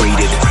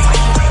frustrated.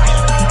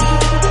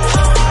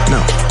 No.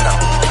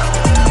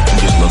 You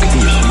just look at the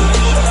issue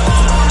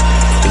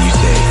and you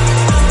say,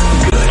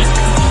 good.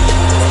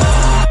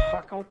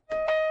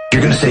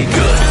 You're gonna say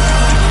good.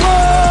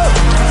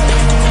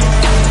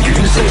 You're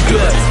gonna say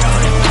good.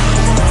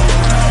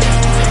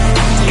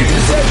 You're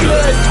gonna say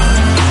good.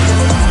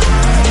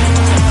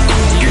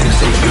 You're gonna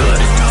say good.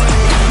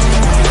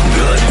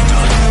 Good.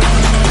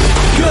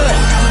 Good.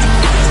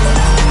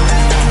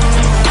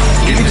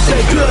 You're gonna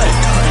say good.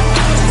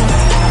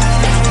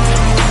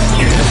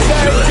 You're gonna say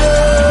good.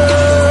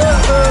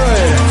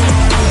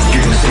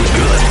 You're gonna say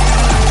good.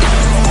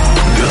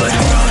 Good.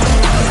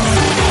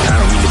 I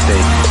don't mean to say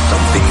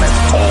something that's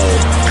all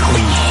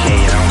cliche.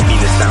 I don't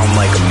mean to sound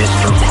like a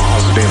Mr.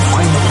 Positive.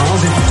 I'm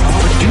positive.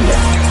 But do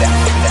that.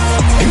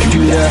 You can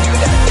do that.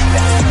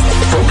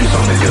 Focus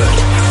on the good.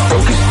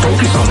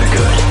 Focus on the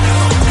good.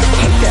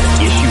 Take that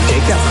issue,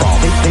 take that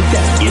problem, take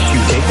that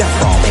issue, take that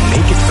problem, and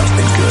make it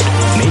something good.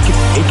 Make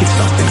it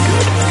something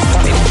good.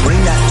 And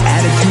bring that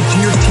attitude to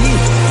your team.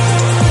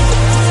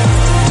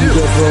 Dude,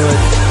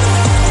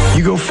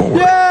 you go forward.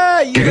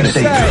 Yeah, you're gonna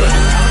say good.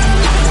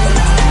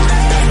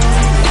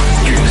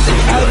 You're gonna say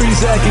good. Every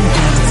second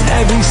counts.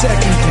 Every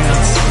second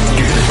counts.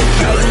 You're gonna say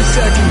good. Every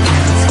second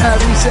counts.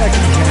 Every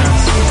second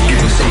counts. You're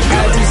gonna say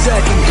good. Every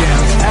second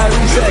counts.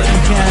 Every second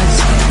counts.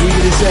 You're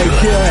gonna say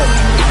good.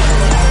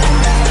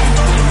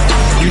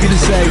 You're gonna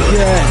say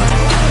good.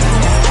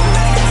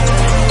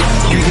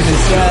 You're gonna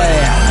say.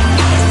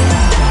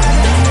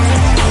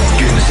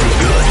 You're gonna say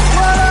good.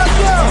 What up,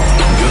 bro?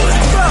 Good.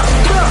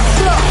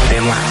 Bro.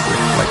 And lastly,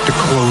 like to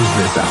close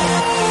this out,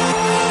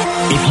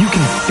 if you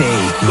can say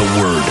the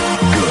word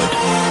good,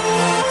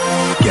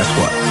 guess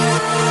what?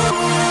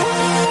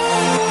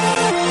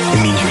 It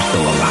means you're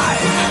still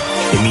alive.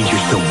 It means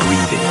you're still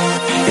breathing.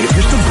 And if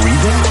you're still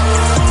breathing,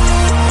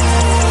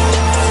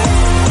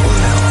 well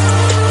now,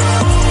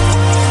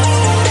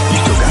 you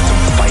still got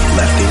some fight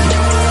left in you.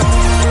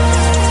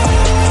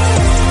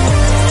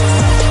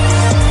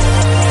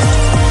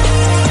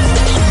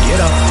 So get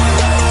up,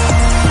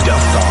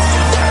 dust off,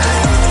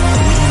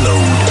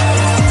 reload,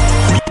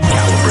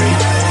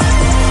 recalibrate,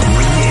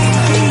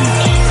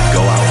 re-engage,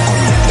 go out on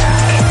the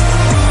attack.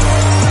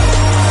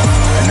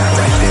 And that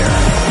right there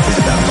is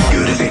about as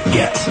good as it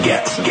gets.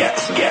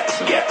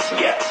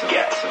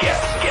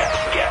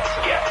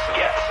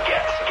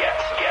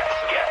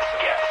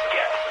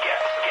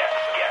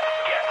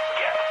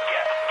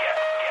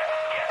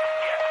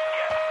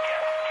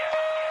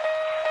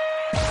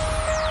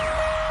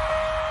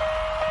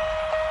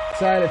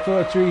 Side at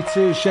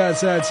 432,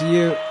 shouts out to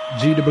you.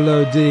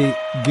 GOOD,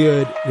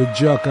 good with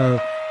Jocko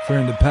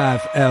from the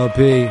Path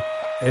LP.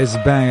 It's a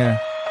banger.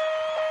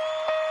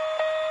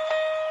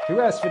 Who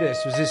asked for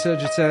this? Was this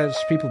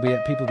Sagittarius? People be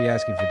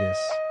asking for this.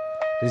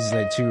 This is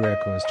like 2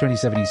 records.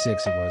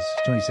 2076 it was.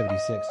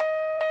 2076.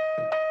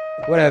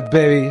 What up,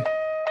 baby?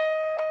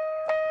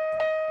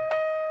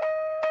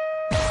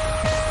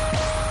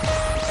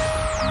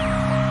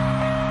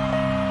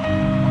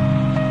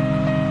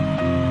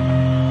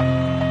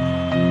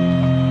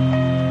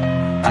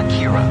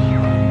 Akira.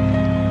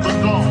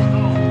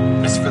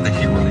 It's for the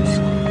heroes.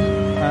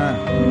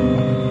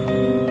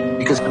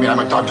 Because, I mean,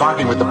 I'm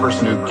talking with the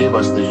person who gave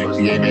us the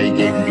AMA,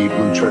 Gayton B.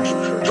 Blue Church,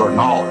 Jordan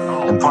Hall.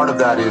 And part of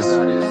that is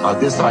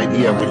this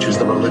idea, which is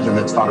the religion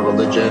that's not a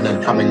religion,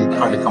 and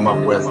trying to come up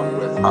with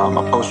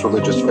a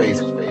post-religious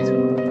faith.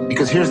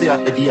 Because here's the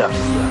idea.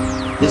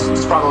 This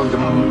is probably,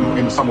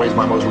 in some ways,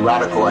 my most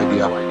radical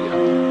idea.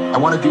 I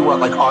want to do what,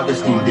 like,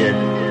 Augustine did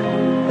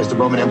as the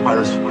Roman Empire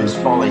was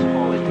falling.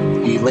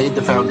 He laid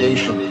the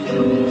foundation.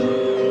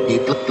 He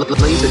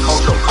laid the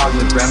cultural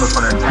cognitive grammar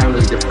for an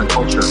entirely different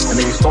culture. And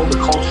then he stole the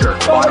culture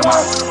bottom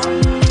up.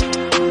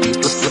 He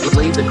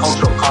laid the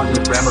cultural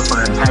cognitive grammar for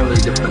an entirely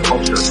different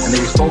culture. And then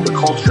he stole the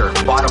culture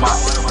bottom up.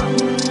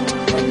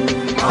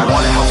 I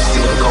want to help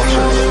steal the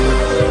culture.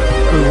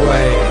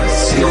 Away.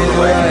 Steal it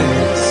away.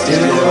 Steal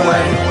it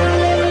away.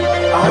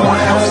 I want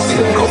to help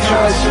steal the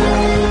culture.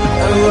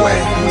 Away.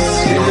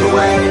 Steal it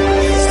away.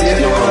 Steal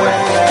it away.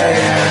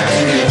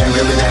 Do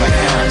everything I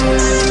can.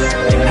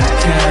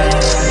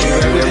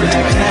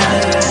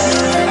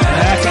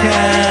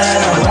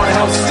 I want to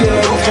help steal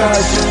the culture.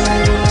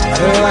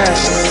 Steal it away.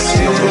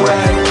 Steal it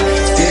away.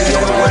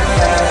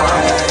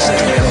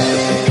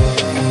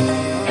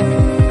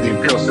 The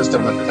imperial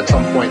system at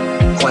some point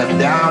clamped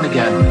down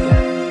again,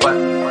 but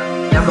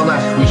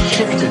nevertheless we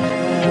shifted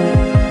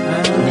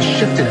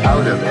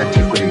out of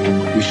antiquity.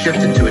 We We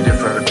shifted to a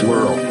different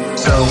world.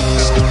 So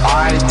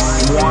I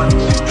want to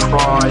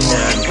try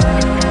and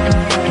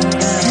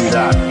do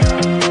that.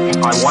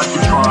 I want to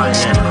try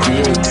and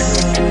create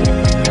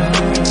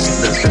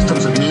the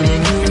systems of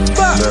meaning,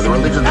 the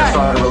religion that's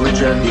not a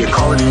religion, the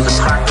ecologies of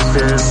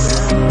practices,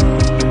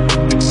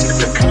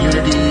 the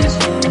communities,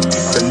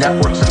 the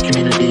networks of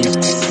communities.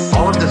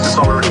 All of this is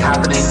already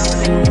happening.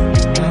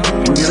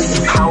 Really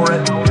empower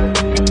it,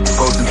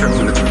 both in terms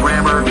of its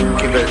grammar,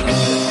 give it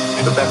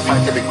the best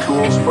scientific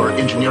tools for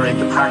engineering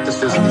the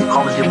practices and the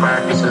ecology of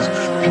practices.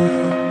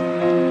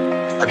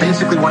 I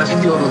basically want to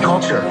steal the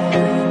culture. I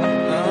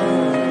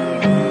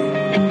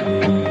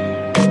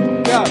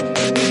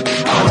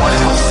want to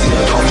help steal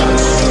the culture.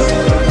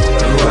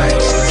 Away,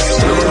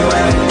 steal it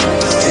away,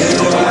 steal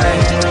it away.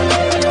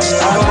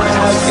 I want to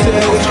help steal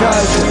the culture.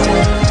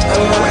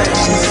 Away,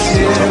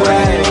 steal it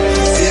away,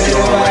 steal it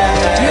away.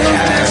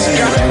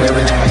 Do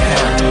everything I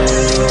can.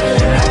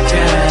 I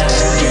can.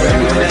 Do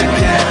everything I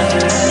can.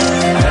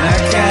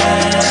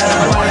 I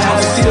want to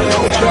help steal the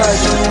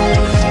culture.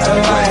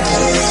 Away,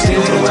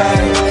 steal it away,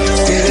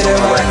 steal it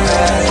away.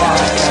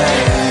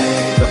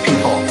 The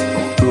people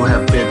who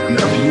have been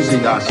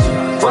abusing us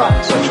for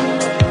such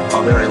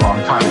a very long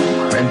time.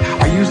 And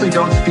I usually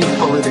don't speak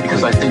politically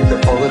because I think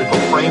that political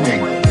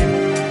framing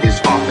is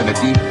often a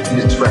deep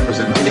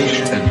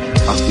misrepresentation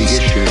of the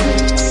issue,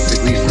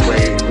 at least the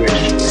way in which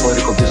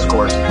political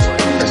discourse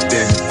has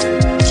been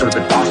sort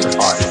of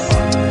ossified.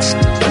 It's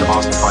been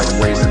ossified in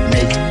ways that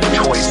make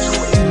choice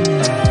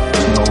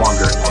no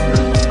longer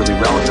really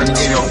relevant.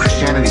 You know,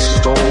 Christianity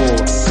stole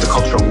the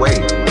culture away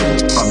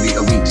from the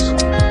elites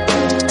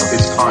of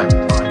its time.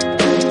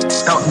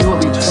 Now, new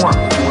elites form.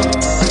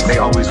 They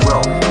always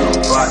will.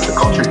 But the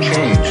culture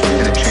changed,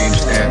 and it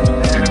changed in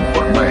an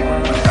important way.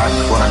 That's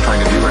what I'm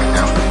trying to do right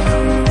now.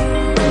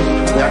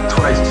 That's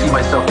what I see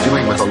myself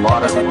doing with a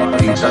lot of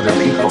these other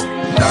people.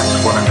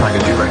 That's what I'm trying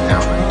to do right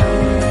now.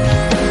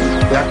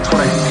 That's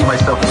what I see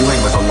myself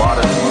doing with a lot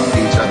of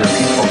these other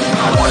people.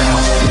 I want to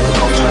help steal the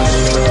culture.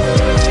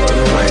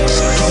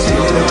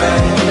 Steal it away,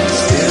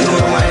 steal it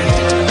away.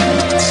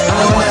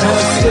 I want to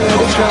help steal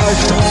the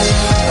culture.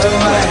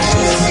 Away,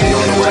 steal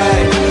it away,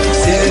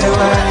 steal it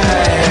away.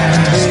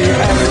 Do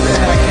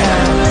everything I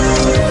can,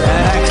 and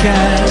I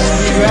can.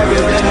 Do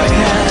everything I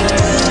can,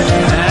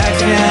 and I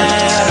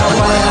can. I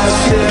want to help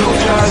steal the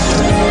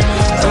culture.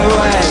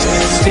 Away,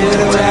 steal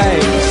it away,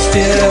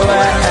 steal it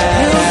away.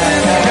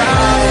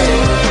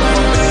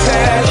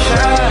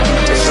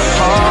 It's a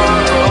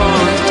hard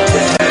road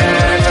to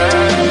heaven.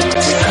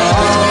 We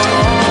call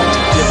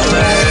your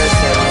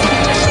blessing,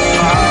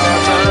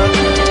 Father,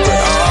 but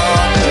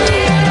all good.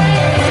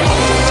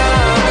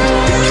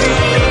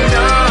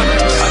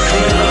 The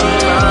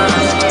kingdom,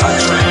 I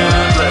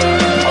tremble.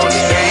 Oh,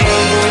 the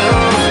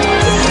angels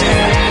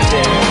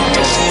defending.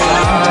 Oh,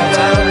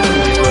 Father,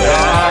 but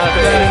all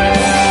good.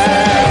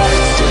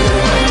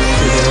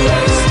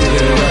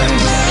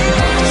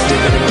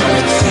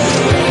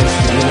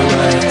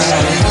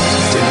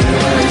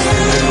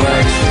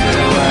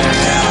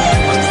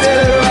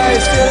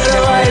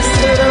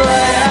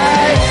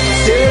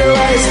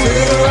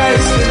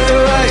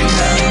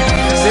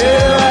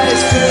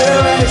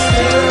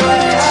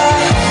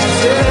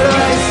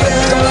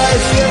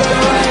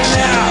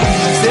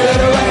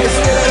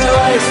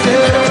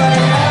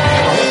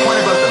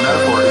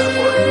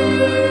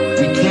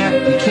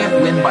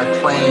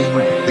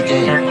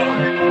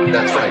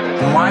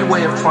 My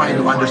way of trying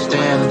to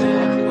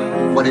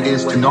understand what it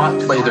is to not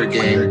play their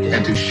game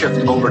and to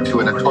shift over to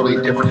a totally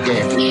different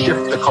game, to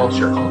shift the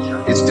culture,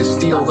 is to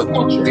steal the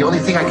culture. The only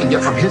thing I can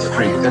get from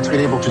history that's been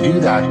able to do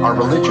that are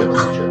religions.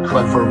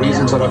 But for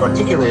reasons that I've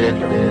articulated,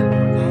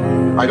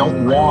 I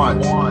don't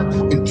want,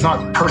 it's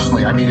not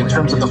personally, I mean in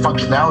terms of the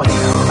functionality,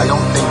 I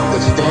don't think the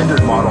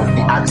standard model,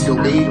 the axial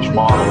age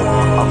model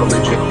of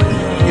religion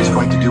is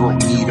going to do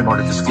what we need in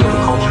order to steal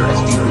the culture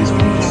as deeply as we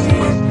need to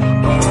steal it.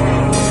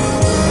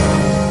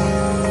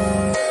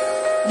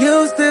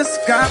 Use this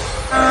guy.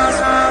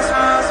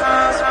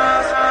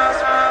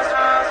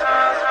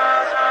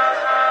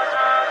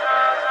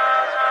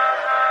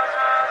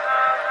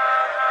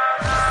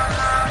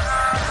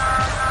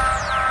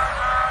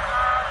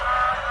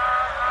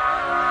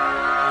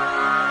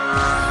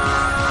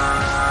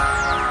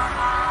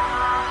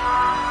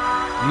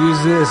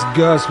 Use this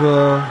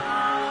gospel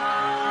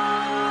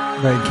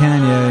by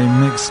Kanye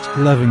mixed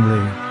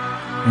lovingly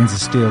and to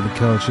steal the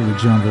culture with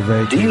John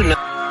Vivek. Do you know?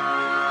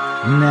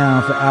 Now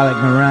for Alec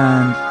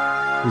Morand,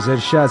 who said,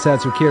 shouts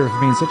out to Akira for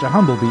being such a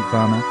humble beat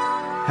farmer.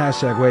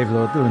 Hashtag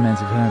Wavelord, the Lament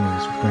of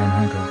Hermes with Graham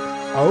Hancock.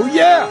 Oh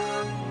yeah!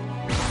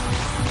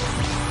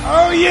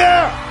 Oh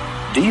yeah!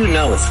 Do you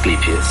know,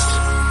 Asclepius,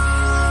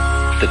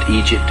 that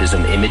Egypt is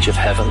an image of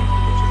heaven?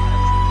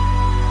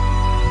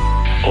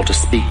 Or to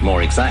speak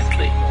more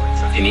exactly,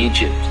 in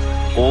Egypt,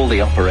 all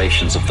the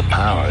operations of the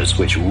powers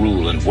which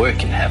rule and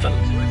work in heaven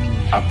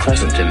are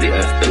present in the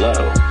earth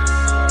below.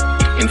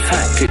 In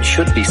fact, it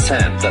should be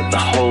said that the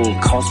whole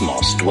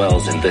cosmos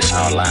dwells in this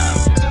our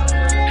land,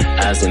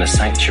 as in a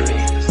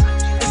sanctuary.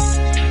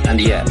 And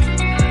yet,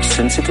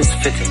 since it is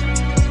fitting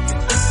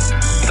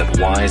that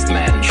wise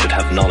men should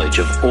have knowledge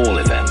of all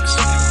events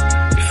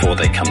before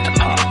they come to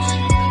pass.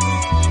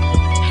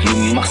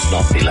 You must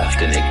not be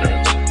left in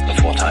ignorance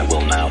of what I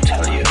will now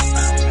tell you.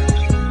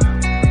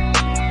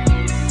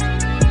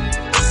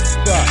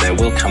 There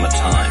will come a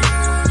time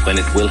when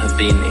it will have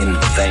been in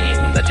vain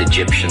that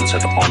Egyptians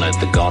have honored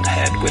the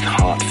Godhead with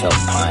heartfelt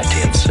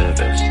piety and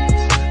service,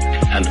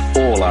 and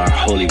all our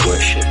holy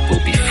worship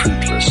will be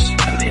fruitless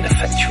and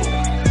ineffectual.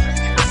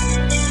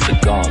 The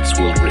gods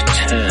will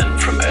return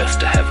from earth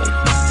to heaven.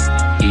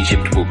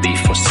 Egypt will be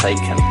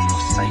forsaken,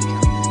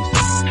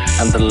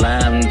 and the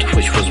land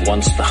which was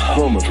once the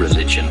home of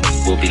religion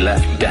will be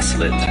left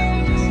desolate,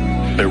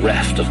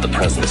 bereft of the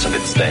presence of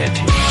its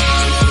deity.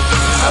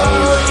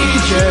 Oh,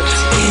 Egypt,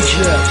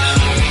 Egypt.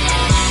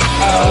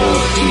 Oh,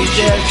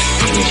 Egypt,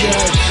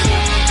 Egypt.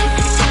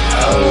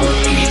 Oh,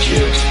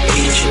 Egypt,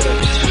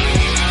 Egypt.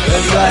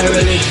 Without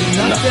religion,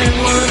 nothing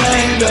will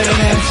remain but an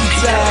empty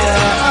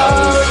tower.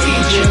 Oh,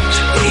 Egypt,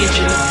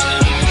 Egypt.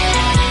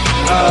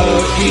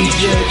 Oh,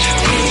 Egypt,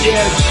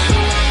 Egypt.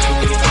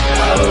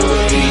 Oh,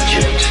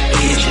 Egypt,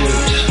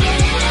 Egypt.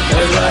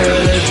 Without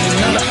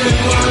religion, nothing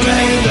will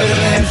remain but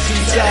an empty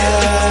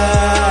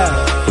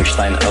tower, which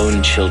thine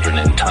own children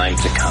in time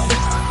to come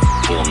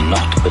will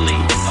not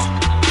believe.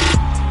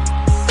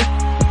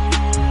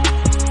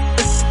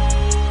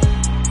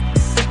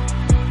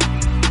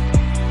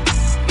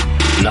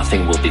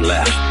 Nothing will be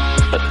left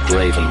but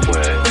graven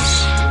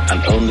words,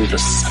 and only the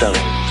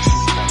stones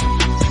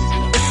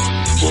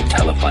will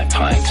tell of my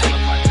piety.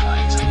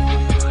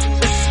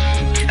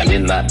 And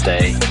in that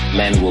day,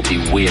 men will be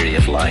weary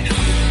of life,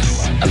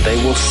 and they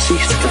will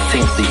cease to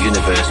think the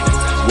universe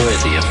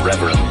worthy of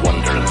reverent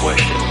wonder and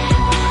worship.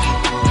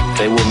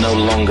 They will no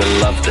longer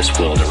love this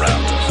world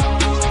around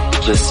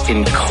us, this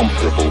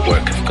incomparable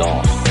work of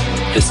God,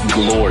 this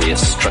glorious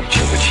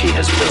structure which He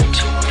has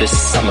built, this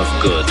sum of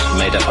good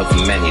made up of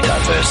many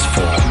diverse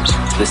forms,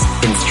 this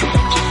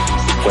instrument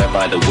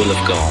whereby the will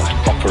of God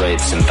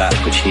operates in that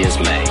which He has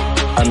made,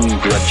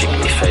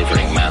 ungrudgingly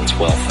favoring man's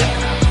welfare.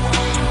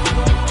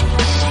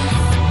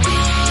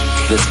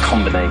 This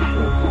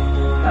combination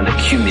and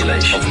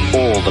accumulation of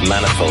all the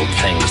manifold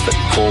things that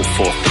call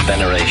forth the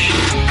veneration,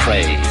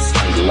 praise,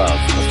 and love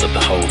of the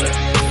beholder.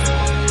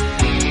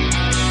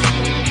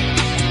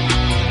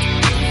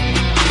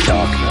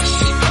 Darkness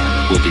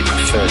will be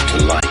preferred to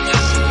light,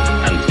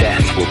 and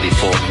death will be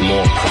thought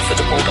more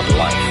profitable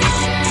than life.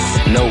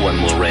 No one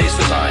will raise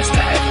his eyes to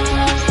heaven.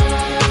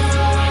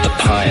 The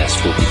pious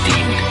will be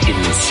deemed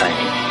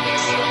insane.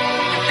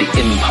 The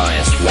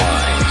impious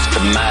wise,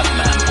 the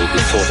madman will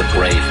be thought a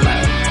brave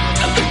man,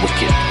 and the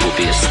wicked will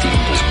be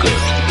esteemed as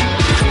good.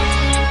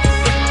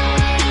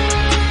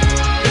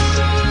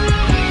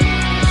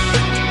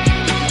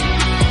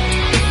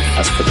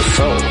 As for the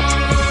soul,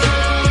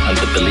 and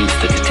the belief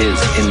that it is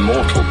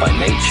immortal by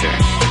nature,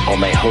 or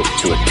may hope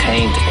to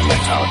attain to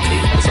immortality,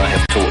 as I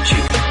have taught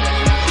you,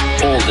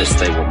 all this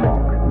they will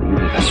mock, and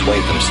even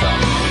persuade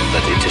themselves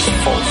that it is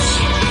false.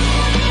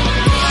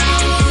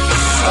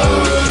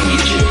 Oh,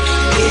 Egypt,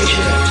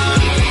 Egypt.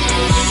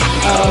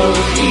 Oh,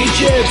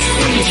 Egypt,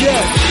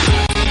 Egypt.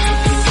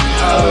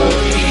 Oh,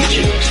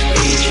 Egypt,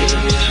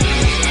 Egypt.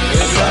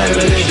 Without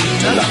religion,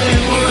 nothing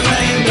will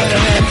remain but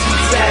an empty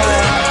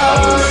tower.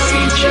 Oh,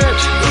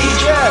 Egypt,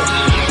 Egypt.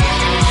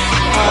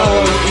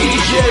 Oh,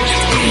 Egypt,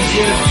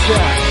 Egypt.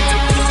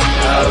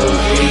 Oh,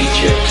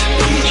 Egypt,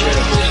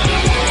 Egypt.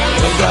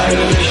 Without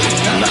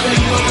religion,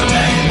 nothing will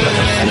remain but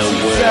an empty tower. No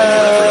word of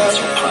reverence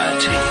or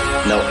piety,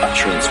 no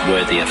utterance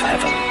worthy of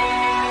heaven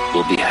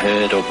will be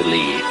heard or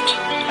believed,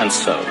 and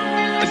so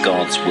the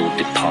gods will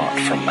depart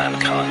from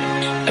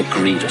mankind, a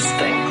grievous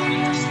thing.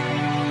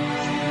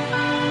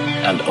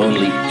 And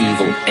only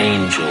evil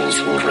angels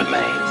will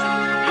remain,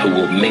 who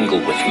will mingle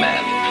with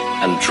men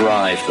and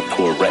drive the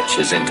poor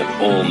wretches into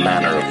all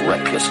manner of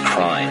reckless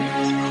crime,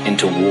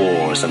 into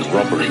wars and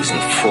robberies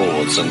and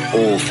frauds and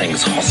all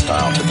things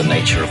hostile to the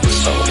nature of the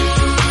soul.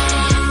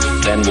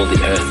 Then will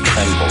the earth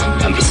tremble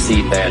and the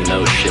sea bear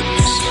no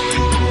ships.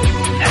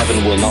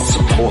 Heaven will not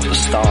support the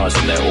stars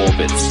in their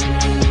orbits.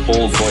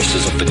 All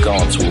voices of the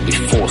gods will be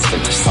forced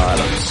into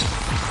silence.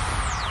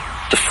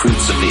 The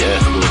fruits of the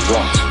earth will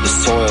rot, the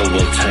soil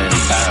will turn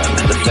barren,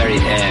 and the very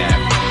air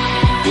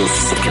will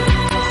sicken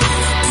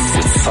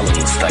with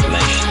sullen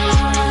stagnation.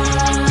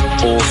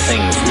 All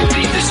things will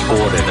be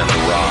disordered and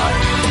awry.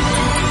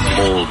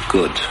 All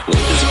good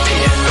will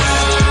disappear.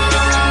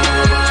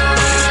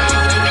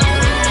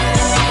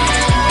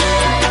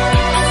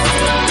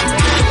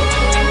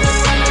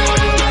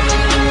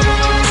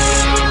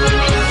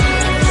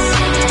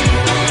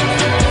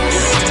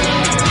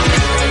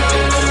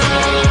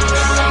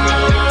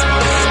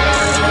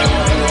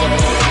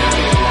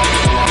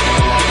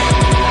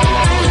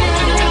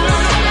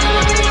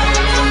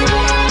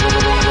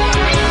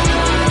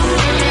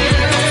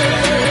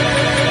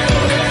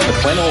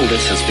 When all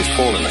this has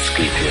befallen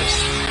Asclepius,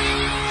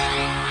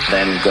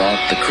 then God,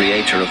 the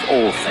creator of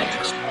all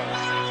things,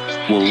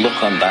 will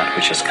look on that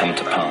which has come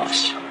to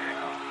pass,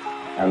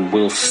 and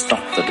will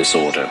stop the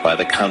disorder by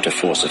the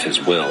counterforce of his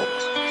will,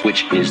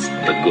 which is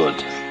the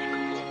good.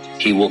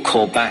 He will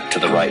call back to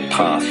the right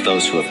path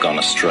those who have gone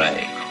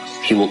astray.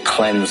 He will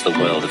cleanse the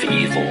world of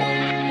evil,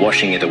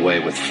 washing it away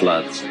with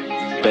floods,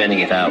 burning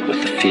it out with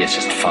the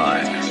fiercest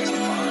fire,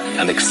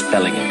 and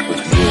expelling it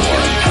with war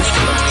and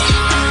pestilence.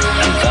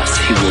 And thus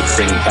he will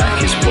bring back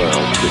his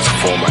world to its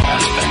former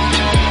aspect,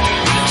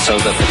 so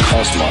that the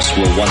cosmos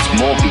will once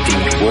more be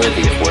deemed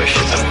worthy of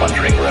worship and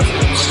wondering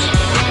reverence.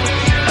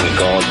 And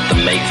God,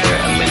 the maker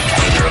and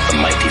maintainer of the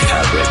mighty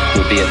fabric,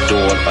 will be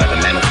adored by the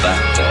men of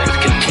that day with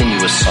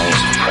continuous songs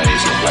of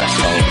praise and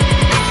blessing.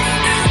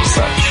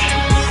 Such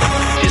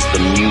is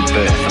the new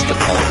birth of the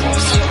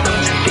cosmos.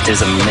 It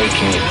is a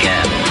making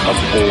again of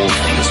all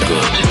things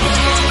good,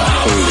 a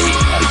holy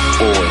and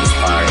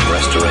awe-inspiring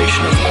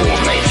restoration of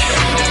all nature.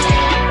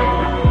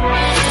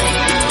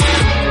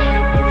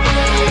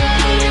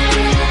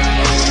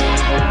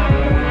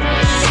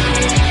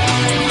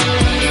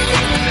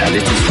 And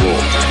it is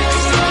wrought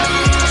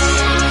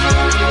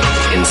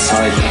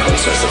inside the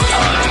process of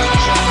time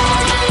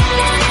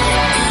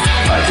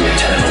by the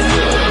eternal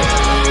will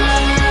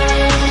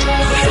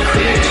of the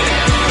Creator.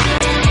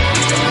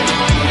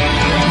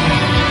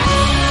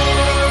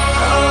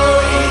 Oh,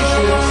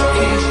 Egypt,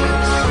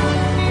 Egypt.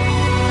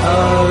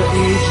 Oh,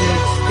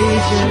 Egypt,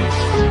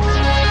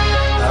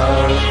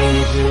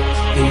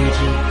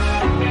 Egypt.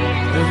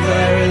 Of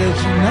thy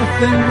religion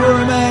nothing will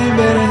remain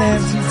but an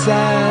empty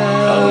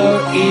tile. Oh,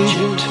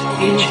 Egypt,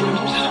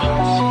 Egypt.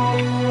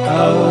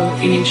 Oh,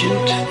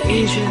 Egypt,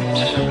 Egypt.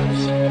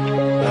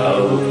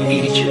 Oh,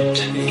 Egypt,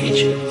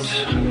 Egypt.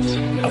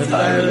 Of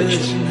thy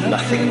religion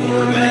nothing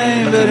will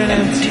remain but an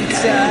empty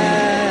tile.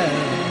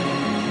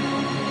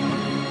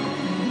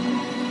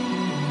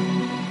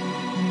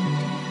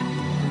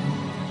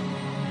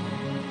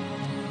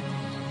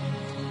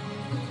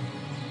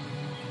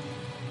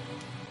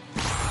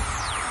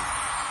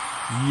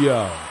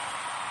 Yo.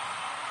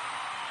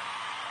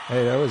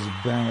 Hey, that was a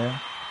banger.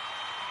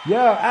 Yo,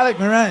 Alec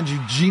Moran, you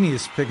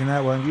genius picking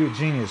that one. You a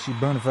genius. You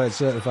bona fide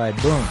certified.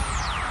 Boom.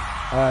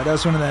 That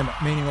was one of them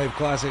Meaningwave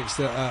classics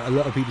that a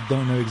lot of people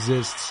don't know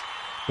exists.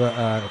 But,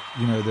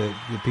 you know, the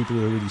people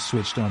who are really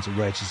switched on to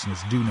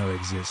righteousness do know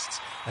exists.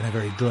 And are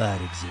very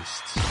glad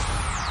exists.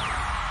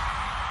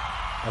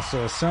 I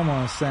saw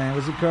someone saying,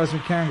 was it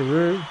Cosmic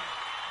Kangaroo?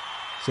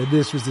 Said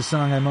this was the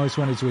song I most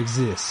wanted to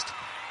exist.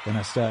 Then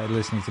I started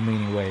listening to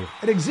Meaningwave.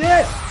 It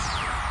exists!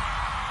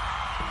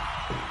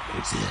 It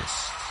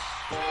exists.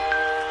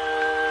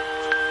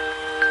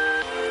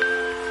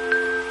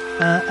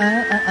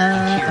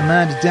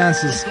 Amanda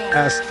Dances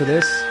asked for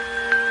this.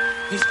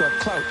 He's got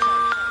clout.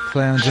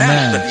 Play on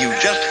demand. That you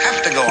just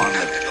have to go on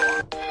with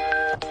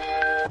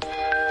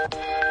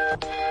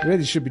it.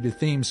 Really should be the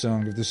theme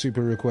song of the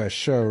Super Request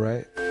show,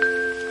 right?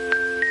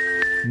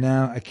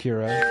 Now,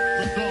 Akira.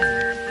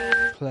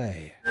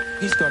 Play.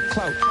 He's got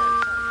clout.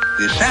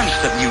 The sense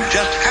that you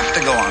just have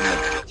to go on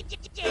with it.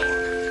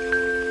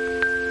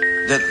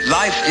 That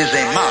life is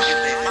a must.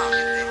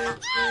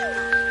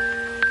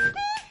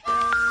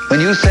 When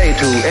you say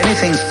to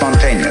anything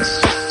spontaneous,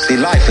 see,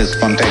 life is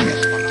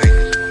spontaneous.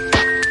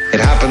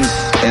 It happens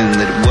in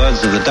the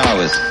words of the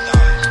Taoists,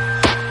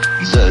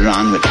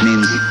 Ziran, which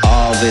means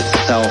of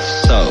itself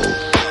so.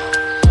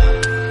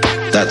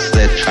 That's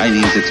their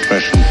Chinese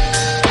expression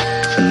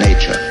for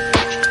nature.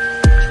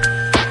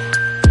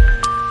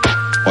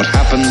 What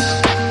happens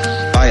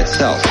by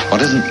itself,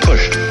 what isn't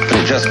pushed, but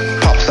it just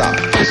pops up,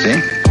 you see?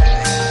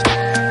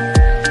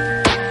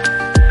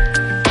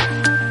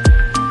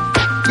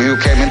 You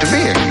came into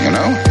being, you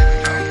know?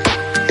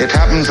 It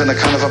happens in a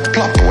kind of a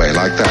plop way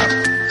like that,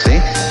 see?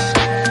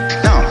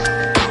 Now,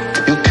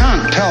 you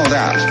can't tell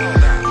that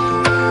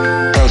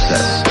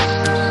process.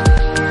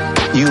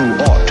 You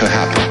ought to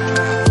happen.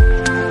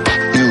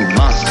 You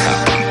must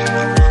happen.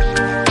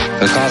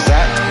 Because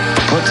that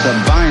puts a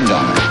bind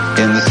on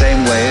it in the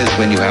same way as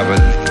when you have a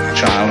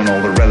child and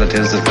all the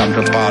relatives that come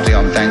to a party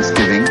on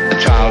Thanksgiving, the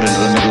child into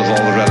the middle of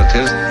all the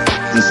relatives,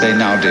 and say,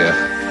 now dear,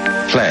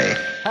 play.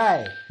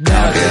 Hey.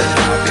 Now dear,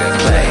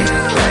 play,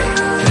 play.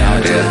 Now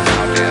dear,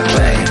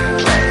 play,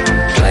 play.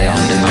 Play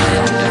on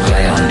demand,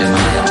 play on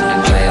demand,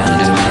 play on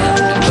demand,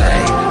 play,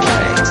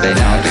 play. Say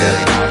now dear,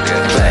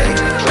 play,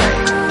 play.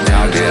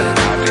 Now dear,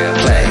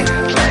 play,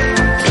 play.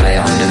 Play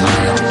on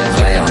demand,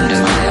 play on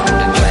demand,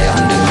 play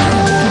on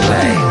demand,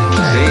 play.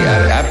 See,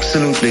 it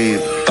absolutely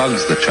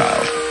bugs the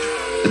child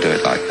to do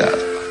it like that.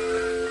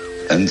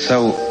 And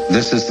so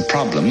this is the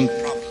problem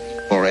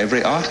for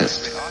every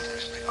artist.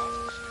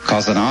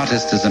 Because an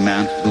artist is a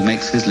man who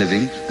makes his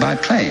living by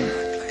playing.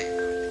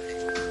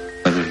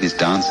 Whether he's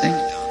dancing,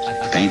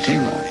 painting,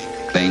 or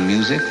playing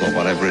music, or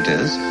whatever it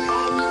is.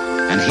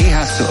 And he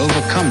has to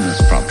overcome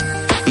this problem.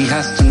 He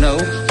has to know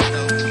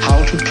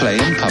how to play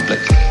in public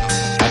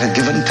at a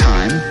given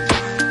time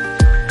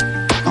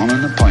on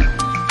an appointment.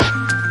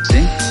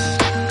 See?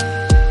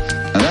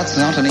 Now that's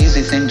not an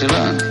easy thing to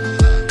learn.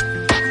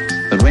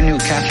 But when you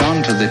catch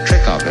on to the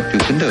trick of it, you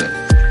can do it.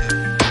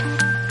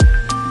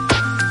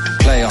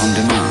 Play on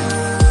demand.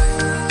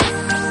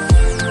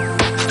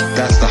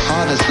 That's the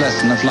hardest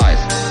lesson of life.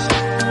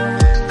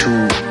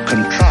 To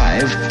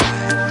contrive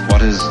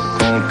what is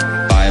called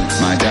by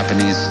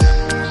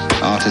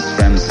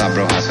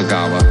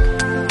Sagawa,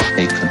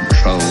 a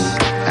controlled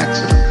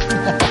accident.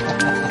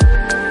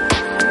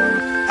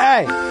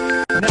 Hey!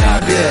 Now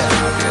dear,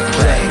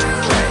 play.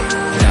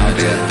 Now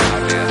dear,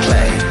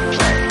 play.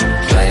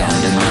 Play on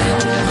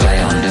demand, play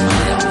on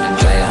demand,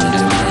 play on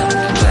demand,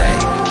 play.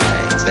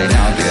 Say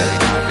now dear,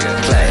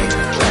 play.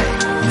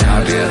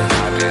 Now dear,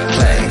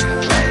 play.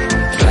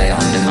 Play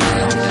on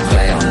demand,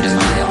 play on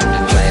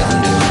demand, play on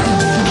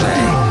demand,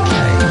 play.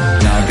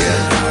 Now dear,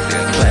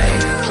 play.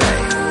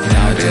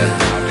 Now dear,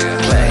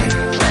 play.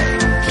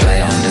 Play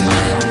on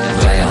demand,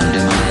 play on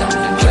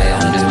demand, play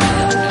on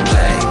demand,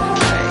 play.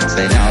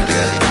 Say now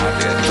dear,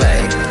 play.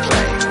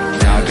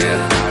 Now dear,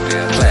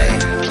 play.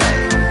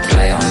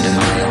 Play on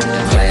demand,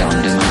 play on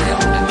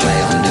demand, play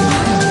on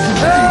demand,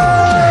 play.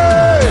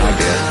 Now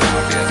dear,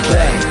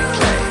 play.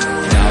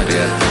 Now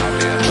dear,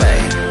 play.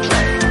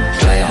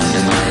 Play on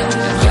demand,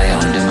 play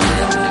on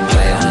demand,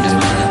 play on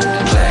demand,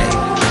 play.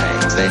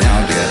 Say now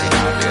dear,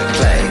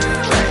 play.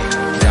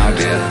 Now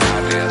dear,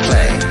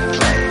 play.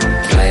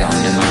 Play on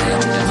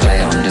demand, play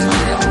on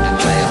demand,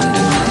 play on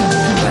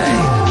demand, play.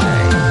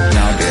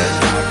 Now dear,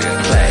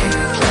 play.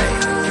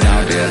 Now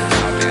dear,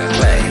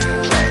 play.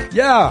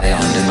 Yeah! Play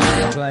on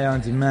demand, Play on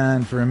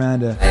demand for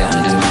Amanda. play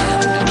on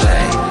demand,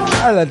 play.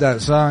 I love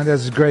that song.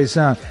 That's a great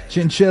song.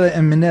 Chinchilla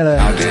in Manila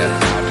Now dear,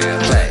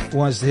 play.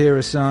 wants to hear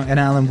a song, an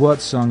Alan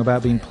Watts song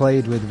about being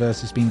played with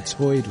versus being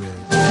toyed with.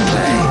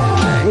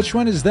 Which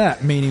one is that?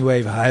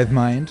 Meaningwave Hive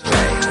Mind.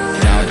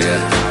 Now dear,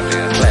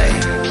 play.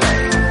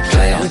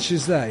 Play on. Which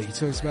is that? He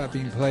talks about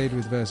being played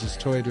with versus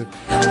toyed with.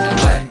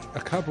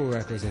 A couple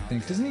records, I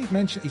think. Doesn't he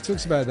mention? He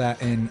talks about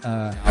that in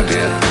Now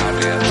dear,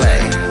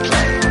 play.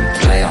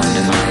 Play on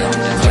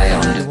demand, play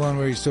on the one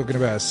where he's talking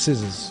about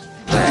scissors.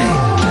 play.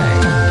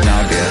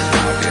 Now dear,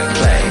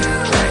 play.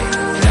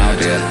 Now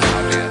dear,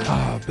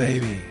 Oh,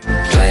 baby.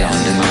 play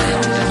on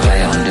demand,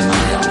 play on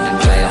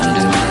demand, play on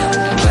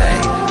demand,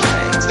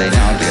 play. Say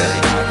now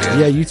dear,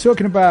 Yeah, you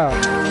talking about...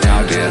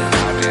 now dear,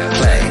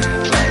 play.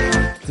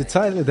 The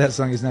title of that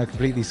song is now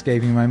completely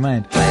escaping my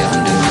mind. Play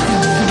on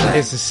demand, play.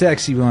 It's a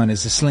sexy one.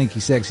 It's a slinky,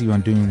 sexy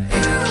one. Doom.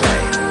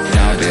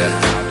 Now dear,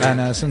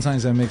 And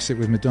sometimes I mix it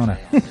with Madonna.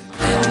 play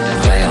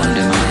on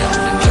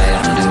demand, play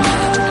on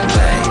demand,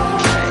 play.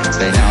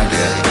 Say now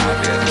dear,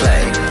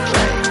 play.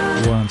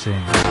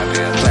 Wanting.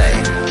 Play.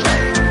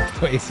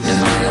 Wait, is this-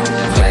 Demand,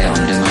 play on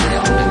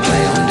demand,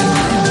 play on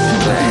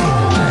demand, play.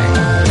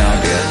 Now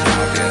dear,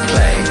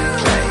 play.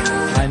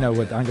 I know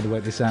what I'm going to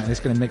work this out, and it's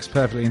going to mix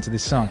perfectly into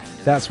this song.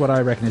 That's what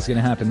I reckon is going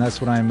to happen. That's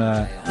what I'm.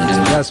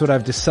 That's what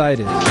I've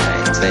decided.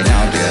 Say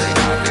now dear,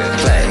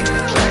 play.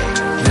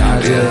 Now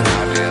dear,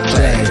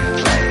 play.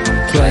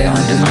 Play on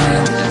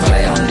demand,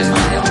 play on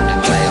demand,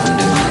 play on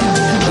demand,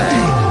 play.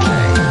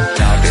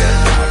 Now dear,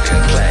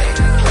 play.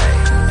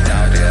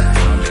 Now dear,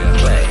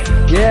 play.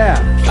 Yeah.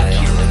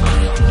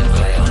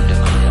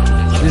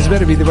 This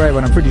better be the right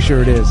one. I'm pretty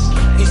sure it is.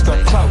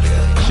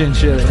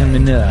 Chinchilla in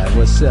Manila.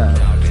 What's up?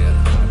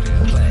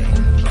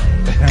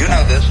 You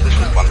know this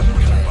is wonderful.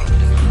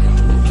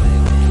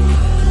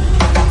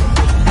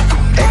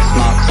 X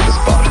marks the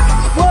spot.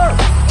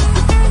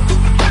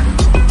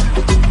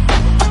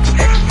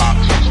 X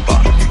marks the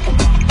spot.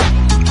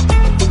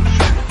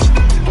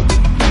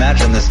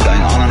 Imagine this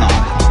going on and on.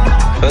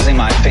 Supposing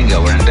my finger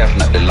were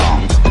indefinitely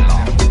long.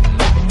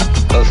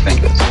 Both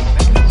fingers.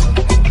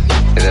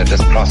 They're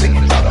just crossing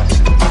each other.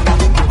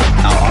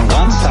 Now on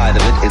one side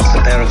of it, it's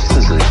a pair of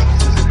scissors.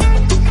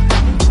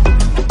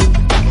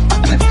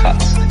 And it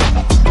cuts.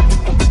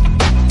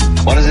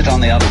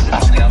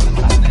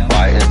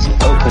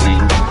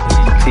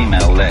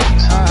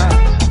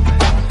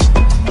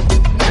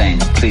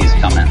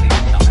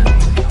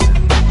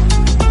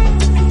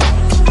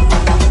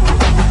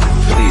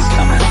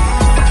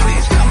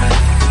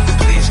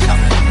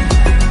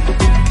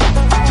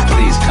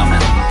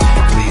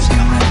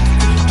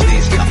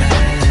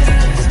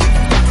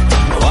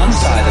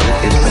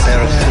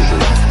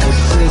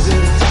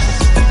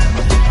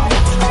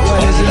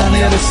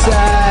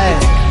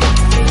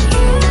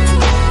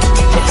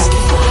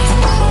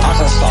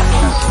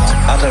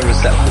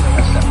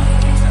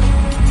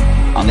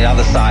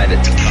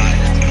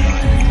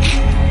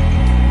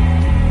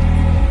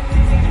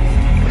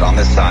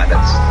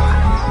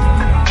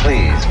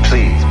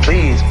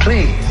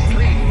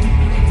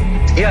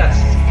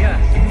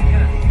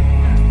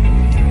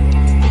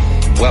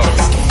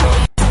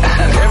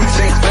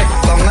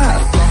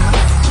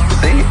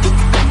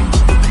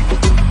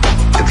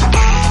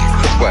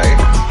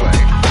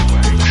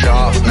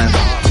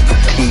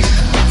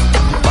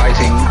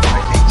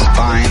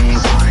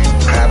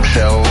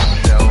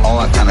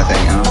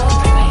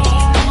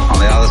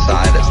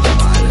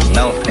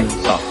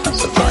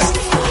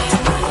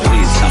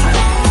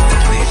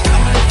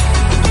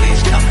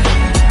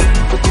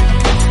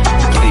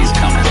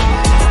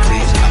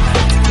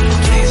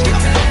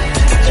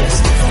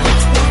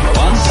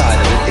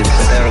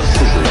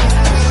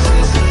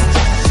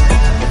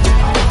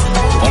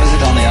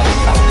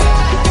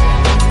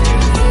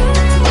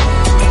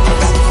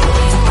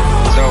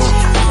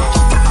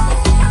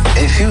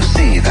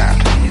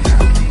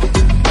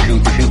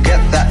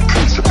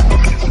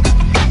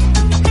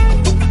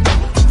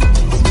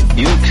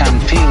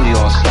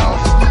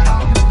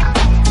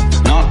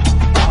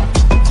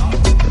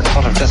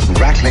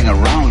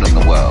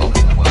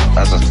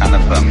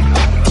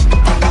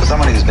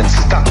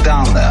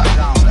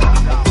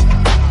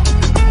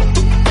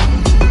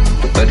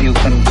 but you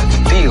can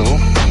feel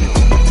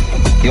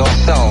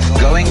yourself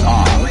going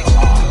on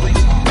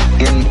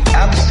in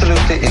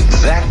absolutely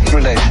exact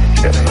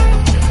relationship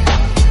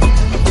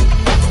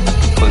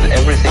with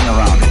everything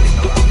around you.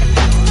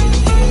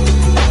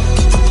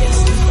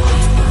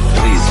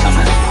 Please come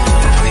in.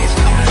 Please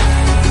come in.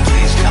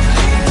 Please come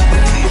in.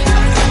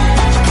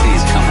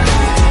 Please come in. Please come in.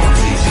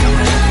 Please come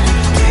in.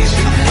 Please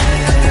come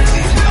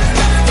in.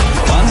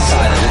 One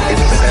side of it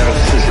is a pair of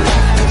scissors.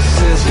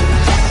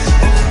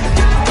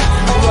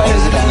 What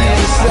is it on the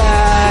other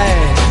side?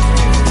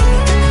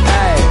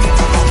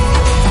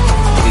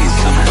 Please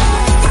come in.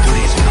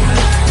 Please come in.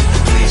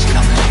 Please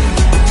come in.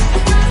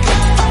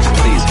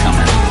 Please come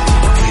in.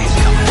 Please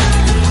come in.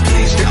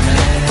 Please come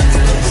in.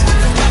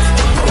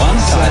 One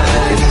side of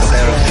it is a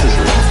pair of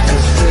scissors.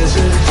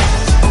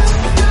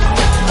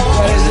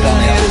 What is it on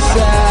the other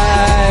side?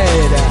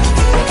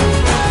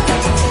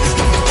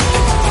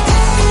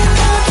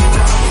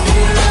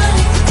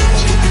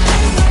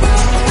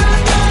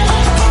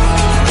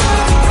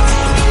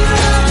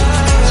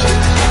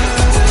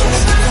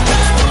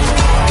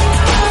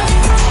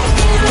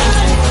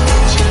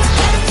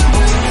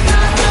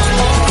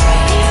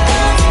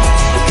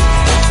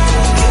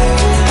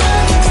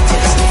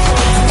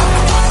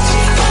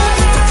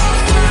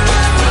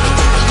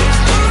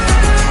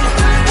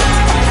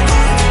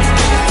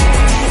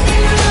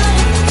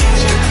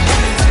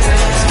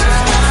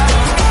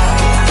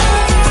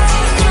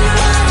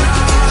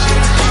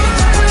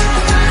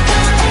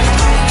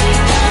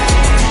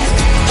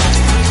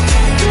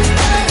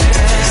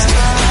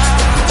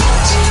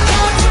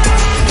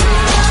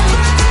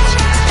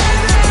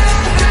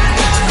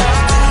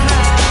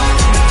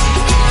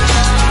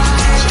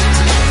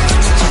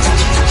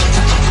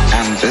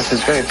 This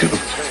is very beautiful.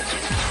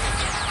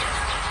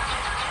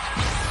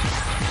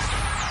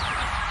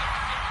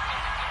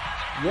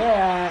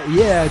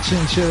 Yeah,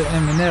 Chinchilla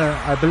and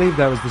Manila. I believe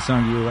that was the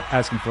song you were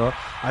asking for.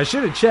 I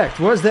should have checked.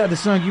 Was that the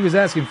song you was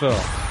asking for?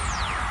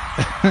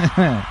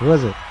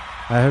 Was it?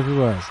 I hope it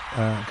was.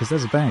 Because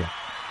that's a banger.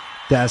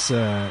 That's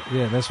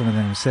one of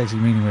them sexy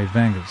Meaningwave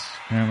bangers.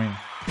 You know what I mean?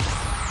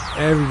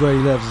 Everybody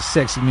loves a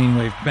sexy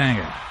Meaningwave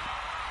banger.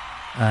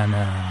 And,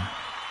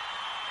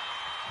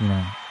 you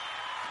know,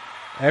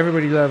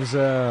 everybody loves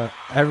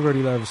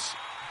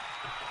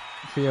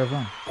Theo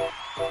Von.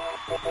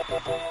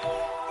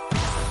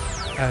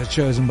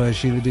 Chosen by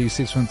Sheila D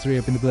 613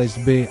 up in the place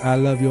to be. I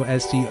love your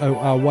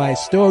STORY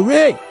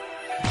story.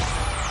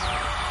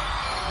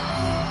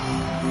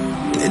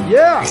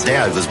 Yeah. Today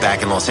I was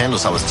back in Los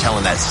Angeles. I was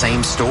telling that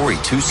same story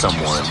to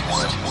someone,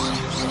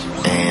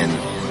 and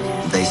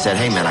they said,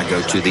 "Hey man, I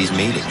go to these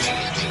meetings."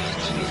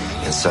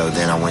 And so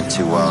then I went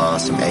to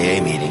some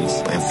AA meetings,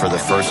 and for the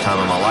first time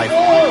in my life,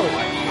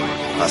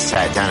 I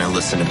sat down and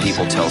listened to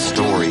people tell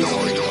stories,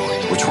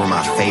 which were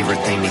my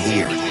favorite thing to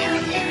hear.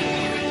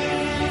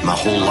 My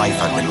whole life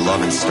I've been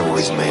loving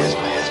stories, man.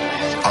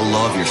 I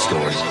love your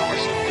stories.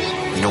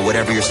 You know,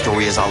 whatever your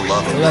story is, I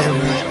love it, man.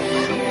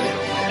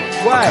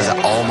 Why? Because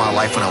all my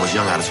life when I was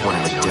young, I just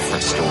wanted a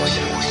different story.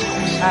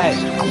 I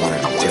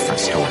wanted a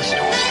different story.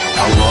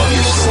 I love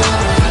your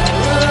story.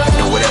 You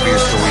know, whatever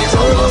your story is,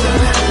 I love it,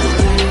 man.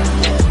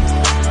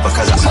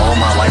 Because all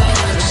my life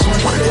I just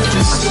wanted a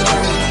different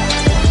story.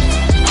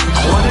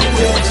 I wanted a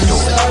different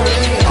story.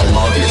 I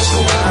love your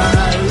story.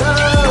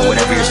 You know,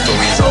 whatever your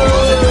story is, I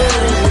love it, man.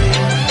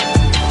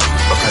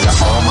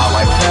 Because all my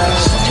life I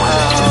just wanted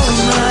a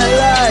different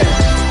story.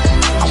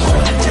 I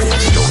wanted a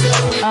different story.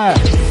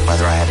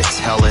 Whether I had to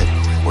tell it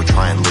or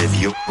try and live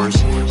yours,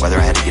 whether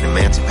I had to get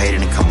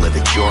emancipated and come live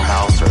at your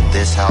house or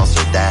this house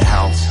or that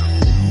house,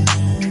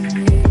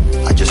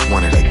 I just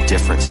wanted a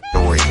different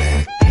story,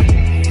 man.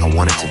 I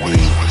wanted to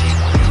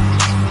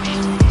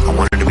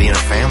be in a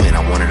family, and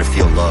I wanted to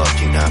feel loved,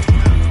 you know.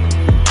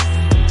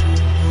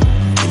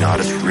 You know, I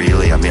just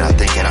really, I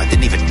think, and I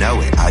didn't even know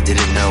it. I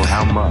didn't know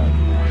how much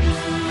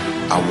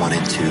I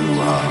wanted to,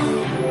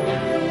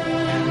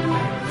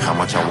 how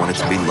much I wanted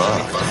to be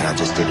loved, and I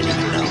just didn't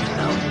even know.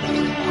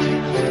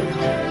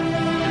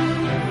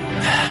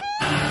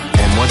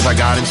 And once I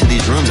got into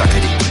these rooms,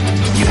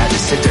 you had to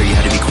sit there, you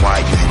had to be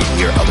quiet, you had to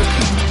hear other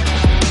people.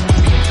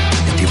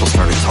 And people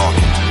started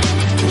talking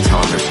and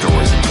telling their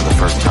stories, and for the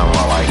first time in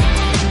my life,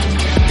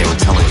 they were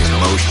telling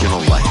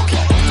emotional, like,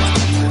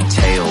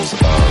 tales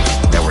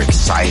that were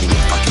exciting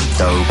and fucking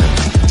dope and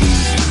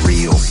deep and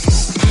real.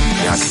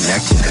 And I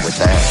connected with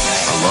that.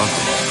 I loved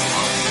it.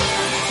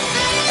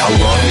 I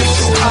love your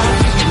story.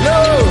 You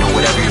know,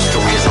 whatever your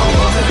story is, I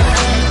love it.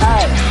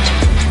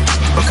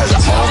 Because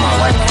all my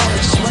life, I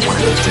just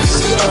wanted a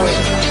different story.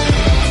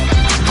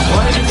 I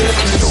wanted a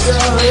different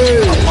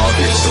story. I love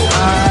your story.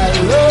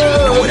 You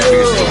know, whatever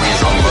your story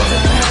is, I love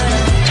it.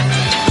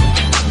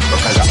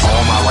 Because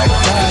all my life,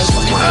 I just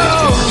wanted a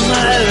different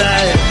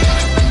story.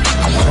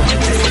 I wanted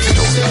a different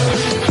story.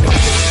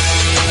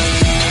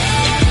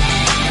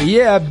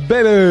 Yeah,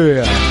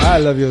 baby. I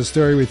love your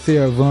story with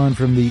Theo Von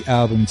from the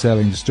album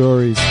Telling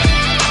Stories.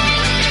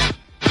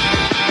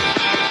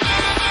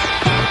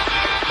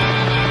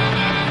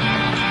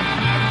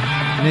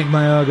 Nick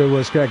Mayaga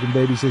was cracking,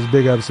 baby. Says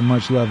big ups and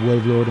much love,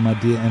 Wave Lord, and my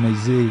dear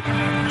MAZ.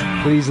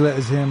 Please let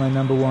us hear my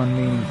number one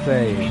meaning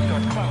fade.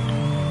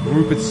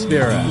 Rupert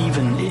Spira.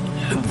 Even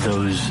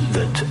those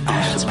that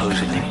are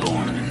supposedly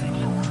born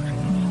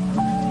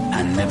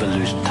and never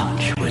lose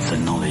touch with the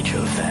knowledge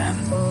of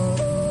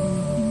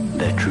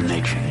their true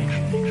nature,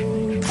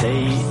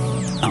 they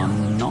are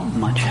not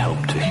much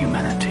help to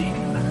humanity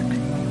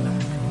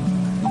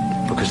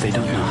because they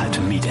don't know how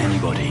to meet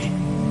anybody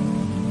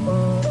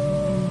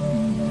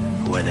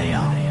where they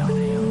are.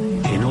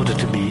 In order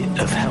to be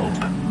of help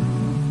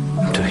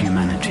to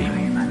humanity,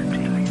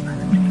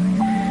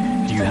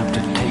 you have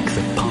to take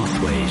the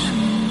pathways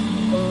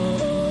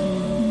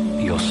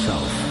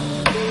yourself.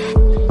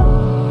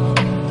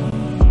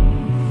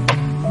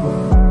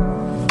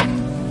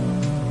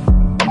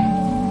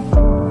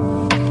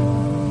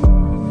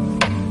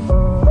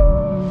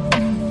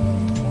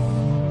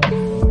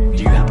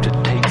 You have to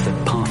take the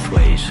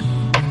pathways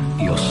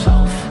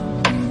yourself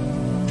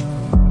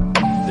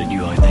that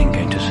you are then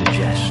going to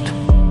suggest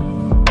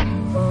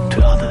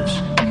to others.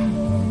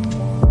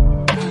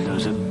 And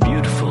those are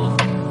beautiful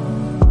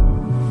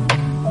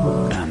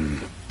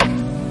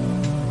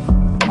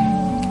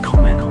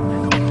comment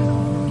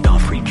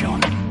Darfrey John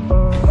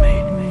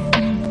made.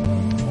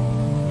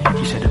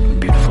 He said a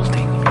beautiful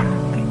thing.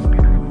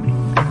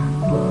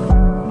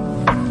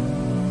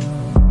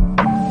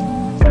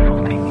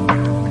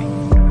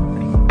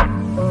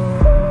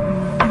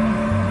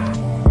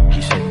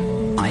 He said,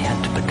 I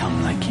had to become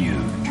like you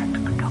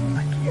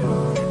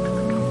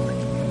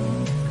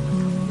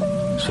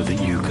so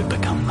that you could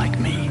become like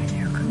me.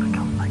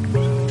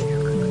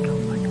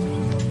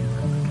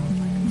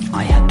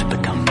 I had to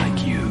become like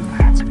you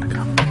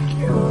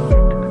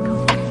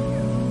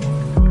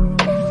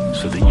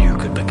so that you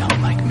could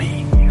become like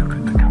me.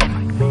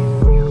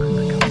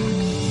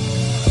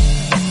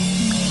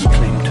 He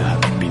claimed to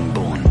have been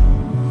born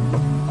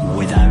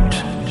without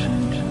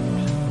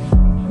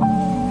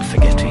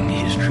forgetting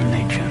his true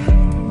nature.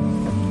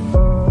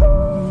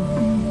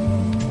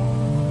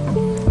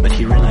 But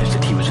he realized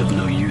that he was of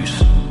no use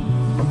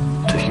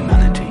to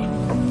humanity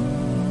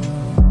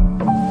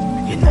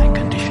in that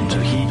condition. So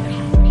he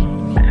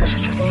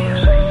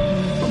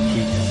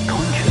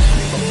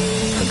consciously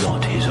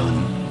forgot his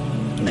own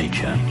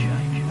nature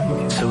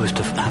so as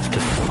to have to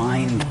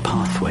find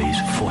pathways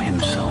for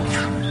himself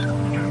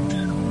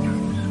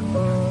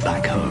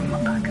back home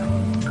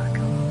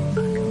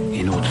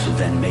in order to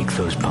then make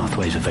those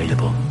pathways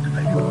available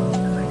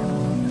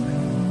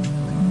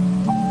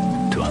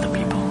to other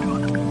people.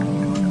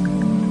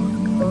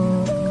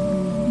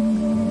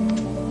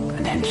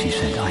 And hence he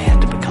said, I had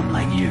to become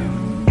like you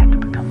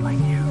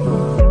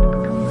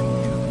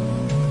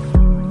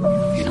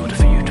in order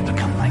for you to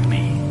become like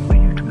me.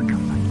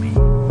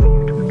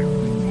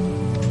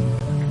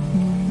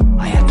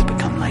 I had to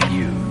become like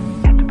you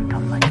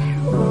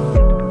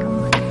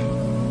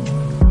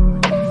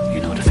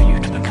in order for you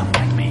to become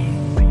like me.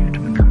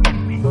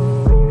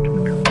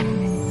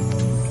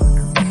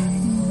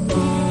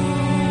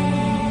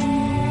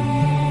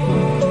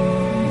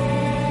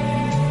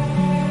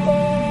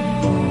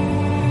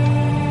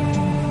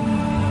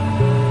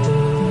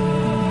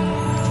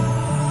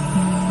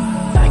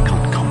 I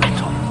can't comment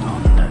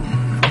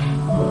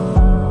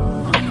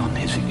on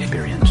his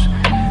experience,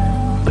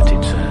 but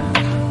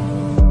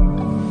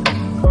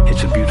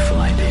it's a beautiful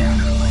idea.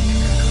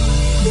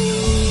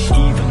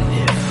 Even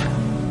if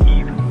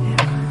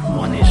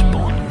one is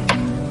born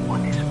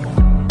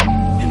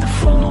in the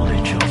full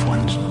knowledge of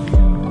one's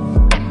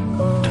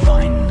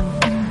divine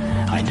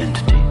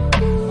identity,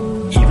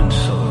 even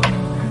so,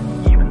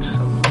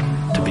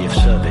 to be of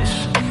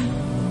service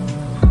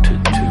to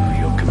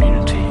your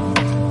community,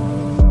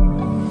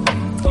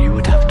 you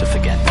would have to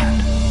forget that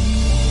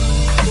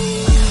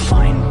and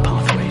find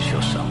pathways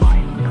yourself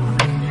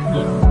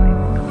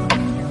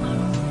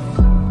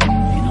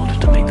in order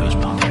to make those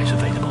pathways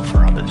available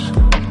for others.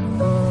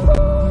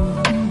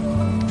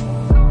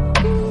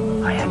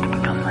 I had to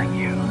become like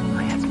you.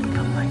 I had to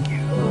become like you.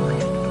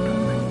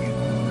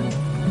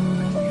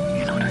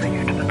 In order for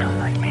you to become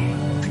like me.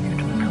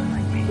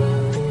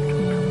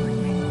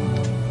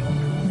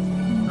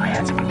 I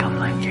had to become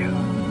like you.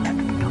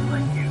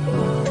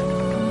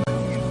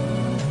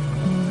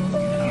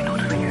 In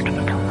order for you to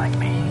become like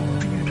me.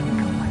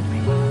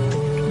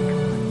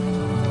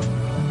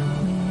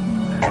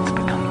 I had to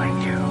become like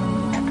you.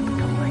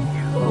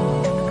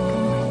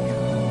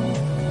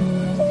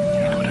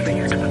 In order for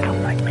you to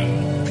become like me.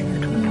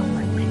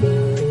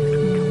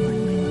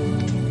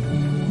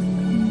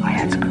 I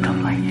had to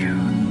become like you.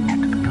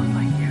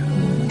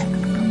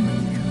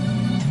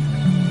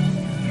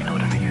 In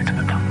order for you to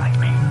become like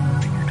me.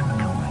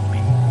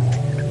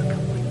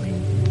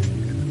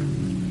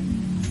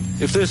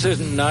 If this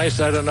isn't nice,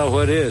 I don't know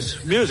what is.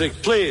 Music,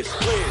 please.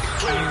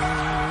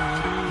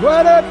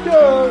 What up,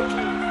 dude?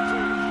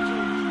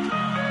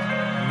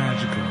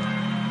 Magical.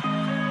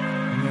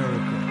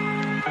 Miracle.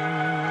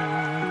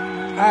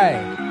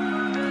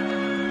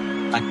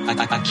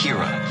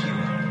 Akira.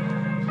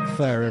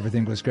 Fire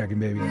everything was cracking,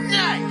 baby.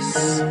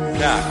 Nice!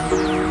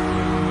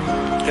 Yeah.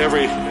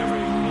 every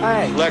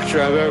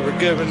lecture I've ever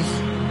given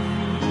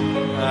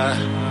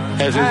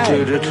has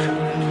included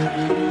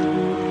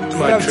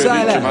my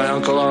tribute to my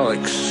Uncle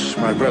Alex,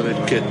 my brother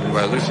Kid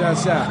brother,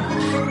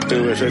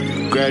 who was a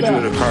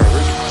graduate of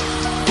Harvard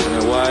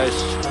and a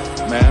wise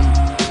man,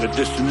 a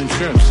distant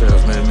insurance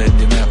salesman in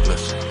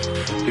Indianapolis.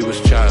 He was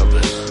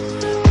childless.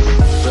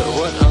 But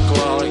what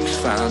Uncle Alex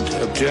found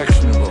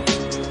objectionable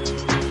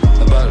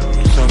about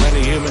so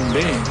many human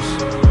beings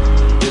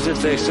is that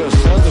they so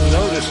seldom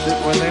noticed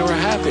it when they were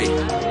happy.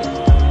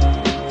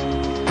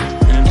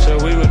 And so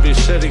we would be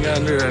sitting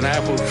under an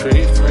apple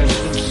tree, for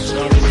instance,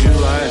 on a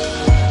July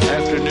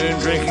afternoon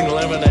drinking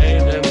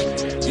lemonade and,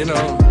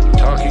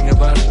 talking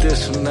about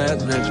this and that,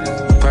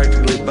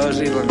 practically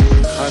buzzing on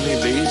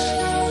honeybees.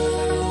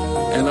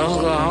 And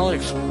Uncle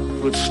Alex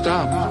would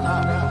stop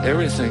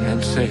everything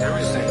and say,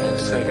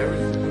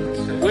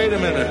 wait a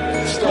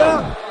minute,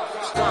 stop.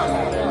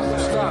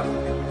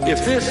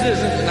 If this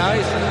isn't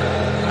nice,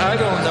 I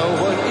don't know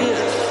what is.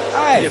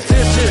 If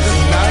this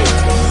isn't nice,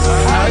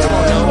 I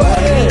don't know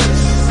what is.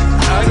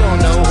 I don't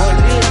know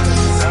what is.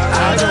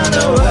 I don't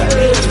know what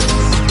is.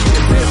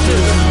 If this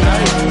isn't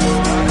nice,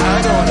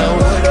 I don't know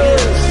what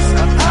is.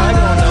 I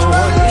don't know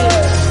what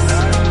is.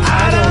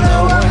 I don't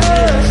know what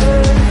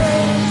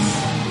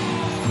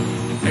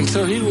is. And so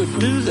he would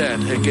do that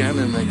again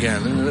and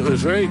again, and it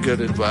was very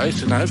good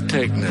advice, and I've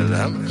taken it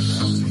up.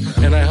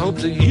 And I hope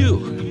that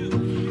you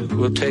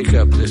will take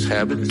up this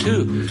habit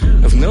too,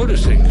 of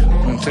noticing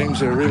when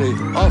things are really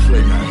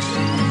awfully nice,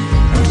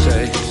 and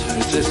say,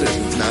 if this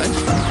isn't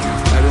nice,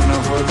 I don't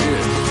know what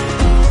is.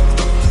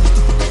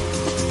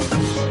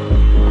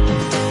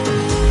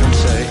 And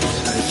say,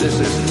 if this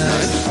isn't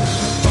nice,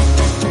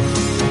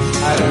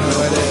 I don't know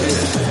what it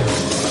is.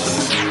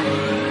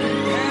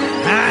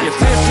 If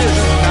this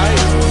isn't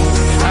nice,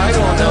 I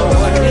don't know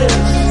what is.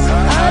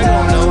 I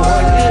don't know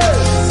what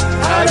is.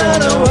 I don't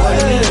know what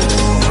is.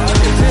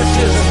 If this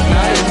isn't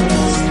nice,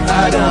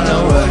 I don't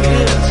know what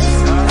is.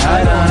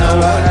 I don't know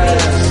what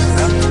is.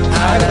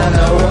 I don't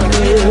know what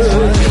is.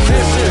 If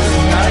this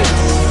isn't nice,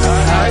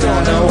 I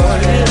don't know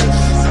what is.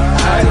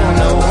 I don't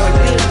know what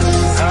is.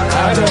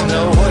 I don't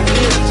know what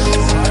is.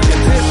 If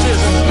this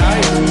isn't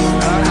nice,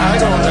 I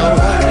don't know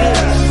what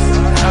is.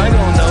 I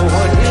don't know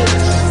what is.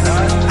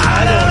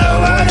 I don't know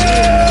what is.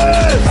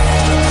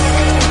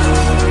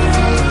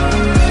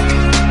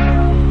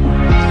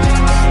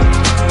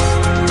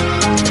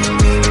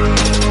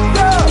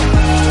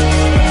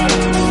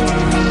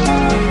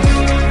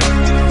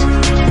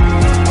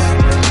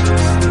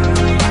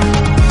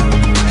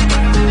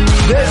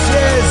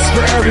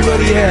 For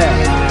everybody here.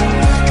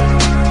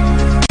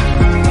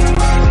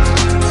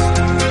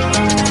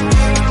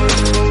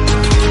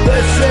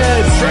 This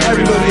is for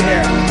everybody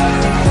here.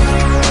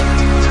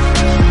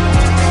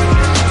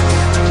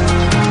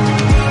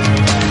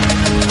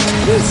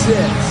 This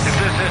is. If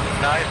this isn't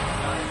nice,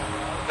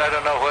 I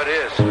don't know what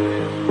is.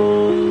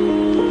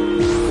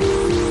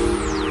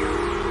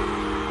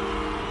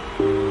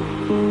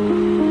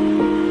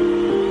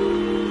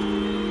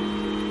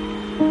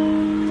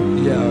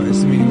 Yo, it's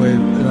the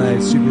Meaningwave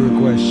super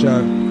request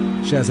shout.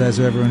 Shouts out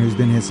to everyone who's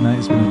been here tonight.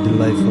 It's been a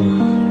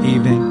delightful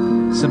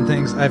evening. Some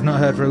things I've not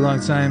heard for a long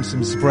time.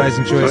 Some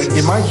surprising choices. So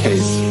in my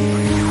case,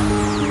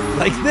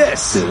 like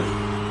this,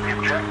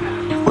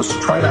 was to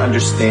try to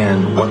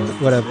understand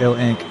what up, Ill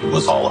Inc.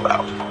 was all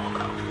about.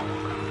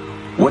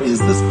 What is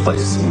this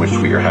place in which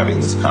we are having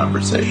this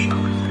conversation?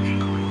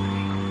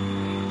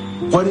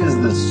 What is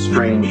this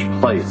strange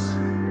place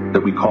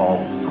that we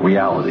call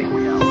reality?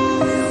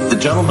 The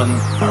gentleman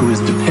who is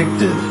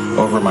depicted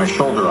over my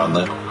shoulder on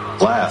the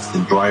glass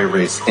in dry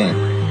erase ink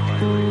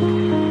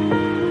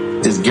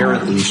is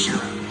Garrett Leeson.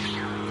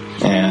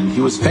 And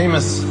he was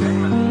famous,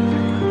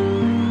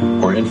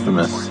 or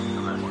infamous,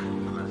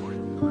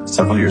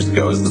 several years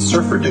ago as the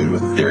surfer dude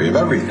with the theory of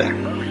everything.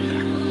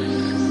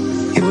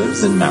 He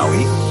lives in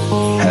Maui,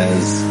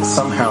 has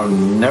somehow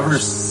never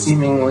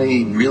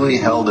seemingly really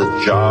held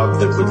a job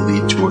that would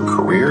lead to a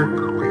career.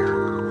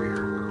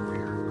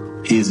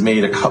 He's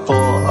made a couple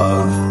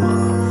of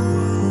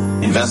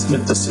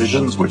investment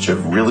decisions which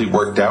have really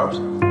worked out.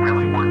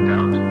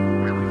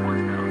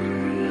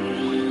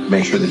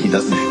 Make sure that he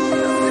doesn't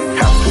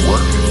have to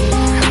work.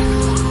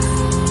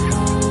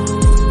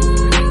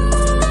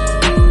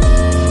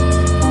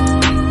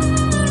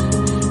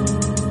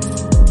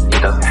 He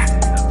doesn't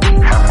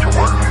have to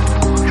work.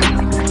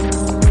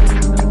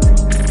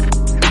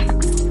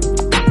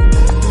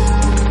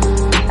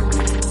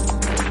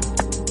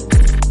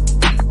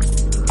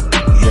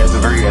 He has a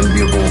very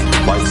enviable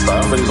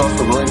lifestyle, but he's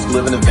also willing to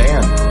live in a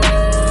van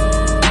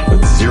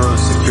with zero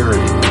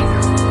security.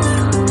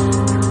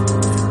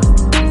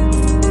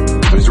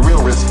 So he's a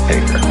real risk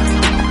taker.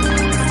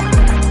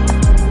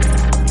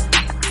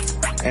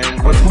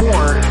 And what's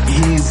more,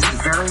 he's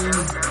very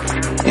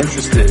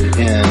interested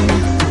in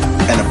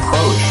an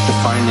approach to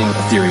finding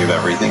a theory of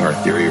everything, or a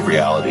theory of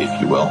reality,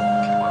 if you will,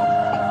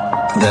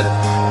 that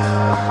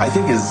I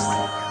think is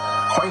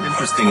quite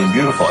interesting and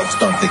beautiful. I just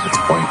don't think it's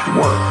going to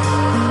work.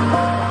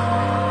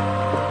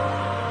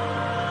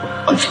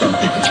 I just don't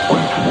think it's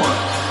going to work.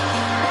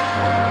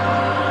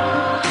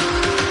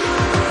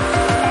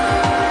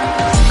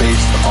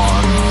 Based on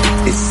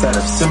a set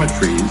of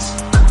symmetries,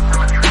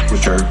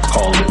 which are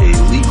called a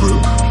Lie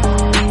group.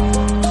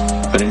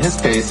 But in his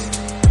case,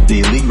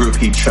 the Lie group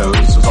he chose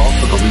was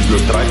also the Lie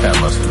group that I found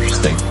most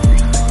interesting,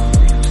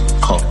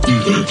 called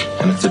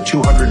E8, and it's a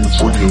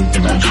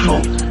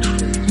 248-dimensional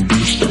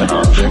beast of an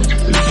object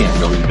that you can't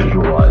really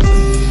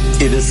visualize.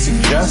 It is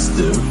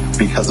suggestive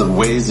because of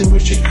ways in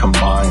which it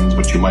combines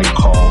what you might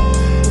call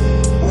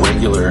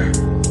regular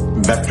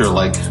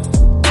vector-like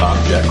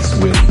objects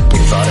with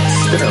exotic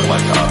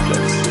spinner-like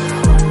objects.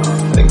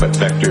 Think about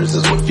vectors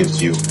as what gives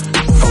you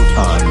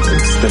photons and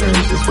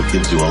spinners is what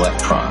gives you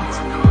electrons.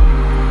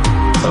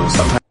 So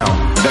somehow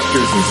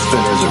vectors and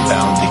spinners are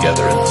bound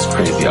together in this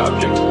crazy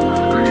object.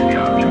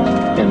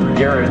 And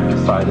Garrett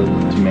decided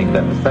to make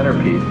that the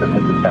centerpiece of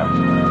his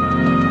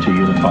attempt to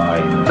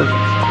unify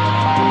physics.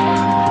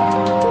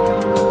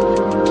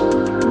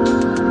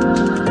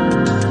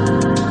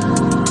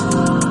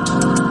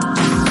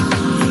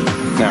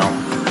 Now,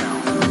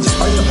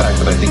 despite the fact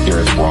that I think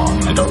Garrett's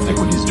wrong, I don't think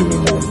what he's doing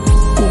will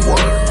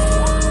work.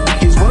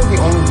 He's one of the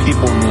only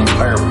people in the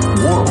entire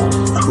world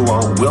who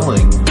are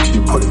willing to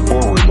put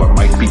forward what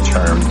might be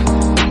termed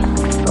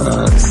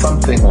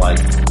something like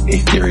a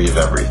theory of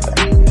everything.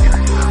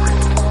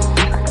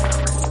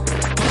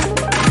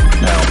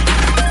 Now,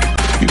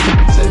 you can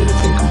say that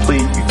it's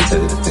incomplete, you can say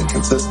that it's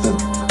inconsistent,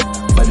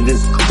 but it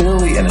is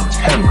clearly an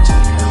attempt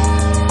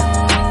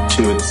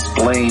to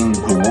explain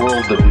the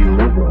world that we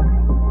live in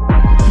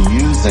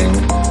using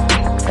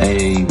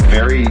a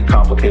very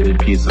complicated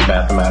piece of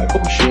mathematical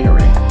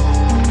machinery.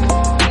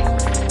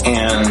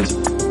 And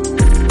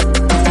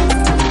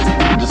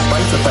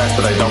despite the fact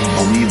that I don't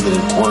believe that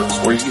it works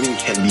or even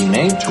can be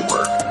made to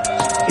work,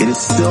 it is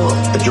still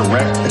a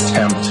direct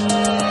attempt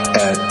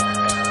at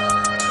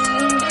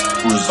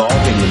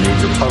resolving the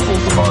major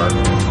puzzles of our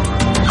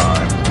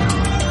time,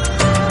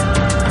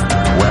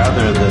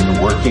 rather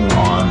than working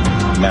on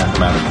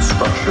mathematical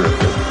structure of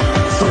it.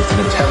 So it's an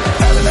attempt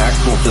at an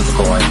actual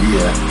physical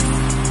idea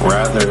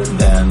rather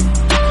than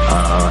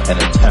an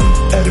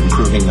attempt at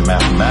improving the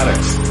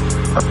mathematics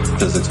of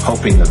physics,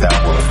 hoping that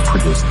that will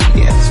produce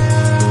the answer.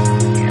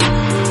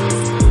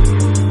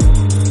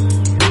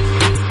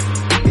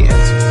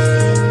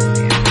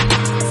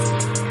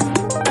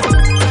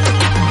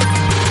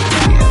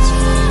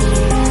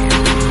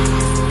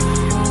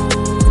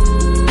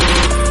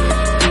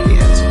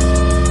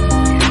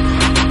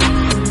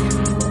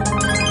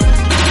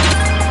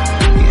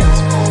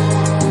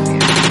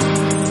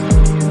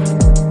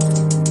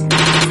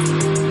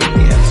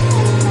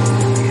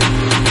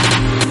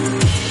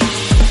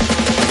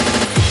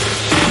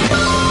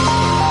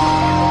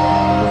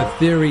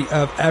 Theory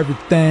of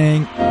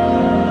everything.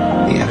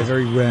 Yeah. A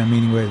very rare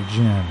Meaningwave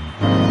gem.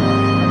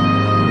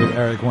 With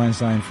Eric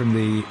Weinstein from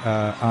the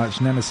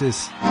Arch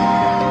Nemesis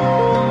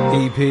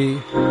EP.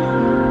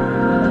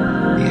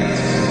 Yes.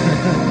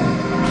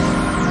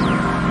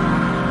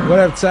 What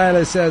up,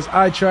 Tyler says,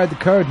 I tried the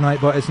code,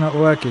 Nightbot, it's not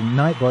working.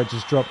 Nightbot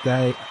just dropped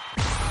the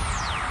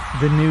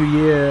new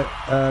year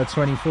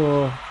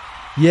 24.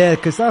 Yeah,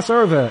 because that's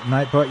over,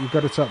 Nightbot. You've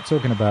got to stop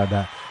talking about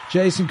that.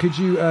 Jason, could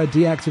you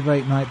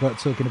deactivate Nightbot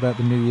talking about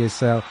the New Year's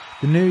sale?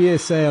 The New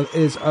Year's sale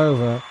is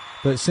over,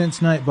 but since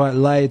Nightbot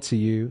lied to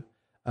you,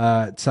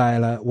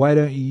 Tyler, why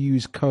don't you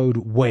use code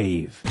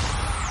WAVE?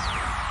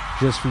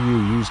 Just for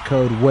you, use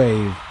code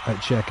WAVE at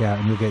checkout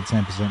and you'll get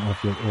 10%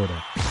 off your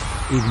order,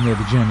 even though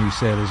the January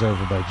sale is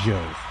over by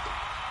Jove.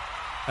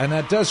 And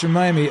that does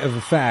remind me of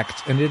a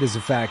fact, and it is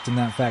a fact, and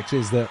that fact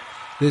is that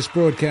this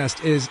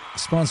broadcast is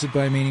sponsored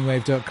by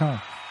Meaningwave.com.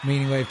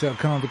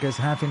 Meaningwave.com, because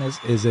happiness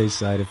is a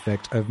side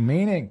effect of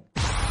meaning.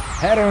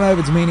 Head on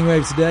over to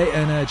Meaningwave today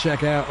and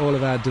check out all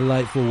of our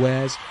delightful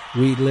wares.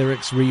 Read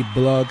lyrics, read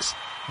blogs,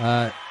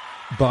 buy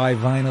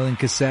vinyl and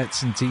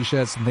cassettes and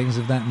t-shirts and things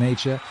of that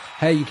nature.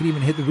 Hey, you can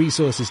even hit the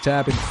resources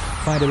tab and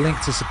find a link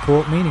to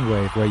support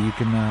Meaningwave where you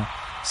can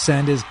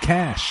send us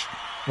cash,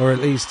 or at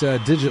least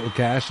digital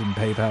cash in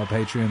PayPal,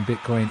 Patreon,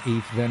 Bitcoin,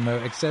 ETH, Venmo,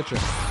 etc.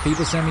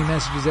 People send me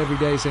messages every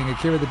day saying,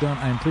 Akira the Don,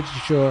 I'm pretty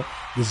sure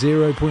the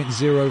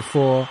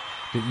 0.04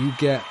 that you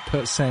get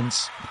per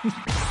cents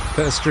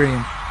per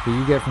stream that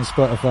you get from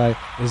Spotify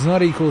is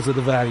not equal to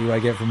the value I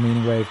get from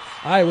Meaningwave.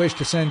 I wish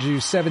to send you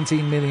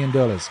 $17 million.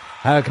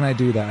 How can I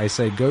do that? I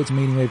say go to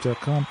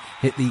Meaningwave.com,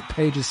 hit the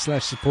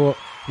pages/support,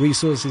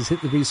 resources,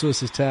 hit the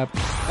resources tab,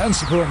 and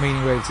support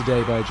Meaningwave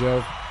today, by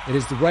Jove. It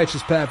is the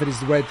righteous path, it is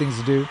the right things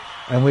to do,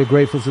 and we're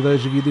grateful to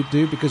those of you that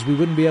do, because we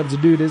wouldn't be able to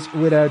do this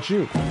without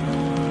you.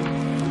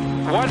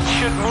 What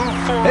should move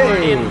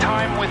forward in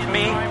time with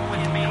me,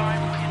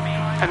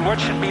 and what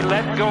should be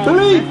let go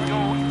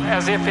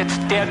as if it's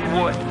dead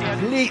wood?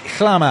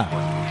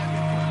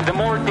 The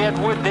more dead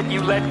wood that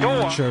you let go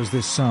of, chose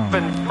this song,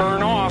 and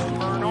burn off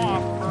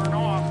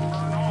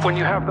when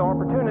you have the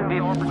opportunity,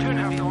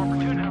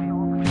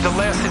 the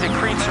less it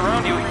accretes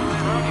around you.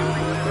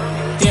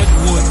 Dead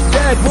wood.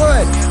 Dead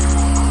wood.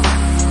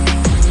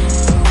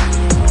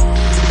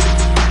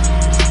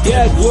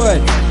 Dead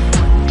wood.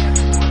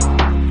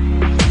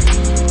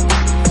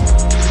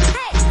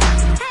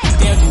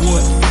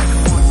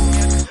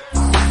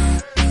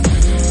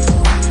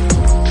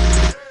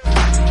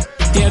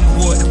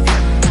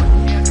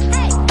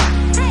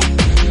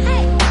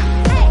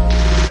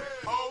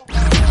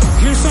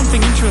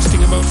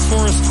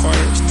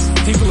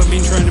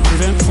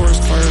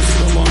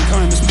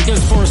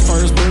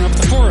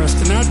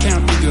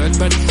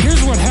 But here's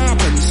what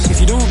happens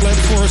if you don't let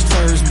forest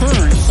fires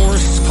burn.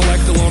 Forests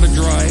collect a lot of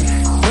dry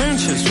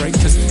branches, right?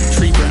 Because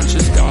tree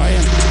branches die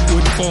and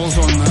wood falls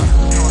on the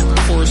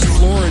forest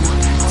floor and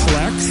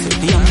collects.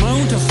 The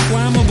amount of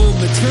flammable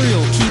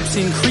material keeps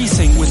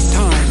increasing with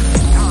time.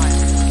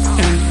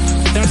 And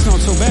that's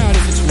not so bad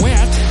if it's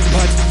wet,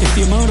 but if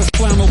the amount of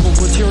flammable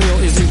material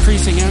is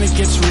increasing and it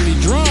gets really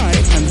dry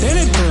and then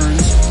it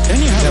burns, then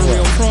you have a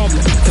real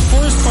problem. The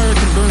forest fire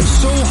can burn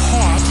so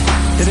hot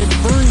that it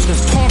burns the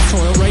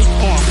topsoil right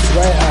off.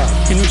 Right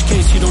out. In which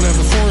case you don't have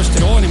a forest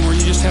at all anymore,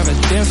 you just have a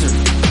desert.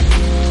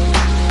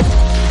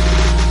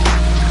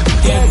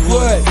 Dead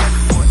wood.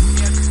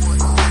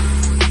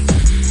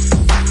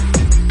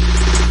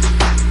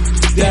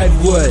 Dead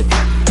wood.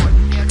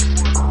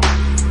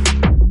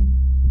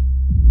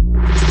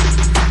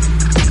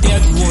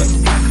 Dead wood.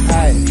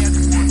 Aye.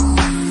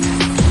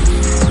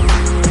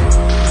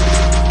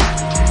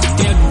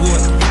 Dead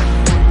wood.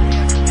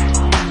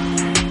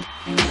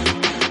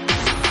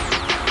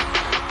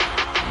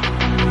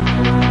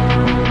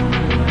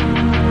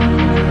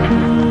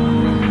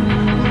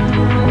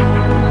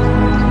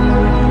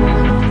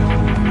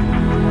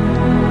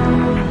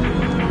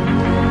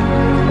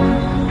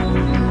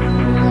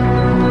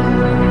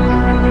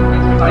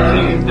 I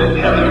think that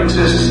heaven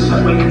exists and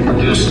that we can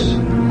produce it.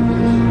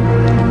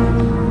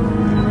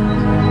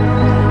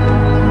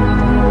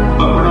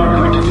 But we're not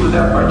going to do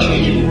that by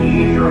changing the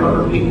behavior of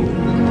other people.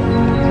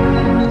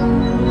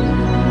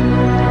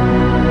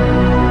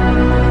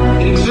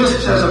 It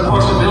exists as a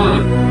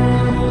possibility,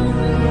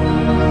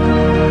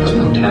 as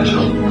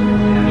potential.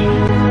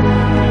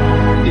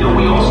 You know,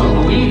 we also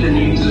believe in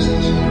the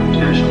existence of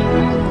potential,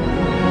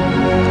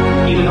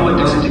 even though it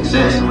doesn't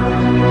exist.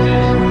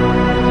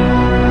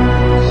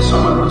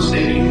 Someone would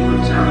say to you, for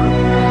example,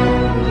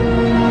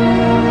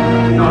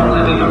 you're not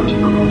living up to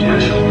your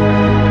potential.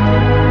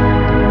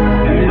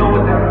 And you know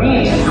what that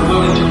means? You're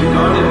willing to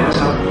regard it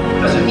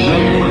as a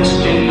genuine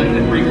statement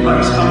that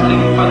reflects something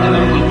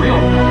fundamentally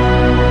real.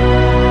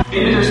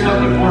 Maybe there's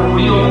nothing more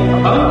real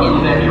about you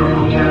than your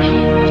potential,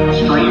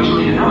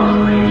 strangely enough.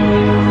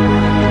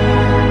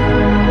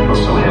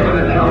 Also, heaven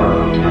and hell are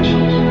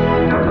potentials.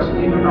 That doesn't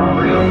mean they're not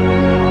real.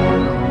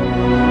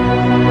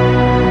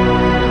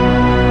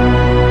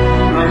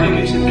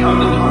 It's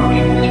incumbent on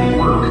people to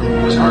work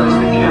as hard as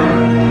they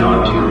can,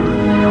 not to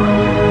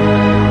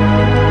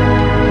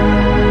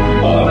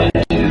fall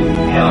into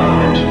hell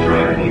and to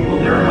drag people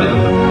there with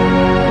them.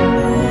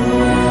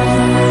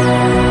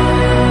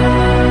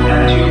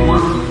 And to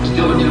work as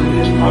diligently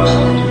as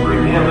possible to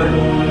bring heaven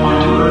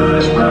onto earth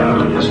as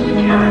rapidly as we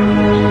can.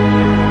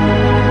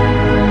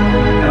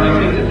 And I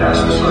think that that's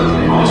the sort of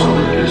thing also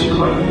that gives your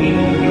life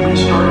meaning. You can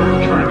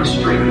start trying to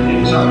straighten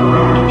things up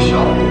around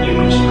yourself, and you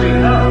can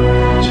straighten up.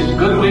 It's a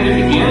good way to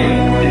begin,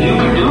 and you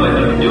can do it.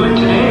 You can do it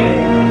today.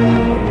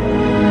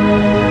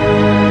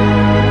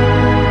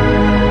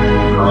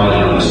 Carl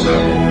Jung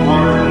said,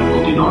 modern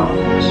people do not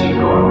see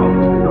God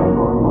because they don't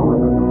know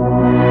him.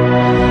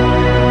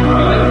 I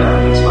like that.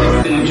 It's like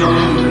the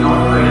injunction to not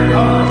pray in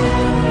public.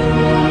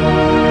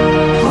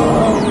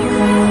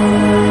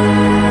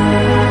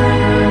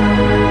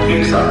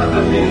 Fix up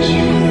the things you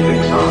can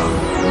fix up.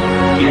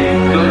 Get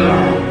good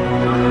at it.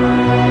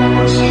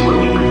 Let's see what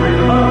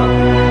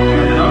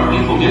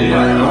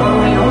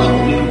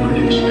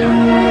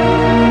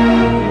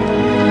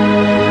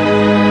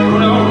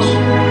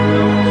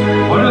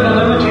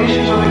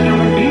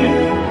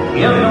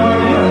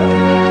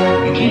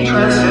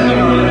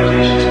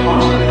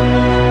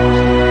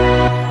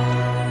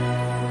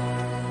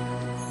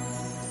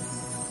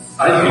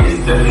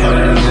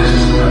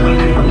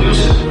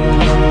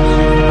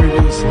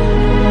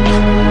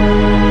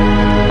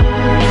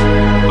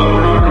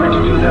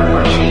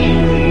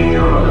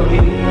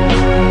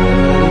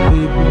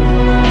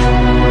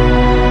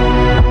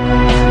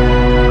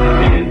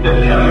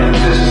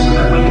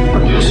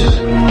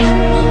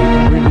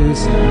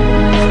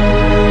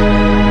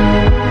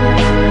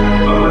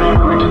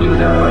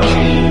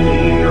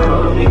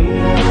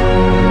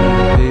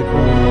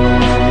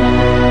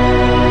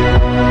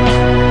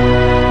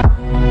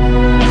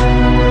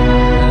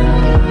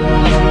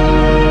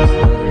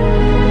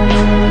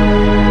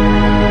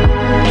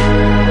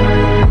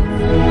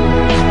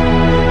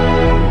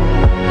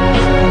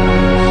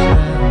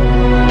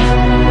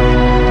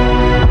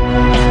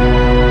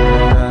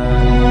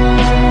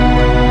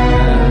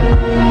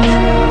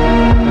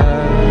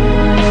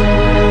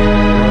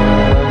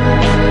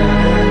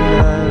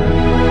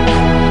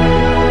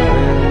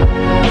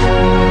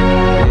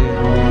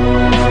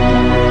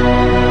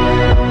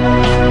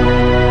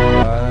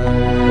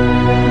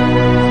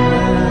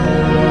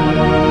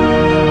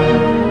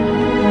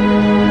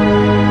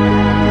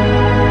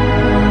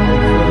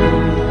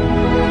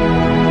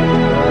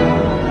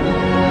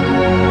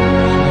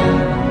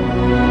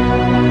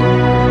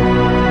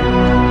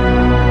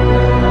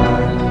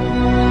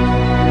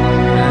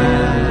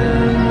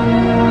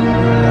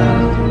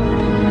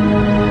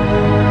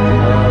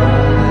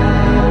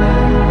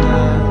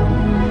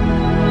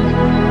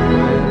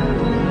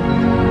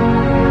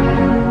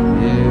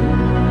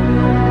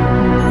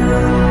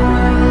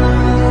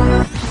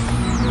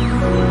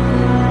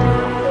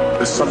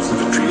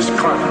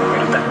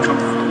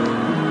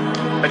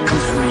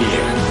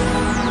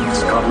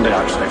carbon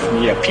dioxide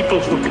from the air. People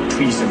look at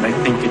trees and they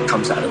think it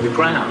comes out of the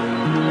ground.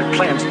 The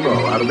plants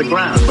grow out of the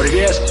ground. But if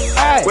you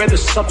ask where the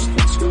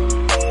substance,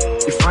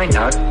 you find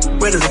out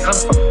where does it come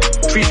from.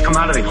 Trees come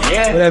out of the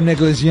air. What up,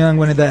 Nicholas Young?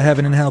 When did that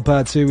Heaven and Hell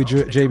Part 2 with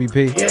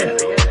JBP? Yeah.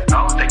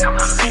 No, they come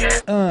out of the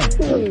air.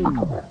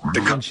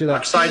 The carbon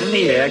dioxide in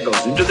the air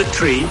goes into the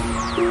tree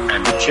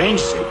and it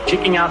changes it,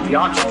 kicking out the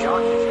oxygen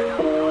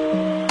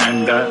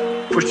and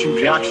pushing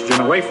the oxygen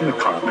away from the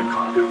carbon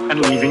and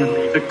leaving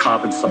the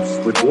carbon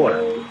substance with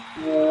water.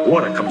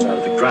 Water comes out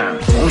of the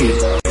ground. Only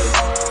it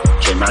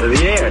came out of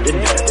the air,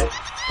 didn't it?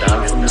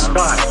 Down from the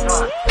sky.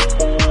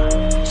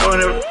 So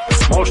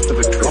most of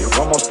the trees,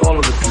 almost all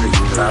of the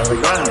trees, are out of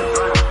the ground.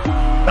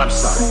 I'm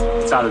sorry,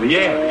 it's out of the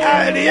air.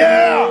 Out of the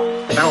air!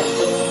 Now,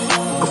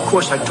 of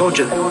course, I told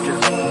you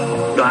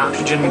the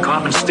oxygen and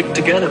carbon stick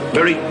together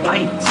very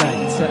tight.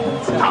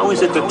 How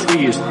is it the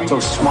tree is so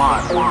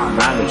smart and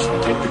managed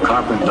to take the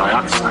carbon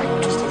dioxide,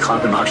 which is the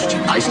carbon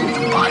oxygen nicely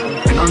combined,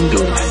 and undo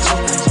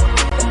that?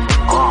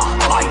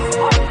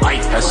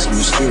 Light has some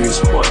mysterious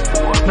force.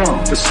 No,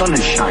 the sun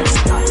is shining.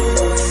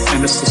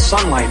 And it's the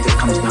sunlight that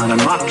comes down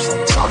and knocks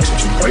this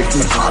oxygen away from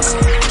the carbon.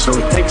 So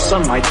it takes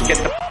sunlight to get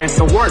the plant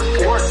to work.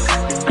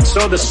 And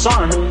so the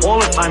sun, all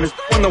the time, is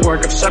doing the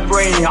work of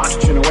separating the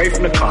oxygen away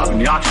from the carbon.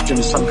 The oxygen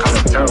is some kind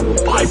of terrible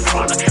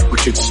byproduct,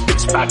 which it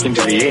spits back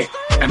into the air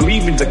and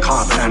leaving the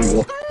carbon and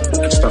water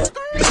and stuff.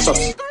 The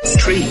substance of the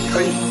tree.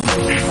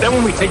 Then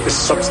when we take the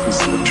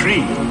substance of the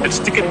tree and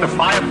stick it in the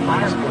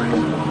fireplace,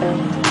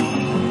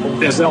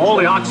 there's all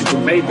the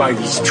oxygen made by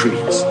these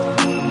trees.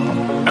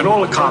 And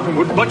all the carbon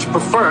would much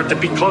prefer to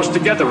be close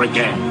together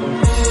again.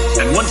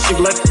 And once you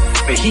let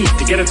the heat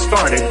to get it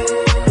started,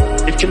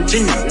 it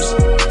continues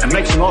and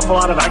makes an awful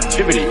lot of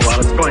activity while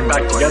it's going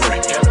back together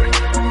again.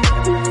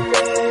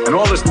 And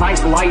all this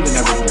nice light and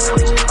everything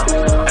comes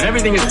out. And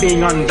everything is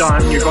being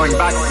undone. You're going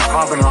back from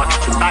carbon and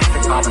oxygen, back to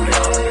carbon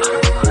dioxide.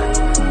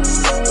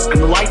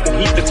 And the light and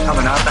heat that's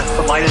coming out, that's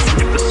the light and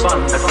heat of the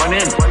sun that went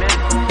in.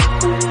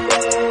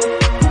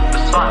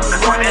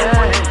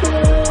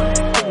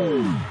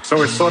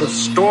 So it's sort of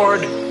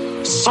stored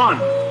sun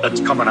that's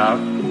coming out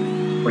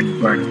when you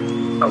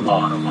burn a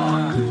lot.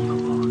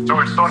 So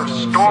it's sort of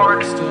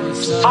stored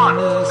sun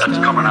that's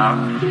coming out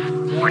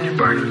when you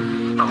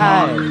burn a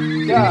lot.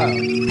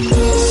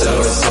 So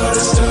it's sort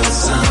of stored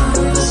sun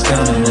that's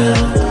coming out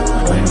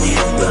when you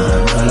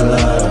burn a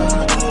lot.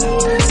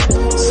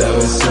 So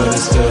it's sort of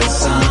stored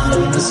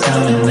sun that's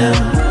coming out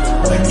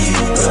when you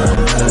burn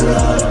a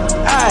lot.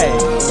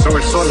 So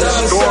it's sort of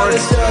stored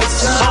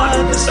sun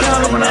that's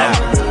coming out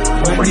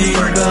when you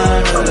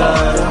burn a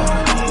lot.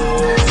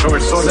 So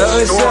it's sort of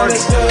stored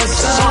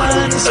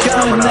sun that's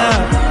coming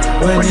out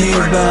when you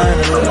burn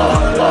a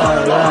lot.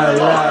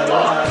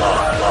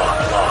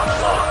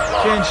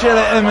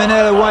 Chinchilla and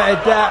Manila wanted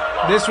that.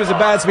 This was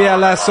about to be our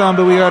last song,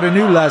 but we got a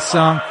new last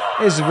song.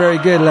 This is a very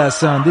good last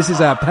song. This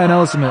is our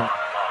penultimate.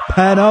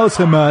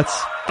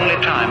 Only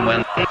time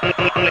when...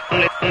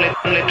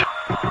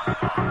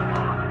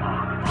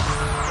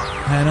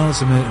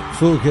 Penultimate.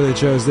 Fool Killer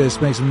chose this.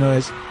 Make some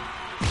noise.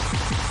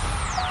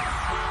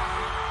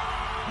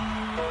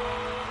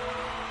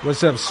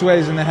 What's up?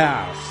 Sway's in the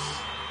house.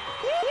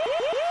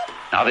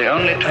 Now the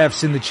only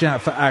F's in the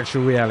chat for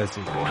actual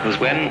reality. was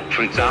when,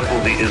 for example,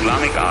 the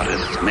Islamic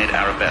artists made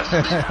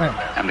arabesques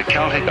and the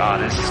Celtic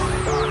artists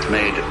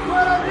made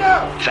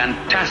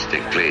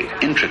fantastically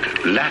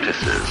intricate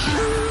lattices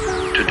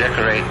to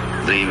decorate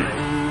the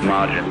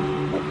margin,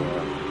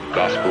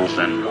 gospels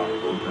and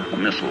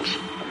missals.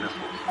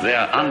 They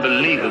are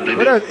unbelievably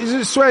What else? Is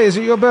it Sway? Is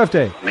it your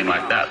birthday? Something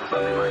like that.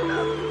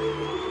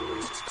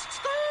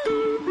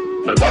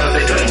 But what are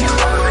they doing?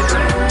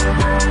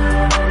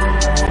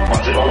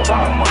 What's it all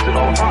about? What's it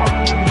all about?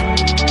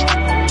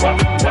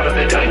 What are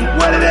they doing?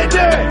 What are they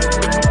doing?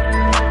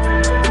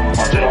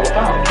 What's it all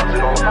about? What's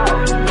it all about?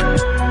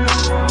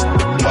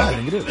 I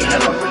think it is.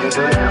 And what were you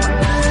doing?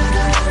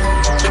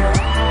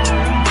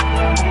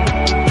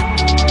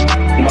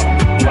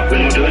 What were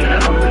you doing?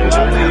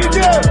 What were you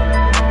doing?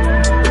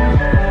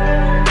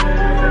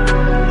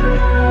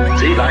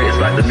 See, it's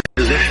like the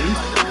musician.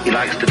 He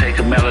likes to take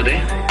a melody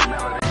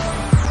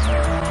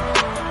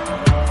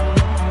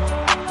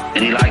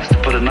and he likes to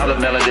put another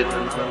melody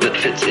that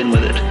fits in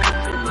with it,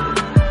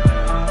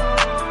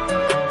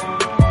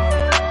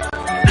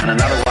 and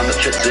another one that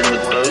fits in with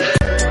both,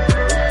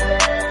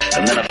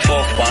 and then a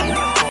fourth one,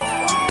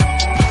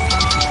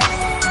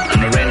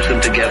 and arrange them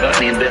together, and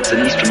he invents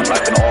an instrument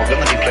like an organ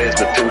that he plays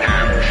with two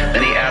hands.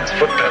 Then he adds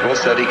foot pedals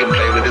so that he can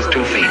play with his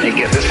 2 feet. He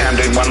gets this hand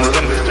doing one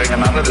rhythm, this doing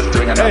another, this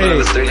doing another,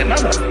 this doing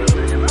another.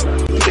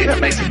 See, that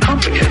makes it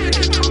complicated.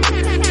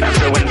 And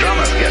so when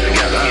drummers get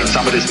together,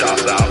 somebody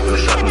starts out with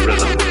a certain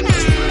rhythm,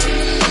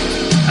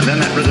 and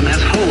then that rhythm has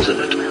holes in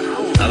it.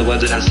 In other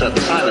words, it has certain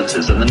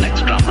silences, and the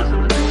next drummer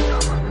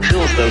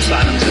fills those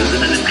silences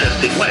in an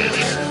interesting way.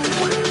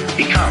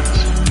 He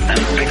counts and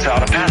picks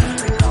out a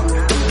pattern.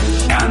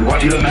 And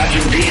what do you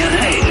imagine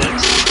DNA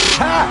is?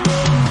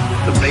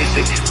 The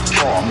basic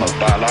form of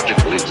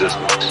biological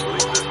existence.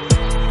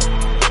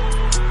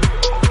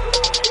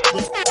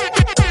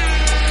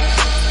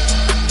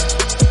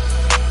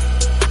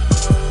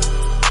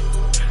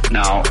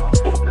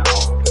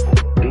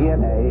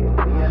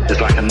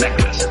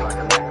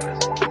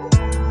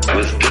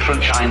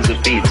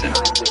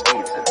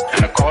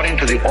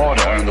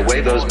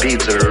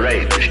 beads are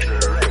arranged.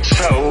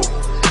 So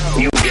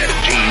you get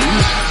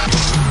genes,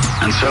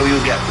 and so you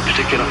get the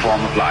particular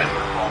form of life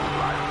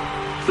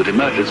that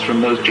emerges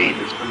from those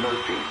genes.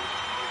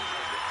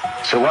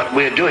 So what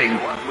we're doing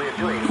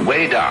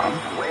way down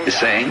is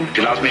saying,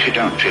 she loves me, she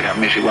don't, she have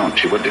me, she won't,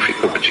 she would if she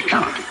could, but she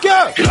can't. She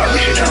loves me,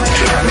 she don't,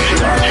 she have me, she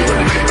won't, she would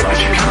if she could, but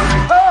she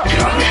can't. She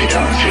loves me, she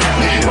don't, she have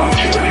me, she won't,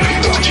 she would if she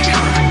could, but she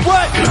can't.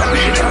 What? She loves me,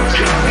 she don't,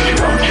 she have me, she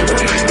won't, she would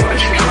if she could, but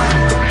she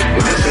can't.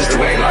 If this is the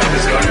way life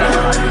is going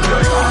on.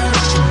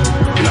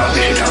 She loves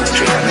me, she don't,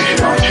 she have me, she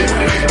won't, she would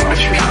if she could, but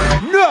she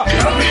can't. No! She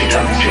loves me, she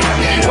don't, she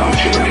have me, she won't,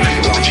 she would if she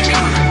could, but she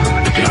can't.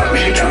 She loves me,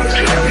 she don't,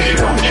 she have me, she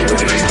won't, she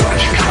would if she could, but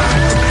she can't.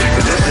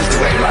 If this is the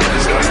way life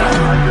is going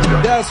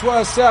on. That's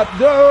what's up.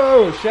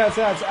 No! Shouts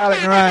out to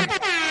Alec Moran,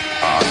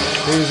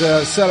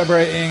 who's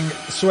celebrating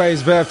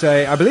Sway's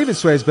birthday. I believe it's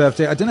Sway's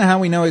birthday. I don't know how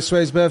we know it's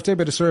Sway's birthday,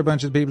 but I saw a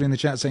bunch of people in the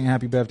chat saying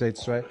happy birthday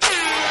to Sway.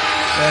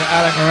 And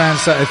Alec Moran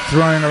started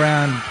throwing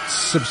around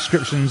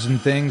subscriptions and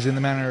things in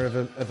the manner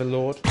of a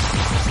lord.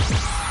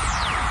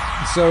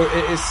 So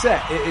it is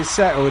set. It is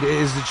settled. It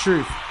is the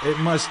truth. It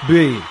must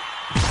be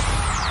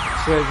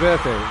Sway's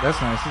birthday.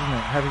 That's nice, isn't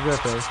it? Happy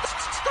birthday.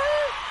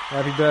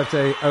 Happy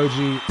birthday,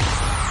 OG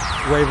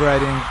wave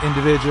riding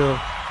individual,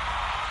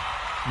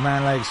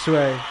 man like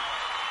Sway,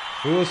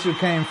 who also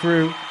came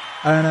through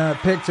and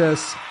picked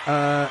us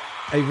a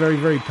very,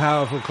 very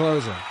powerful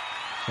closer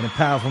in a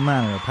powerful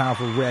manner, a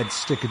powerful red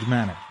stickered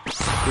manner,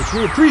 which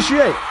we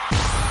appreciate.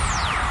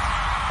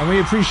 And we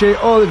appreciate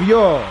all of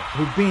y'all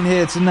who've been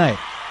here tonight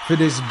for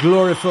this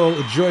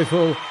gloriful,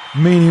 joyful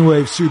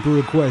Meaningwave Super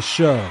Request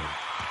show,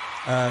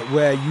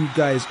 where you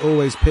guys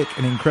always pick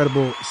an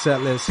incredible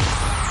set list.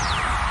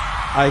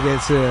 I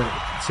get to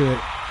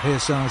hear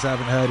songs I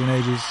haven't heard in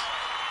ages.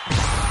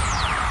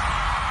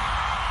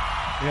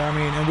 You know what I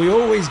mean? And we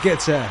always get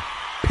to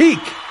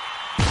peak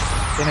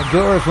in a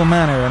gloriful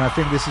manner, and I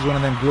think this is one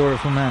of them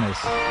gloriful manners.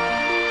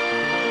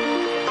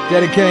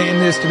 Dedicating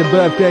this to the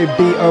birthday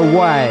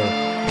B-O-Y.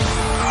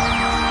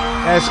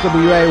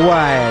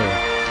 S-W-A-Y.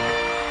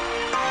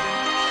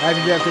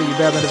 Happy birthday, you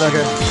bad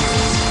motherfucker.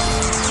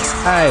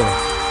 Hey.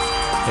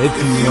 If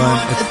you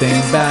want a thing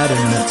bad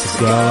enough to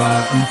go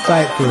out and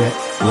fight for it,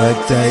 work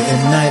day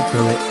and night for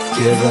it,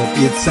 give up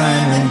your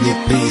time and your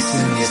peace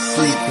and your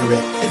sleep for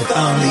it, if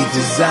only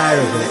desire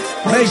of it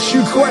makes you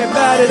quite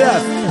bad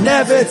enough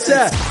never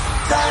to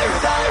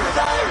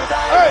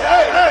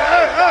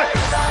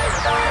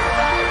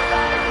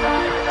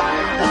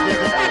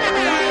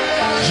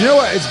Do you know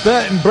what? It's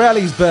Burton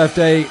Bradley's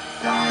birthday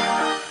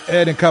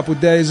in a couple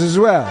days as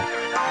well.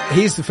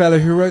 He's the fellow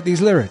who wrote these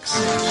lyrics.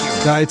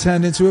 Guy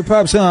turned into a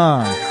pub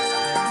song. If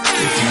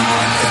you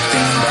want a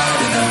thing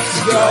bad enough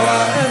to go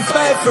out and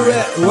fight for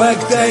it, work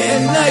day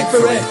and night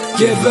for it,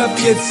 give up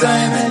your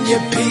time and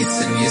your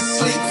peace and your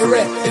sleep for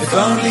it, if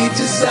only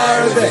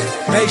desire of it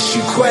makes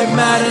you quite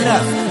mad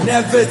enough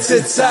never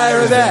to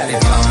tire of it.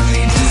 If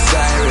only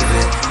desire of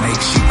it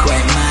makes you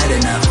quite mad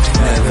enough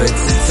never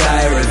to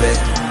tire of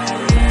it.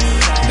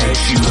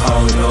 Makes you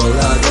hold all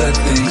other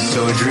things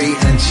tawdry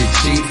and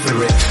cheap for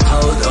it.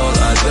 Hold all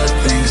other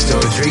things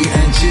tawdry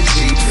and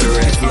cheap for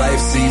it. Life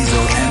seems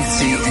all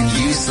empty and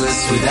useless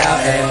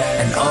without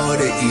it, and all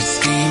that you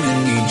scheme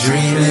and you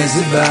dream is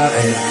about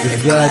it.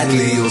 If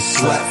gladly you'll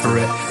sweat for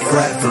it,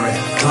 fret for it,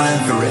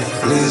 climb for it,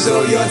 lose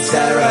all your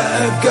terror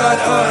of God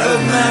or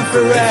of man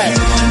for it. If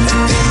you want to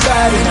be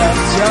bad enough,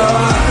 go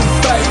out and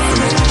fight for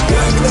it,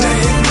 work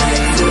day and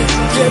night for it,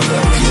 give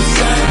up your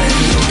time and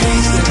your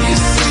peace and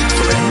your sleep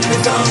for it,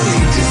 if only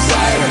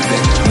desire of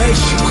it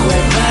makes you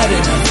quit mad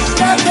enough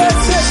never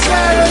to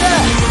tire of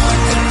it. You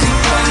want to be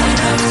bad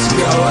enough to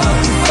go out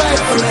and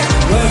fight for it,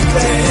 work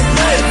day and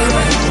night for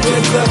it,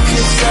 give up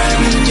your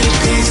time and your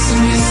peace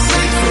and your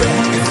sleep for it,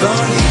 if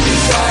only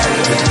desire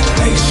of it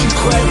makes you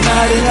quite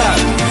mad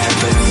enough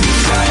never to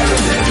tire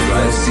of it.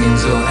 Life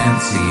seems all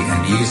empty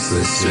and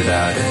useless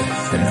without it,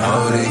 and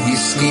all that you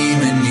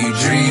scheme and you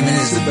dream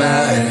is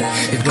about it.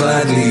 If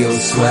gladly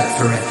you'll sweat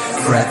for it,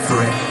 fret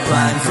for it,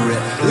 plan for it,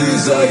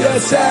 lose all your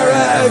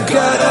terror of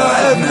God or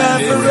of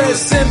man for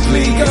it.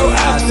 Simply go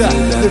after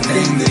the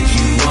thing that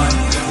you want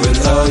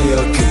with all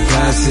your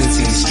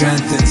capacity,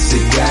 strength and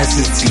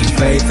sagacity,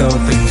 faith,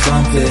 hope and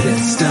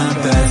confidence, stern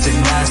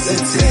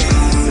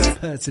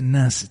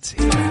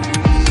pertinacity.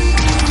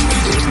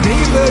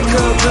 Neither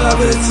cold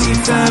poverty,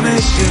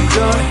 famished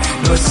joy,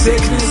 nor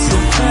sickness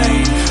or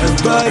pain of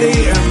body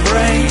and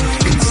brain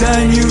can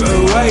turn you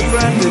away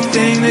from the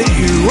thing that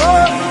you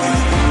want.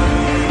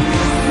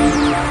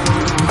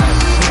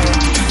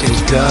 If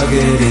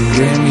dogged and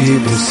grim you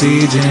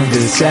besiege and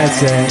beset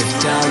it,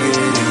 if dogged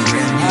and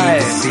grim you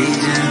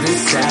besiege and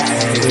beset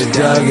it, if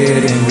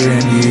dogged and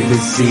grim you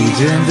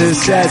besiege and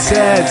beset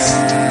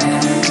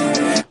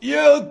it,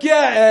 you'll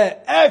get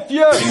it if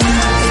you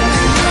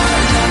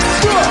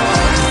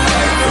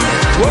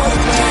walk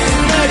day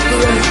and night for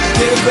it,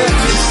 give up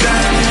your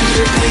time and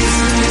your peace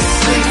and your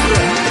sleep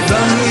for it, if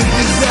only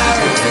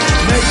desire of it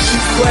makes you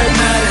quite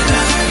mad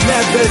enough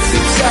never to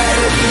tire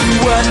of it. You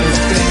want to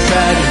think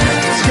bad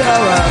enough, go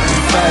out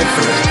and fight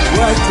for it,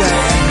 work day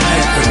and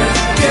night for it,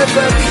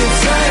 about the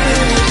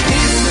excitement and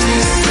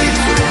peacefully sleep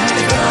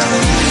without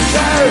a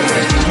desire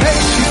that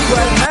makes you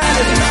quite mad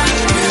at me.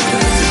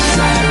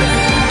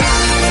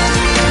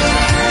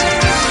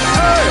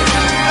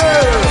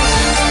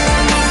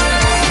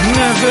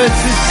 Never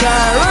to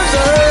tire of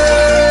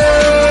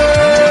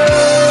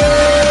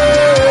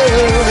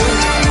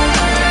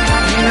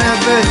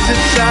never to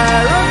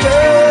tire of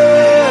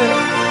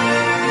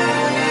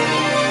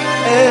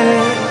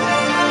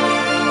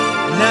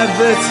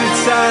never to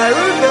tire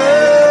of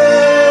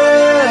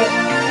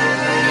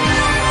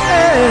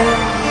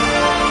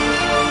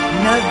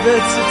never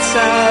to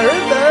tire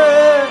of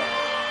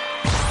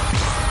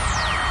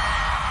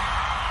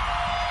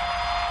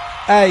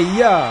Hey,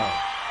 yo.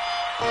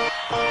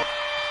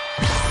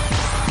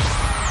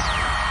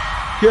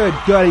 Good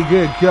golly,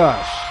 good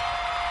gosh.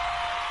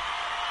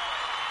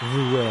 The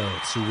will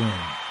to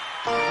win.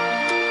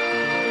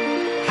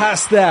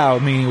 Hast thou,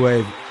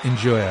 Meaningwave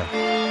enjoyer,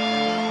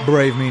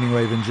 brave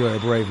Meaningwave enjoyer,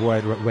 brave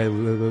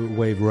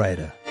wave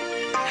rider,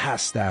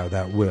 hast thou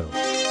that will,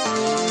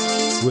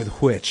 with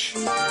which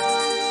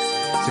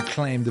to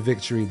claim the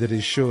victory that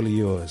is surely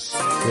yours,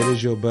 that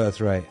is your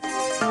birthright.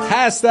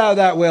 Hast thou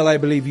that will? I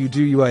believe you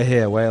do. You are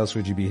here. Why else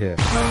would you be here?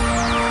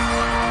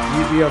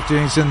 You'd be off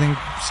doing something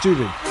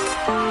stupid.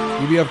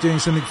 You'd be off doing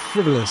something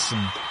frivolous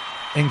and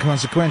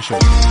inconsequential.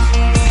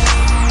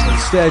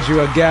 Instead, you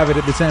are gathered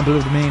at the Temple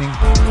of the Meaning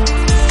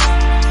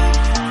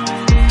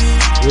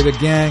with a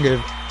gang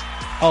of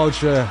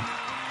ultra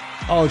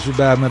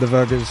bad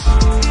motherfuckers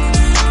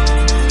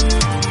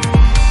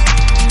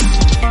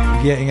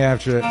getting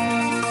after it,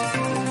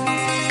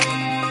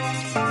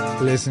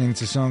 listening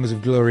to songs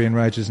of glory and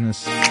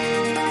righteousness.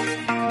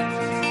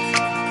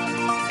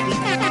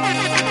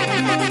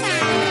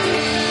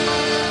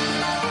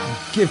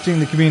 Gifting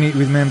the community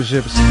with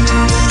memberships. A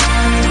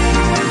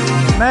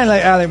man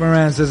like Alec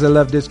Moran says, I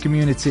love this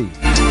community.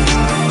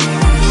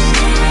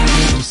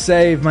 You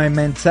save my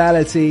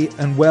mentality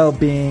and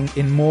well-being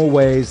in more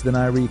ways than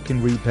I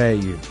can repay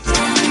you.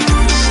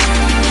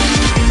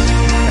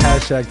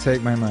 Hashtag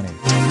take my money.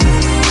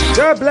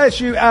 God bless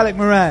you, Alec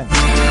Moran.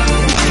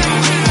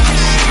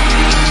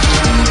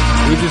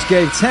 We just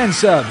gave 10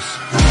 subs.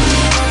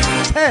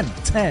 10.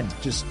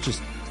 Just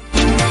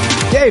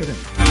gave them.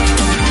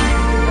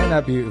 Ain't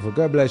that beautiful?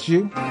 God bless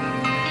you.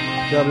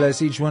 God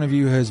bless each one of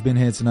you who has been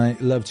here tonight.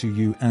 Love to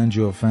you and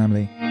your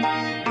family.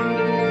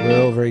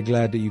 We're all very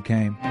glad that you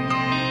came.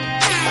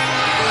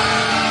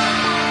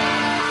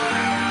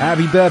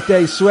 Happy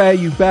birthday, Swear,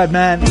 you bad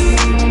man.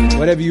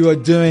 Whatever you are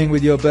doing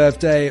with your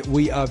birthday,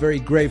 we are very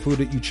grateful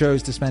that you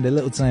chose to spend a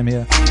little time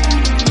here.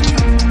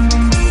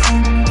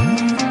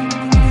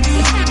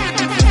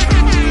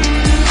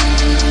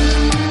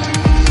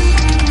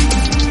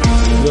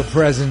 Your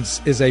presence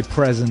is a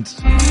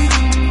present.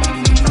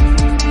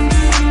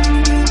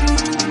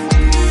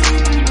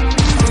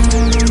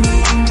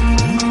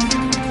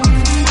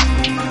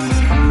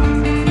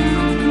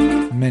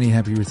 Many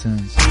happy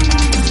returns.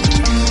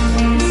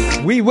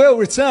 We will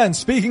return.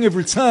 Speaking of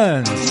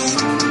returns,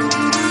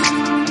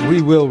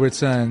 we will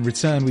return.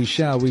 Return we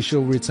shall. We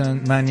shall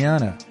return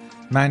mañana.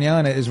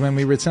 Mañana is when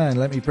we return.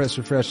 Let me press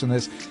refresh on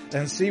this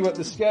and see what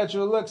the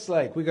schedule looks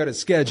like. We got a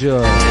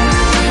schedule.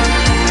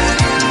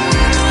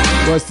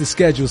 What's the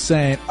schedule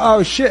saying?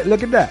 Oh shit,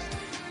 look at that.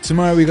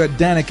 Tomorrow we got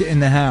Danica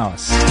in the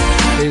house.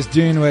 There's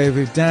Dunewave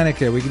with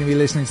Danica. We're going to be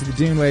listening to the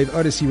Dunewave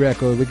Odyssey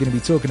record. We're going to be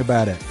talking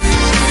about it.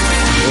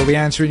 We'll be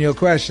answering your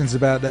questions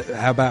about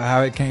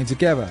how it came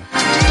together.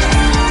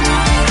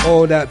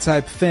 All that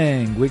type of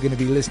thing. We're going to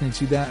be listening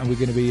to that, and we're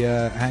going to be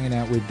hanging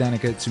out with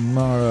Danica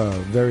tomorrow.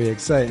 Very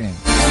exciting.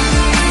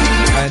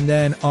 And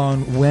then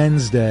on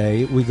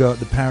Wednesday, we got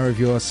The Power of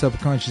Your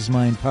Subconscious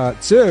Mind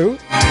Part 2.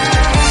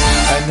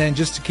 And then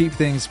just to keep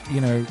things,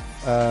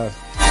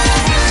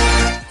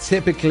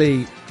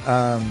 typically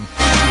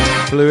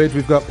fluid,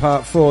 we've got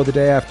Part 4 the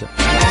day after.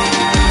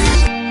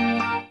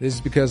 This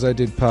is because I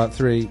did Part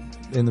 3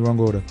 in the wrong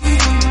order.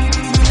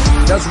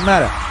 Doesn't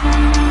matter.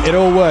 It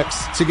all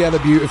works together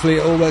beautifully.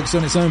 It all works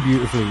on its own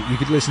beautifully. You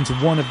could listen to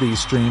one of these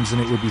streams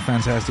and it would be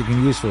fantastic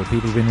and useful.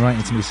 People have been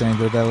writing to me saying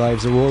that their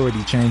lives are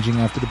already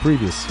changing after the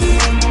previous.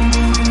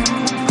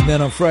 And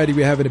then on Friday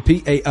we're having a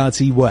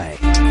PARTY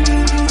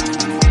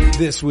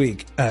this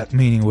week at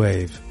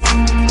Meaningwave.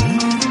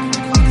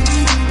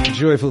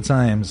 Joyful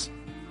times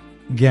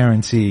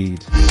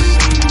guaranteed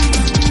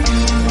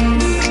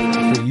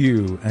for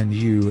you, and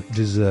you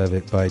deserve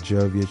it, by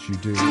Jove. Yes, you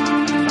do.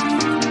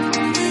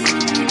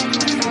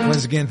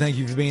 Once again, thank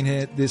you for being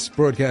here. This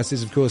broadcast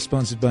is, of course,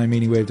 sponsored by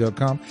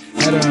Meaningwave.com.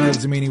 Head on over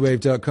to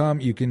Meaningwave.com.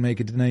 You can make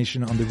a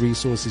donation on the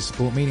Resources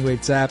Support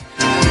Meaningwave tab.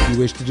 If you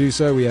wish to do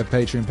so, we have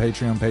Patreon,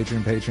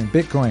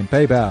 Bitcoin,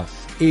 PayPal,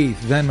 ETH,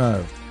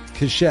 Venmo,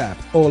 Cash App,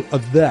 all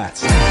of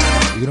that.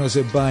 You can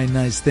also buy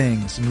nice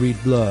things and read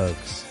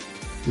blogs.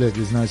 Look,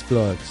 there's nice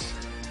blogs.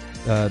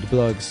 The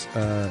blogs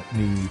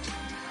need...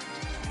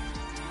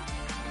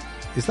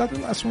 Is that the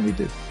last one we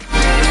did?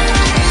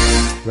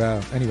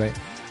 Wow. Anyway,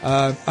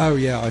 Oh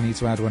yeah, I need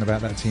to add one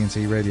about that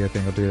TNT radio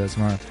thing. I'll do that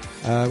tomorrow.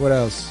 What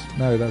else?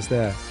 No, that's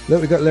there.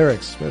 Look, we got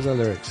lyrics. Where's our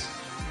lyrics?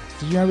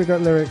 Did you know we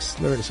got lyrics?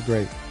 Lyrics are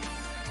great.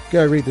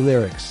 Go read the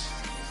lyrics.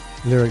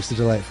 Lyrics are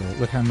delightful.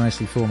 Look how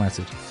nicely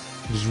formatted.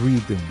 Just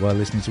read them while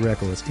listening to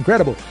records.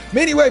 Incredible.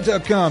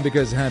 Meaningwave.com,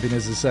 because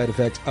happiness is a side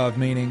effect of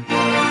meaning. If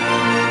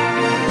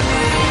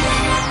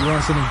you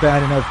want something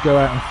bad enough, go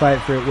out and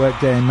fight for it, work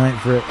day and night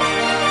for it.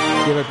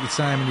 Give up your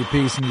time and your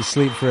peace and your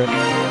sleep for it.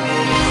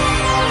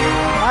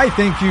 I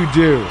think you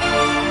do.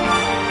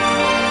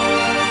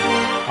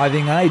 I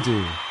think I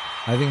do.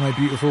 I think my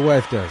beautiful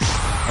wife does.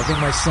 I think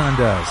my son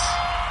does.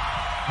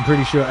 I'm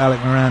pretty sure Alec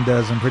Moran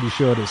does. I'm pretty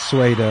sure that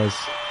Sway does.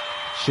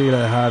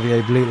 Sheila,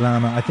 Javier, Bleak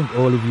Lama. I think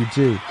all of you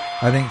do.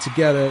 I think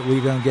together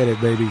we're going to get it,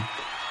 baby.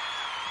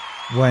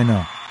 Why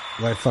not?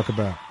 Why fuck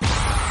about?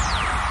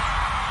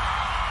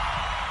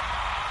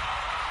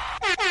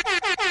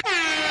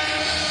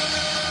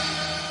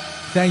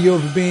 Thank you all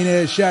for being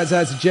here. Shouts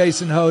out to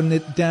Jason holding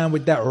it down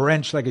with that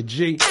wrench like a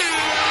G.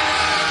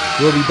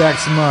 We'll be back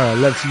tomorrow.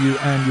 Love to you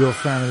and your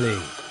family.